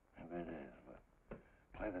 maybe it is, but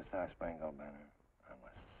play the Star-Spangled Banner. I'm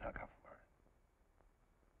a sucker for it.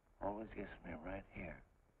 Always gets me right here.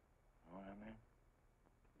 Know what I mean?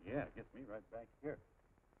 Yeah, it gets me right back here.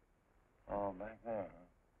 Oh, back there, huh?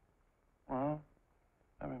 Well,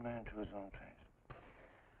 every man to his own taste.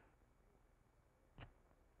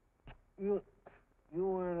 You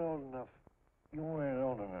weren't old enough. You weren't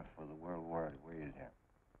old enough for the World War, were you, Jim?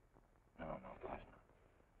 No, of course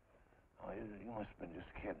not. Oh, you must have been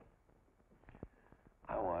just kidding.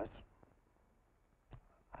 I was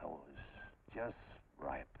just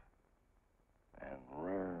ripe and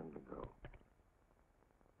raring to go.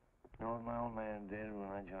 You know what my old man did when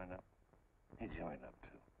I joined up? He joined up,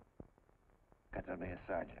 too. Got to be a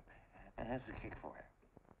sergeant. And here's the kick for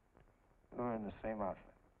you. We were in the same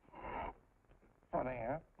outfit. Funny,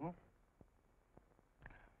 huh? Hmm?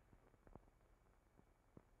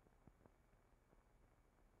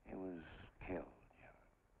 He was killed, John.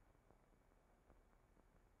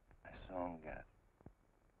 I saw him get it.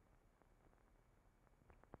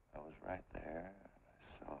 I was right there, and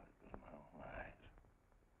I saw it with my own eyes.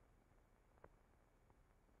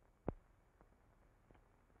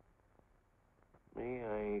 Me,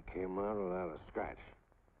 I came out without a scratch.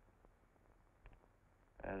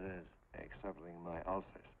 That is, excepting my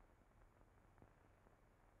ulcers.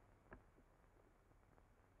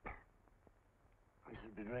 I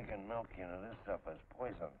should be drinking milk, you know. This stuff is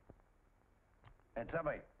poison. Hey,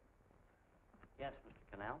 Tubby. Yes,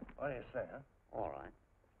 Mr. Connell? What do you say, huh? All right.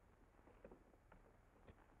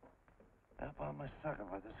 Yep, I'm a sucker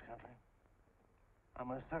for this country.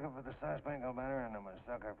 I'm a sucker for the Star-Spangled Banner, and I'm a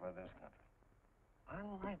sucker for this country. I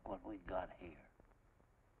like what we got here.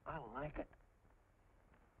 I like it.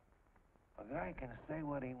 A guy can say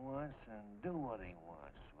what he wants and do what he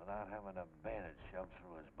wants without having a bayonet shoved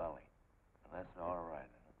through his belly. And that's all right,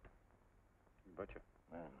 isn't it? Butcher.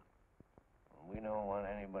 Yeah. Well, we don't want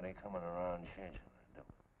anybody coming around changing it, do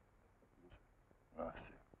we? No,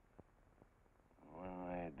 sir. When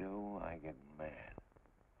they do, I get mad.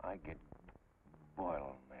 I get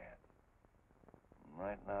boiling mad.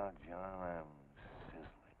 Right now, John, I'm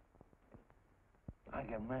sizzling. I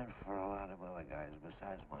get mad for a lot of other guys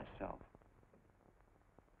besides myself.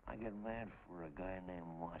 I get mad for a guy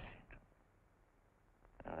named Washington,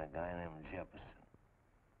 and a guy named Jefferson,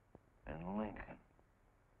 and Lincoln.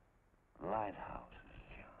 Lighthouses,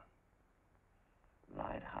 John.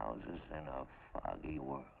 Lighthouses in a foggy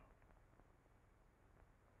world.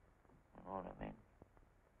 You know what I mean?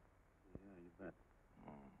 Yeah, you bet.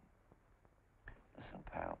 Listen,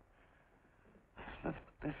 pal.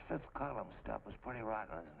 This fifth column stuff is pretty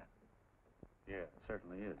rotten, isn't it? Yeah, it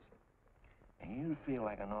certainly is. And you'd feel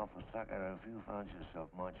like an awful sucker if you found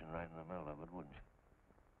yourself marching right in the middle of it, wouldn't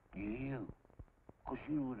you? You. Of course,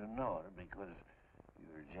 you wouldn't know it because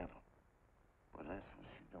you're gentle. But that's what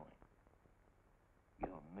you're doing.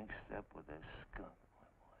 You're mixed up with a skunk, my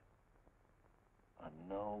boy.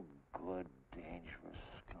 A no-good, dangerous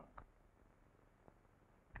skunk.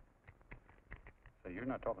 Say, you're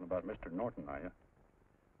not talking about Mr. Norton, are you?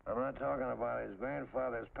 I'm not talking about his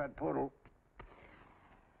grandfather's pet poodle.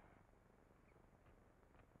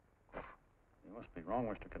 You must be wrong,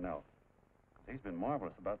 Mr. Cannell. 'Cause he's been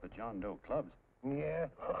marvelous about the John Doe clubs. Yeah?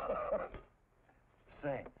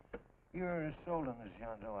 Say, you're as sold on this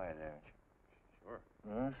John Doe ad, aren't you?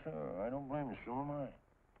 Sure. Sure. I don't blame you. So am I.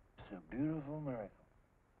 It's a beautiful miracle.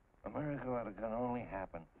 A miracle that can only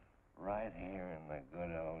happen right here in the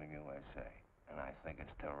good old USA. And I think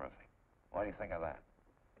it's terrific. What do you think of that?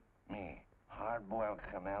 Me, hard-boiled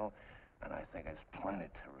Cannell, and I think it's plenty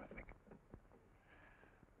terrific.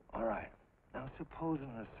 All right. Now, supposing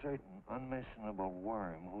a certain unmentionable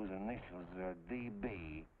worm whose initials are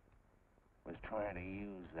DB was trying to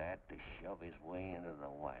use that to shove his way into the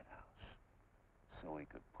White House so he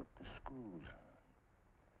could put the screws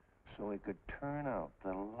on, so he could turn out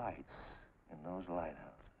the lights in those lighthouses.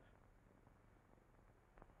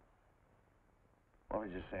 What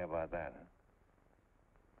would you say about that, huh?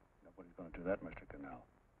 Nobody's going to do that, Mr. Cannell.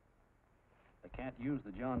 They can't use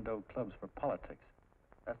the John Doe clubs for politics.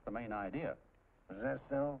 That's the main idea. Is that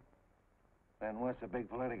so? Then what's a big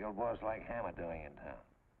political boss like Hammett doing in town?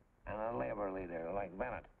 And a labor leader like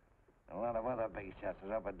Bennett? And a lot of other big shots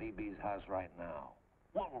is up at DB's house right now.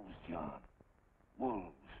 Wolves, John.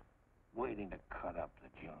 Wolves. Waiting to cut up the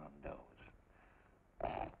John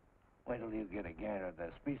Does. Wait till you get a gander at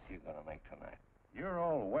the speech you're going to make tonight. You're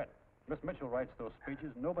all wet. Miss Mitchell writes those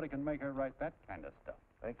speeches. Nobody can make her write that kind of stuff.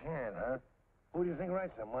 They can, huh? Who do you think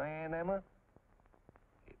writes them? My Aunt Emma?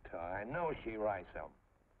 I know she writes them.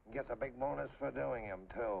 And gets a big bonus for doing them,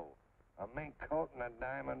 too. A mink coat and a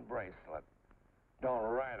diamond bracelet. Don't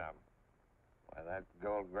write them. Why, that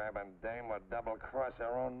gold-grabbing dame would double-cross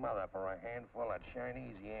her own mother for a handful of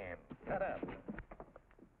Chinese yams. Shut up.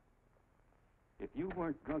 If you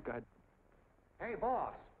weren't drunk, I'd... Hey,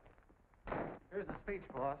 boss. Here's the speech,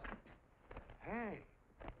 boss. Hey.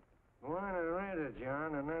 Go on and read it,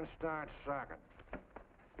 John, and then start sucking.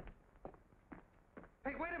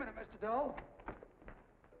 Hey, wait a minute, Mr. Doe.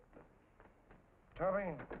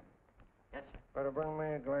 Tubby? Yes, sir. Better bring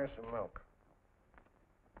me a glass of milk.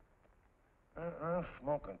 I'm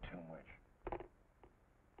smoking too much.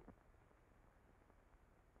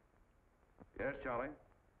 Yes, Charlie?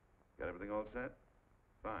 Got everything all set?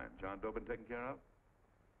 Fine. John Doe been taken care of?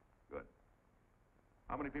 Good.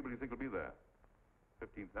 How many people do you think will be there?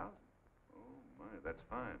 15,000? Oh, my, that's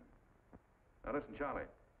fine. Now, listen, Charlie.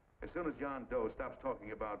 As soon as John Doe stops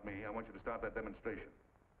talking about me, I want you to start that demonstration.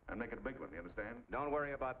 And make it a big one, you understand? Don't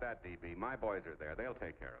worry about that, DB. My boys are there. They'll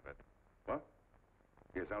take care of it. What?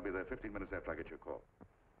 Yes, I'll be there 15 minutes after I get your call.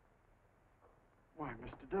 Why,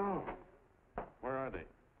 Mr. Doe. Where are they?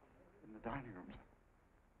 In the dining room.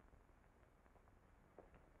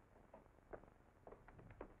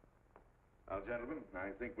 Now, gentlemen,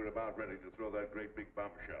 I think we're about ready to throw that great big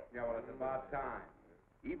bombshell. Yeah, well, it's about time.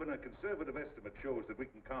 Even a conservative estimate shows that we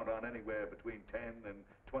can count on anywhere between 10 and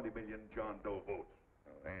 20 million John Doe votes.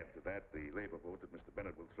 Now, add to that the labor vote that Mr.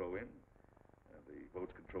 Bennett will throw in, and the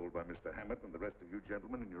votes controlled by Mr. Hammett and the rest of you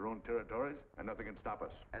gentlemen in your own territories, and nothing can stop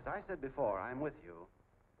us. As I said before, I'm with you,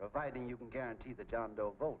 providing you can guarantee the John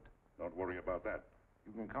Doe vote. Don't worry about that.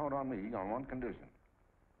 You can count on me on one condition.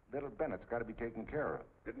 Little Bennett's got to be taken care of.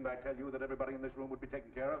 Didn't I tell you that everybody in this room would be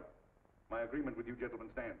taken care of? My agreement with you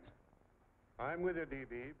gentlemen stands. I'm with you,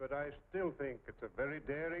 DB, but I still think it's a very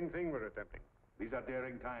daring thing we're attempting. These are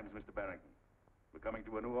daring times, Mr. Barrington. We're coming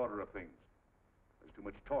to a new order of things. There's too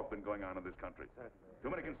much talk been going on in this country. Too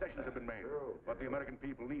many concessions have been made. What the American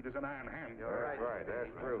people need is an iron hand. You're right.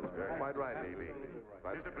 That's true. You're quite right, Levy.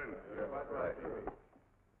 Discipline. Right.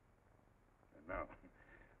 And now,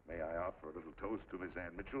 may I offer a little toast to Miss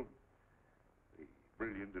Ann Mitchell, the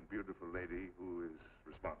brilliant and beautiful lady who is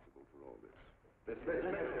responsible for all this. Miss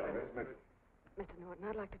Mitchell. Mr. Norton,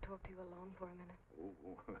 I'd like to talk to you alone for a minute. Oh,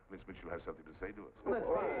 Miss Mitchell has something to say to us.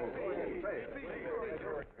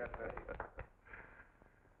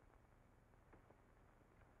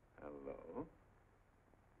 Hello.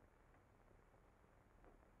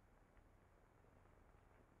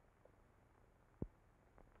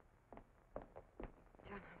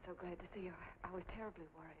 John, I'm so glad to see you. I was terribly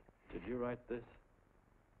worried. Did you write this?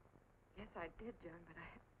 Yes, I did, John, but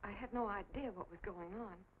I had no idea what was going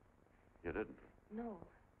on. You didn't? No.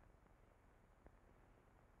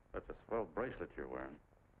 That's a swell bracelet you're wearing.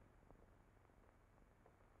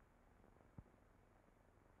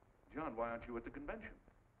 John, why aren't you at the convention?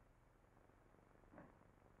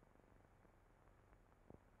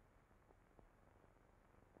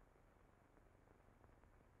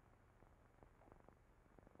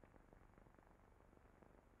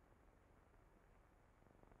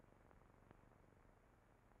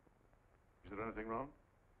 Is there anything wrong?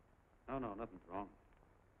 No, nothing's wrong.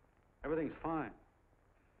 Everything's fine.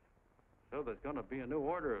 So there's going to be a new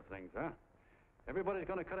order of things, huh? Everybody's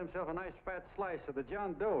going to cut himself a nice fat slice of the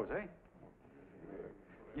John Does, eh?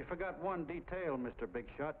 You forgot one detail, Mr. Big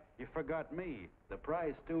Shot. You forgot me, the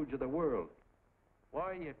prize stooge of the world.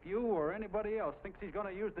 Why, if you or anybody else thinks he's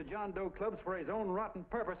going to use the John Doe clubs for his own rotten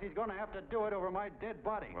purpose, he's going to have to do it over my dead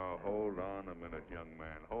body. Oh, hold on a minute, young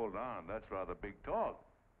man. Hold on. That's rather big talk.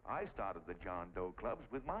 I started the John Doe clubs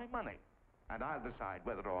with my money. And I'll decide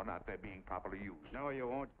whether or not they're being properly used. No, you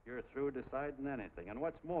won't. You're through deciding anything. And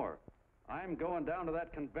what's more, I'm going down to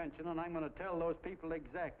that convention, and I'm going to tell those people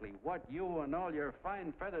exactly what you and all your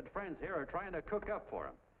fine-feathered friends here are trying to cook up for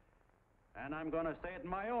them. And I'm going to say it in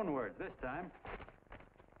my own words this time.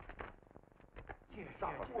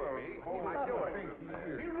 Stop it, baby.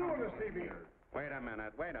 You ruined us, Levy. Wait a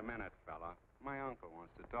minute, fella. My uncle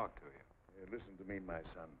wants to talk to you. Listen to me, my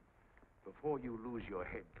son. Before you lose your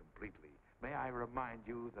head completely, may I remind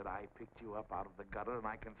you that I picked you up out of the gutter and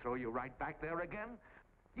I can throw you right back there again?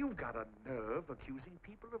 You've got a nerve accusing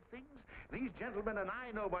people of things. These gentlemen and I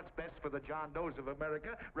know what's best for the John Does of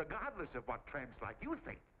America, regardless of what tramps like you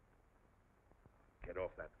think. Get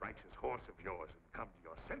off that righteous horse of yours and come to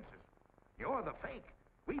your senses. You're the fake.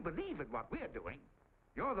 We believe in what we're doing.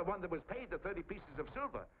 You're the one that was paid the 30 pieces of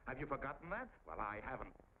silver. Have you forgotten that? Well, I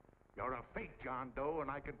haven't. You're a fake John Doe, and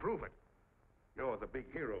I can prove it. You're the big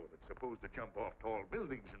hero that's supposed to jump off tall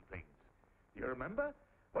buildings and things. Do you remember?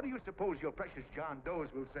 What do you suppose your precious John Does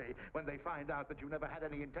will say when they find out that you never had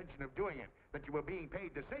any intention of doing it, that you were being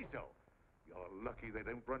paid to say so? You're lucky they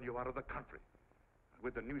didn't run you out of the country.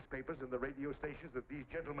 With the newspapers and the radio stations that these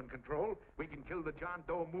gentlemen control, we can kill the John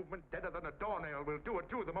Doe movement deader than a doornail. We'll do it,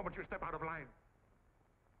 too, the moment you step out of line.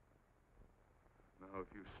 Now, if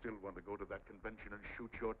you still want to go to that convention and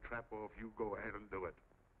shoot your trap off, you go ahead and do it.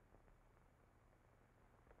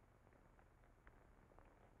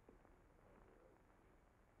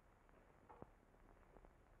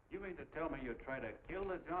 You mean to tell me you try to kill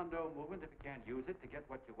the John Doe movement if you can't use it to get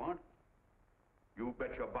what you want? You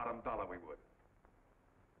bet your bottom dollar we would.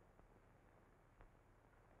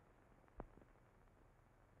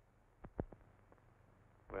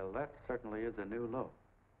 Well, that certainly is a new low.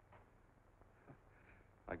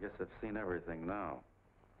 I guess I've seen everything now.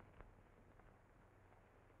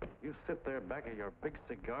 You sit there back of your big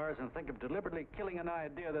cigars and think of deliberately killing an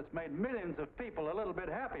idea that's made millions of people a little bit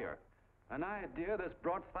happier. An idea that's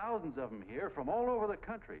brought thousands of them here from all over the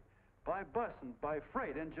country, by bus and by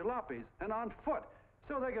freight and jalopies and on foot,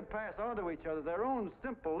 so they can pass on to each other their own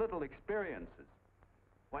simple little experiences.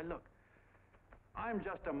 Why, look, I'm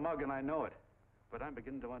just a mug and I know it, but I'm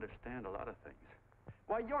beginning to understand a lot of things.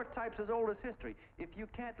 Why, your type's as old as history. If you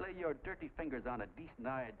can't lay your dirty fingers on a decent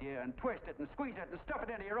idea and twist it and squeeze it and stuff it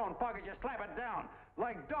into your own pocket, you slap it down.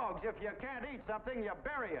 Like dogs, if you can't eat something, you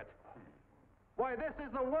bury it. Why, this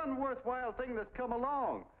is the one worthwhile thing that's come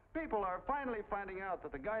along. People are finally finding out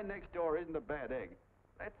that the guy next door isn't a bad egg.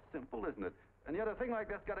 That's simple, isn't it? And yet a thing like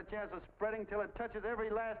that's got a chance of spreading till it touches every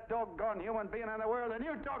last doggone human being in the world, and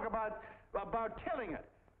you talk about killing it.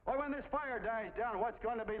 Why, when this fire dies down, what's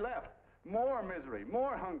going to be left? More misery,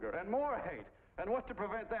 more hunger, and more hate. And what's to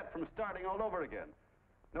prevent that from starting all over again?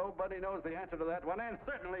 Nobody knows the answer to that one, and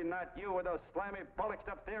certainly not you with those slimy,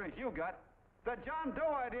 bollocked-up theories you got. The John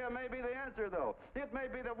Doe idea may be the answer, though. It may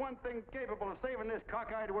be the one thing capable of saving this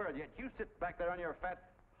cockeyed world. Yet you sit back there on your fat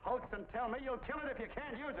hulks and tell me you'll kill it if you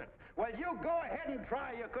can't use it. Well, you go ahead and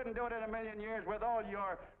try. You couldn't do it in a million years with all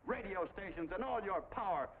your radio stations and all your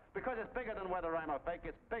power. Because it's bigger than whether I'm a fake.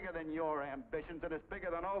 It's bigger than your ambitions, and it's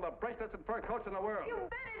bigger than all the bracelets and fur coats in the world. You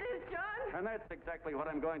bet it is, John. And that's exactly what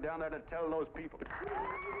I'm going down there to tell those people.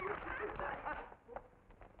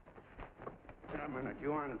 A minute,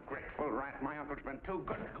 you ungrateful rat. My uncle's been too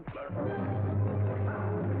good. He's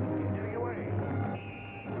getting away.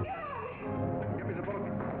 Give me the bullet.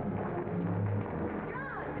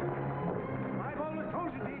 I've always told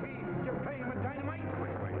you, TV, you're playing with dynamite.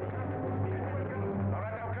 Wait. All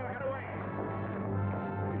right, now, get away.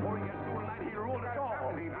 Before he gets through tonight, he'll rule it all.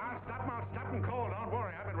 I'll stop him cold. Don't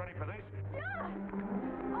worry, I've been ready for this. John!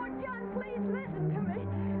 Oh, John, please listen to me.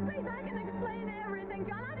 Please, I can explain everything,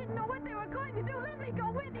 John. I didn't know what they were going to do. Let me go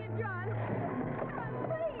with you, John. John,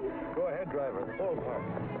 please. Go ahead, driver. Full park.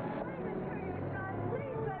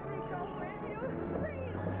 Please let me go with you.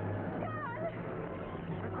 Please. John!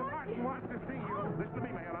 Mr. Martin wants to see you. Listen to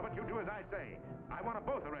me, Mayor Lovett. You do as I say. I want them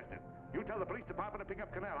both arrested. You tell the police department to pick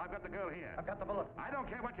up Canal. I've got the girl here. I've got the bullet. I don't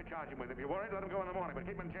care what you charge him with. If you're worried, let him go in the morning, but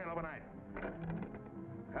keep him in jail overnight.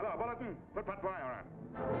 Hello, Bulletin. Put wire on.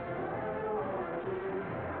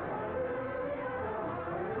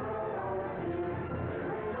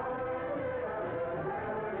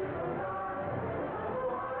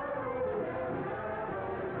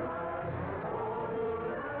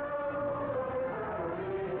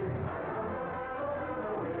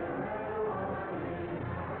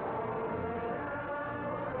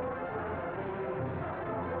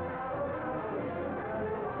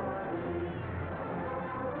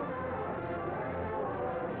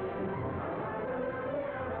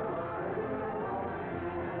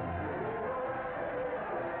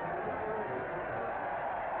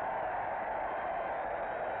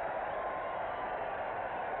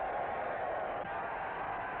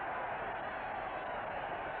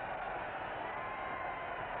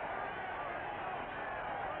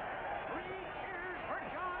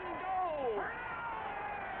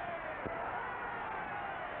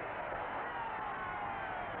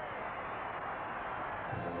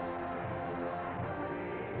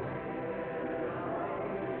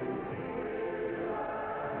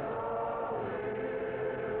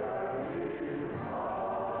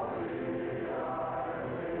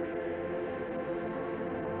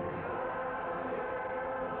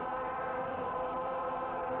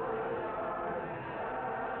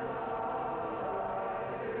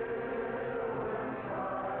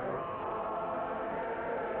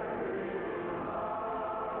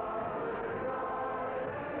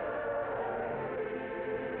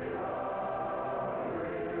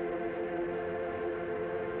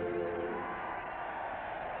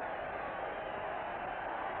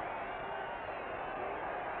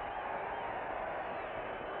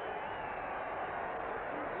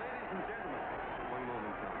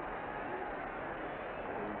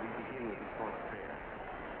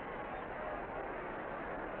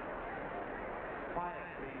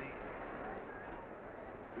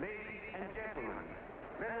 Ladies and gentlemen,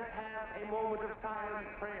 let us have a moment of silent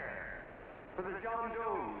prayer for the John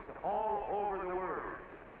Does all over the world,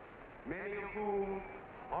 many of whom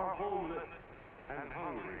are homeless and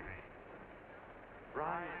hungry.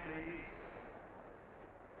 Rise, please.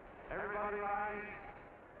 Everybody rise.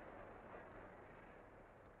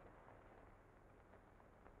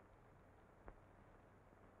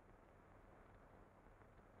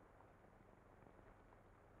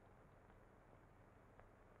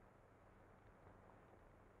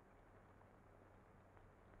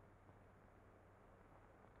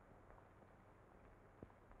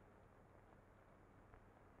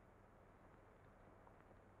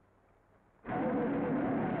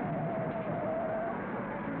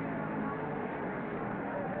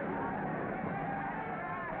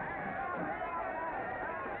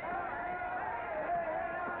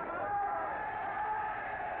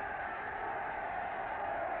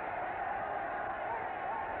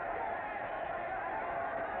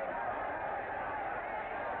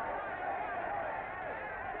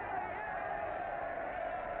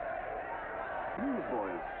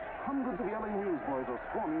 Newsboys. Hundreds of yelling newsboys are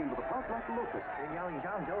swarming into the park like locusts. They're yelling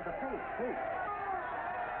John Doe's a fake, fake.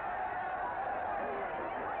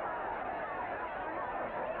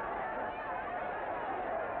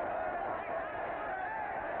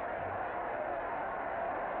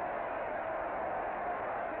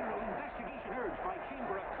 Federal investigation urged by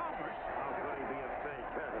Chamber of Commerce. How could he be a fake?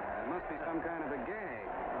 It must be some kind of a gag.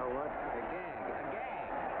 A what? A gag. A gag.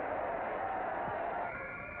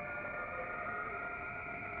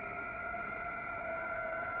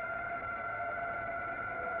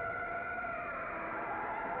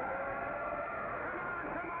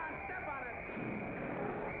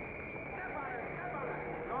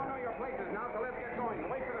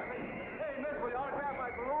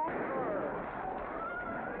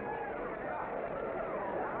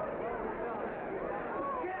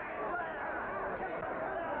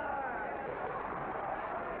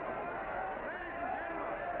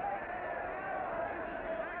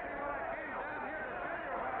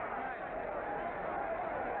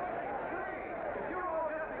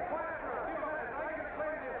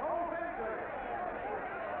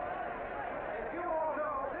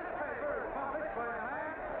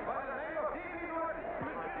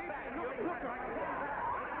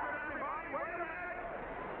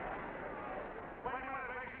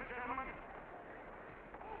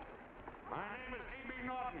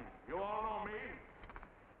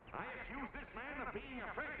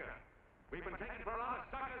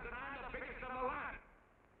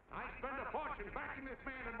 in backing this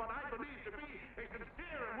man in what I believe to be a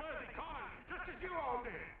sincere and worthy cause, just as you all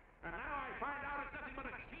did. And now I find out it's nothing but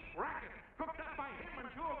a cheap racket cooked up by him and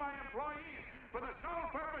two of my employees for the sole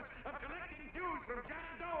purpose of collecting dues from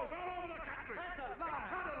John Does all over the country. That's a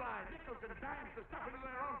lie. Not a lie. Nickels and dimes to stuff into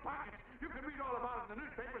their own pockets. You can read all about it in the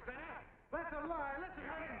newspapers there. That's a lie. Listen,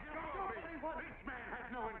 This man had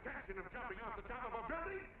no intention of jumping off the top of a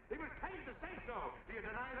building. He was paid to say so. Do you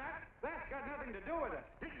deny that? That's got nothing to do with it.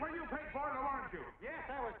 Were you paid for it or weren't you? Yes,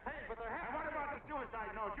 I was paid, but there And what about the suicide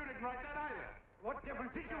note? You didn't write that either. What difference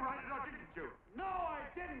did you write it or didn't you? No, I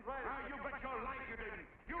didn't write it. Now, you bet your life you didn't.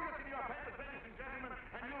 You look in your papers, ladies and gentlemen,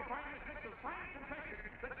 and you'll find Miss Mitchell's fine confession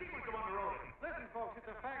that she was the one who wrote it. Listen, folks, it's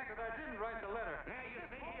a fact that I didn't write the letter. There you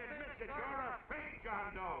see, he admits that you're a fake John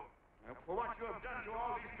Doe. Now, for what you have done to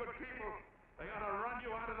all these good people, they ought to run you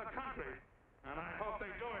out of the country. And I hope they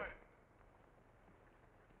do it.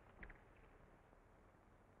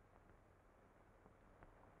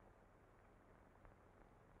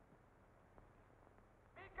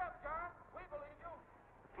 Speak up, John. We believe you.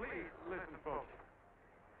 Please, listen, folks.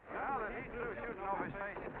 Now that he's through shooting over his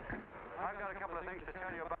face, I've got a couple of things to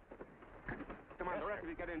tell you about. Come on, the rest of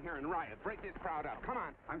you get in here and riot. Break this crowd up. Come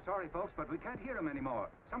on. I'm sorry, folks, but we can't hear him anymore.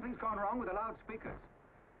 Something's gone wrong with the loudspeakers.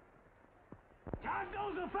 John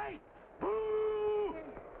Doe's a fake. Boo!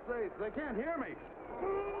 They can't hear me.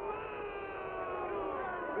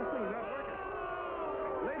 This thing's not working.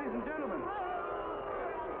 Ladies and gentlemen.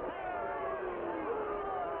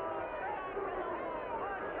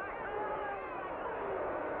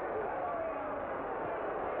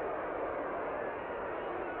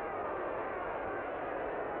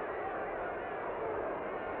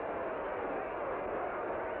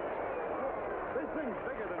 This thing's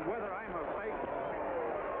bigger than whether I'm a fake.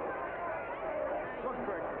 Look,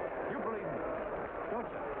 Bert, you believe me, don't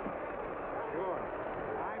you? Sure.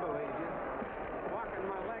 I believe you. Walking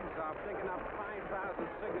my legs off, digging up 5,000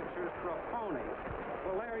 signatures for a phony.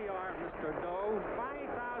 Well, there you are, Mr. Doe.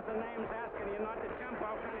 5,000 names asking you not to jump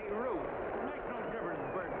off any roof. It makes no difference,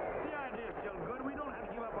 Bert. The idea's still good. We don't have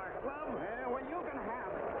to give up our club. Yeah, well, you can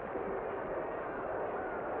have it.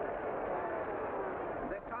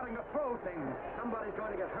 They're starting to throw things. Somebody's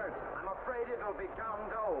going to get hurt. I'm afraid it'll be John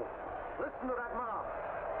Doe. Listen to that mob.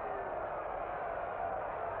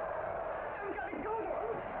 I'm gonna go.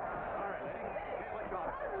 All right, lady. Hey, let go.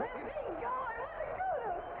 Let me go. I want to go.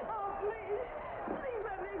 Oh, please. Please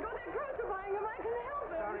let me go. They're crucifying him. I can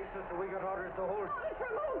help him. Sorry, sister, we got orders to hold. Oh, it's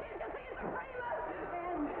from who? Can't you see it's a framer?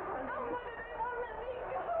 And oh, why do they won't let me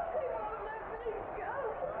go? They won't let me go.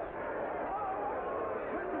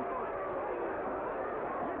 Listen, folks.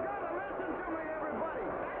 You gotta listen to me, everybody.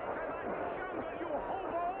 Back to the jungle, you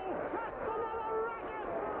hobo! Just another racket.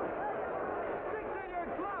 Stick to your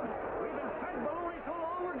club. We've been fed baloney so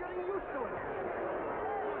long, we're getting used to it.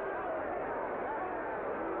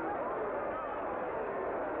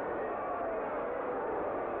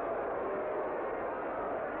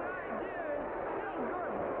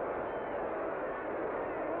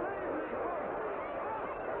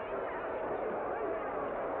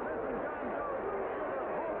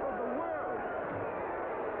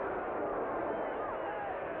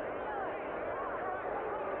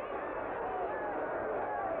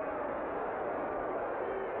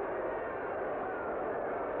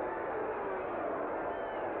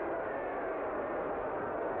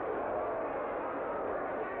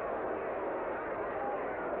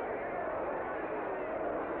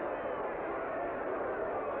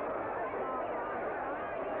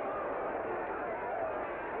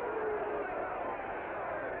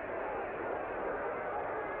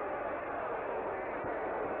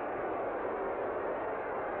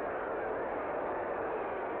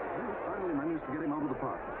 Finally managed to get him out of the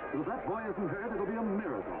park. If that boy isn't hurt, it'll be a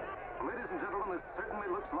miracle. Ladies and gentlemen, this certainly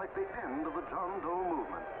looks like the end of the John Doe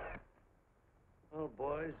movement. Well,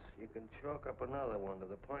 boys, you can chalk up another one to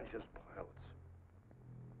the Pontius Pilates.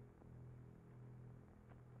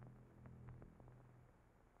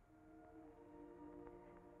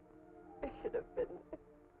 I should have been there.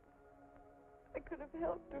 I could have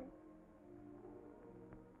helped him.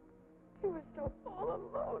 He was so all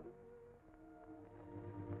alone.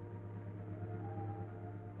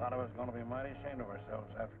 A lot of us are going to be mighty ashamed of ourselves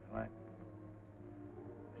after tonight.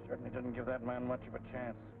 We certainly didn't give that man much of a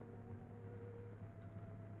chance.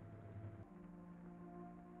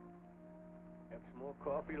 Have some more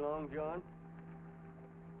coffee, Long John?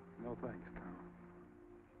 No thanks, Tom.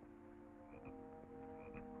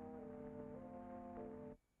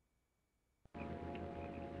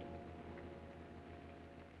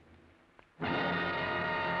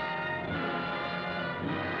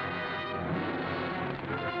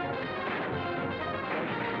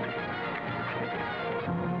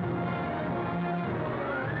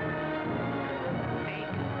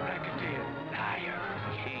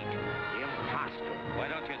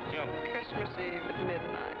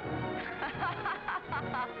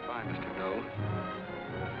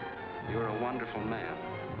 beautiful man.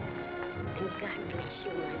 And God bless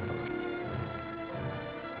you, my boy.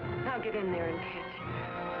 I'll get in there and catch him.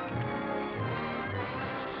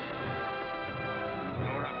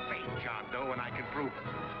 You're a fake John Doe, and I can prove it.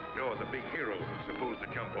 You're the big hero who's supposed to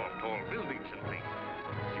jump off tall buildings and things.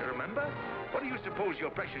 You remember? What do you suppose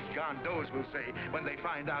your precious John Does will say when they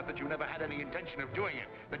find out that you never had any intention of doing it,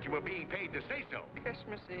 that you were being paid to say so?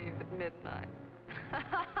 Christmas Eve at midnight.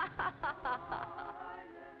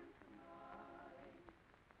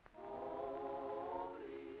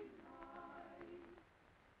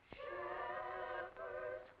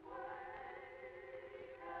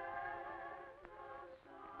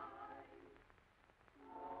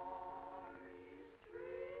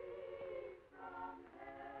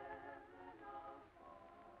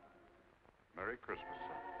 Merry Christmas,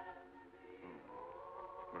 son.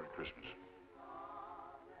 Merry Christmas.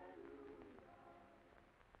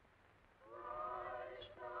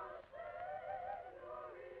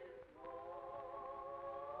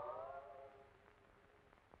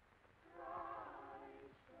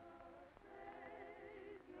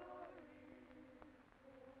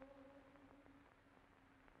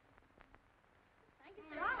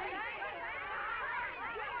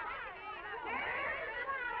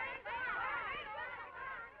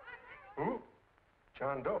 Who?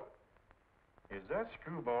 John Doe. Is that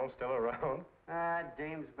screwball still around?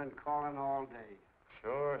 Dame's been calling all day.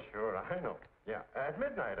 Sure, I know. Yeah, at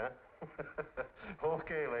midnight, huh?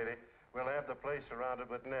 Okay, lady. We'll have the place surrounded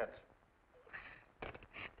with nets.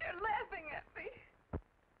 They're laughing at me.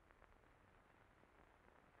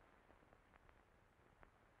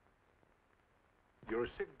 You're a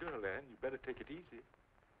sick girl, Ann. You better take it easy.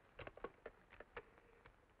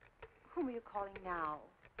 Whom are you calling now?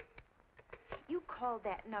 You called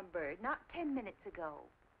that number not 10 minutes ago.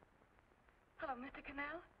 Hello, Mr.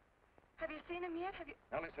 Canal. Have you seen him yet? Have you...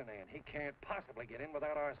 Now listen, Ann, he can't possibly get in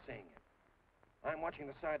without our seeing him. I'm watching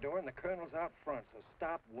the side door and the colonel's out front, so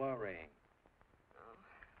stop worrying. Oh.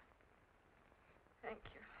 Thank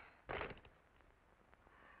you.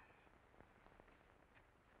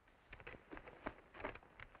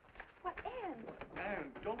 What, Ann? Ann,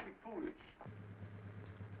 don't be foolish.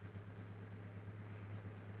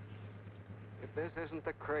 If this isn't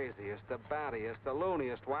the craziest, the battiest, the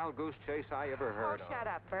looniest wild goose chase I ever heard of. Shut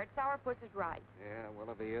up, Bert. Sourpuss is right. Yeah, well,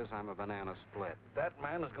 if he is, I'm a banana split. That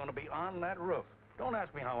man is going to be on that roof. Don't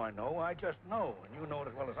ask me how I know. I just know, and you know it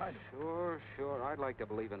as well as I do. Sure. I'd like to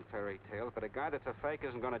believe in fairy tales, but a guy that's a fake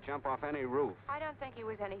isn't going to jump off any roof. I don't think he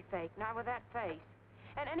was any fake, not with that face.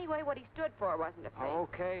 And anyway, what he stood for wasn't a fake.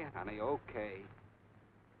 Okay, honey, okay.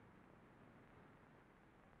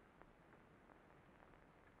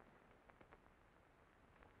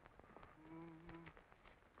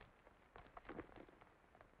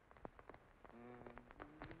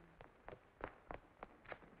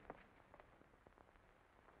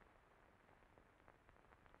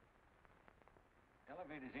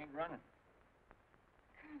 Elevators ain't running.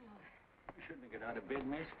 Colonel, You shouldn't get out of bed,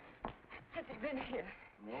 miss. has he been here?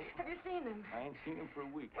 No. Have you seen him? I ain't seen him for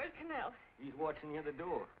a week. Where's Canal? He's watching the other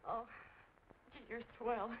door. Oh, gee, you're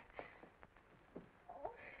swell.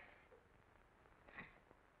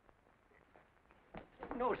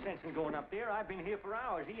 No sense in going up there. I've been here for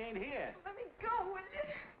hours. He ain't here. Let me go, will you?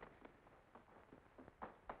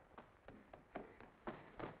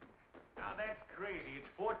 Now that's crazy. It's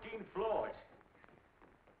 14 floors.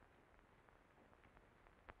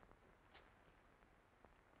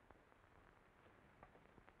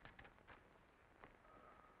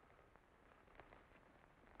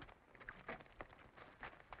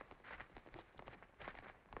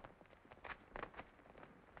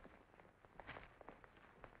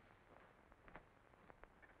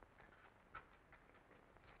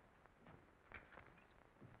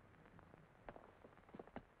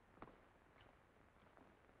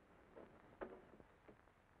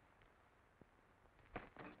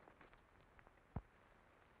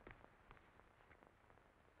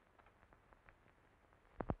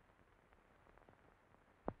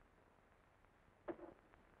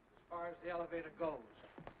 As far as the elevator goes,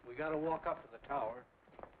 we gotta walk up to the tower.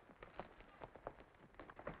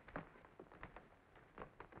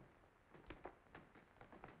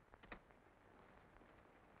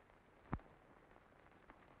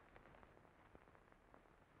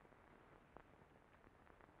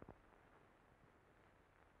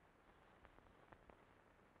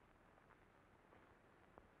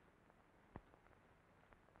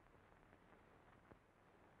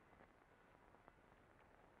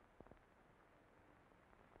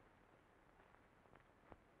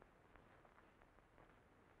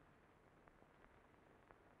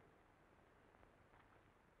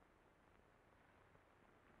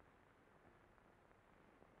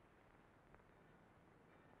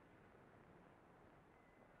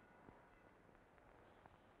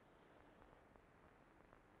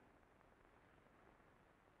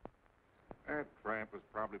 That tramp was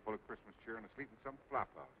probably full of Christmas cheer and asleep in some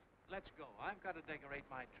flop house. Let's go. I've got to decorate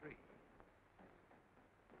my tree.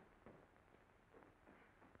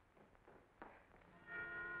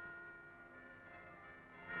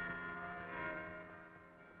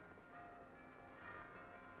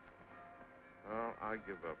 Well, I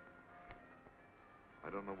give up.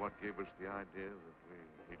 I don't know what gave us the idea that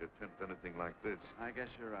we'd attempt anything like this. I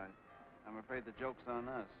guess you're right. I'm afraid the joke's on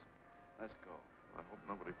us. Let's go. I hope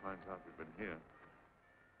nobody finds out we've been here.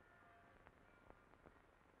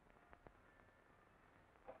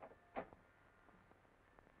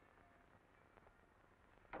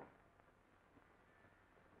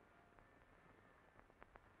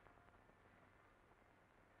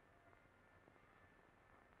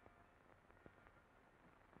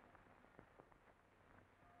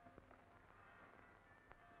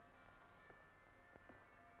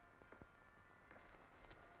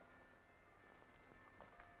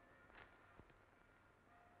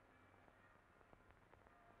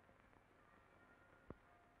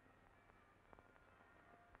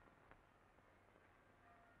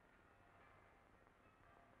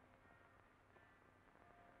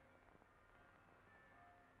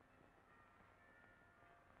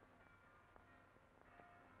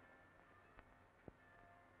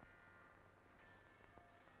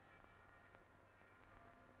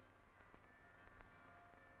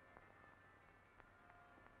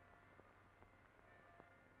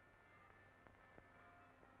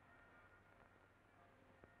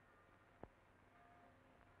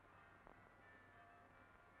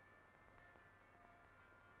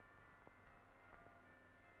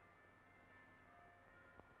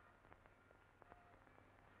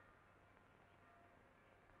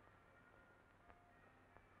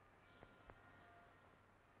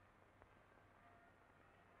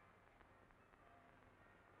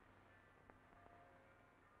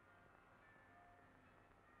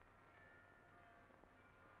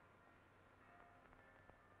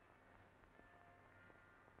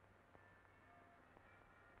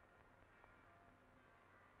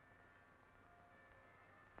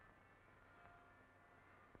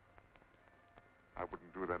 I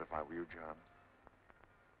wouldn't do that if I were you, John.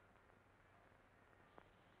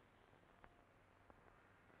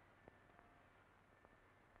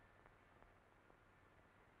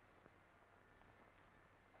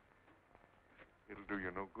 It'll do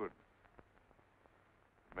you no good.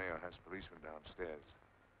 The mayor has policemen downstairs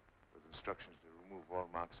with instructions to remove all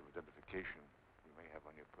marks of identification you may have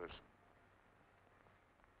on your person.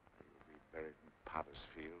 You will be buried in Potter's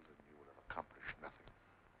Field, and you will have accomplished nothing.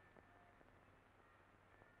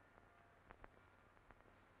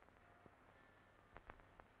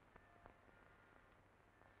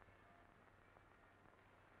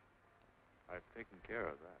 I've taken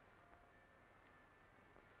care of that.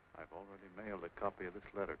 I've already mailed a copy of this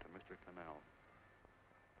letter to Mr. Canal.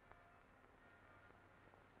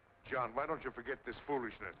 John, why don't you forget this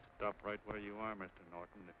foolishness? Stop right where you are, Mr.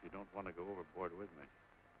 Norton, if you don't want to go overboard with me.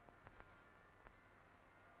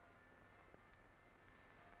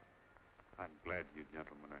 I'm glad you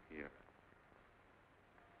gentlemen are here.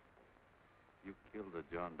 You killed the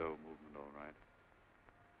John Doe movement, all right.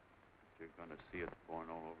 But you're going to see it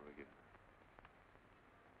born all over again.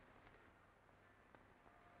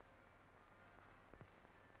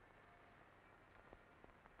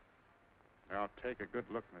 Now, take a good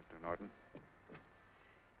look, Mr. Norton.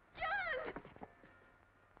 John!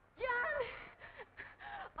 John!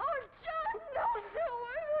 Oh, John, no,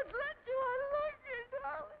 I won't let you unlock your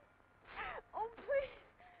darling. Oh, please.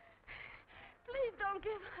 Please don't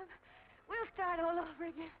give up. We'll start all over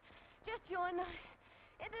again. Just you and I.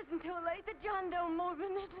 It isn't too late. The John Doe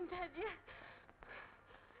movement isn't dead yet.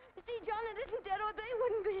 You see, John, it isn't dead or they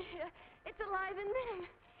wouldn't be here. It's alive in them.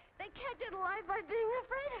 They kept it alive by being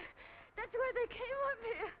afraid of. That's why they came up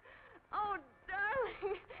here. Oh,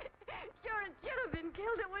 darling. Sure, it should have been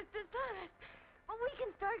killed. It was dishonest. But we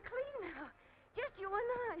can start clean now. Just you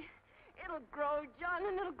and I. It'll grow, John,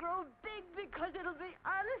 and it'll grow big because it'll be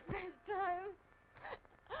honest this time.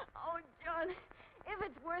 Oh, John, if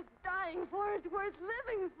it's worth dying for, it's worth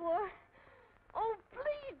living for. Oh,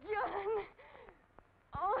 please, John.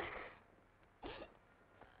 Oh.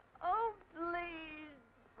 Oh, please,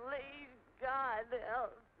 please, God,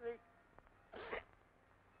 help me.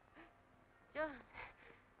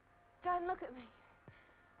 John, look at me.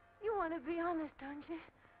 You want to be honest, don't you?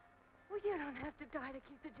 Well, you don't have to die to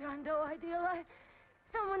keep the John Doe idea alive.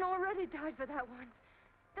 Someone already died for that one.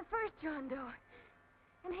 The first John Doe.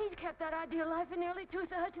 And he's kept that idea alive for nearly 2,000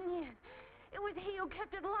 years. It was he who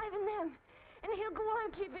kept it alive in them. And he'll go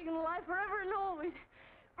on keeping it alive forever and always.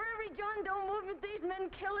 For every John Doe movement, these men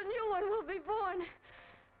kill a new one will be born.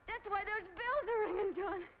 That's why those bells are ringing,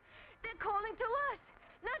 John. They're calling to us.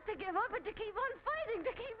 Not to give up, but to keep on fighting,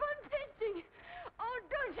 to keep on pitching. Oh,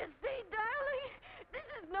 don't you see, darling? This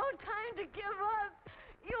is no time to give up.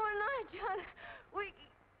 You and I, John, we...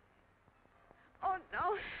 Oh,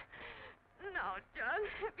 no. No, John.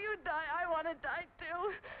 If you die, I want to die, too.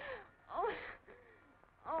 Oh,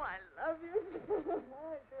 I love you.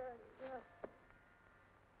 Oh, John.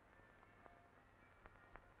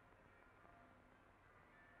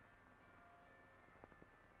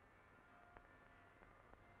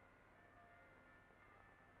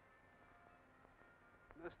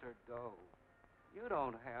 Mr. Doe, you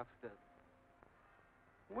don't have to.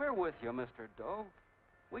 We're with you, Mr. Doe.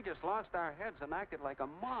 We just lost our heads and acted like a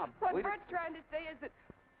mob. What Bert's trying to say is that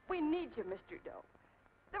we need you, Mr. Doe.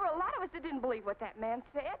 There were a lot of us that didn't believe what that man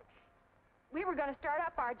said. We were going to start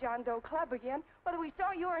up our John Doe Club again, whether we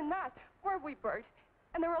saw you or not. Weren't we, Bert?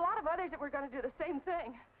 And there were a lot of others that were going to do the same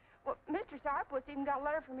thing. Well, Mr. Sarpus even got a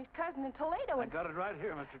letter from his cousin in Toledo. I got it right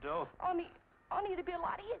here, Mr. Doe. Only it'd be a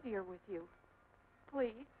lot easier with you.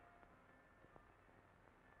 Please.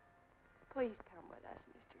 Please come with us,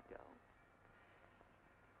 Mr. Doe.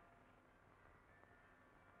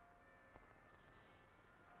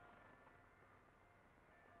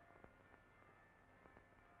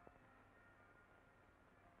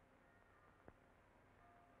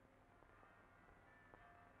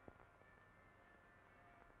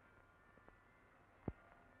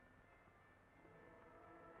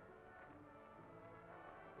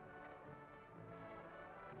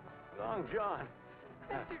 Long John.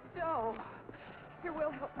 Mr. Doe. Here,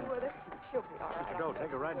 we'll help you with it. She'll be all right. Mr. Doe,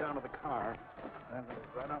 take her right down to the car.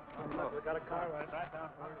 Right up. Look, we got a car right down.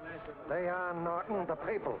 Lay on, Norton. The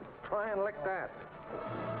people. Try and lick that.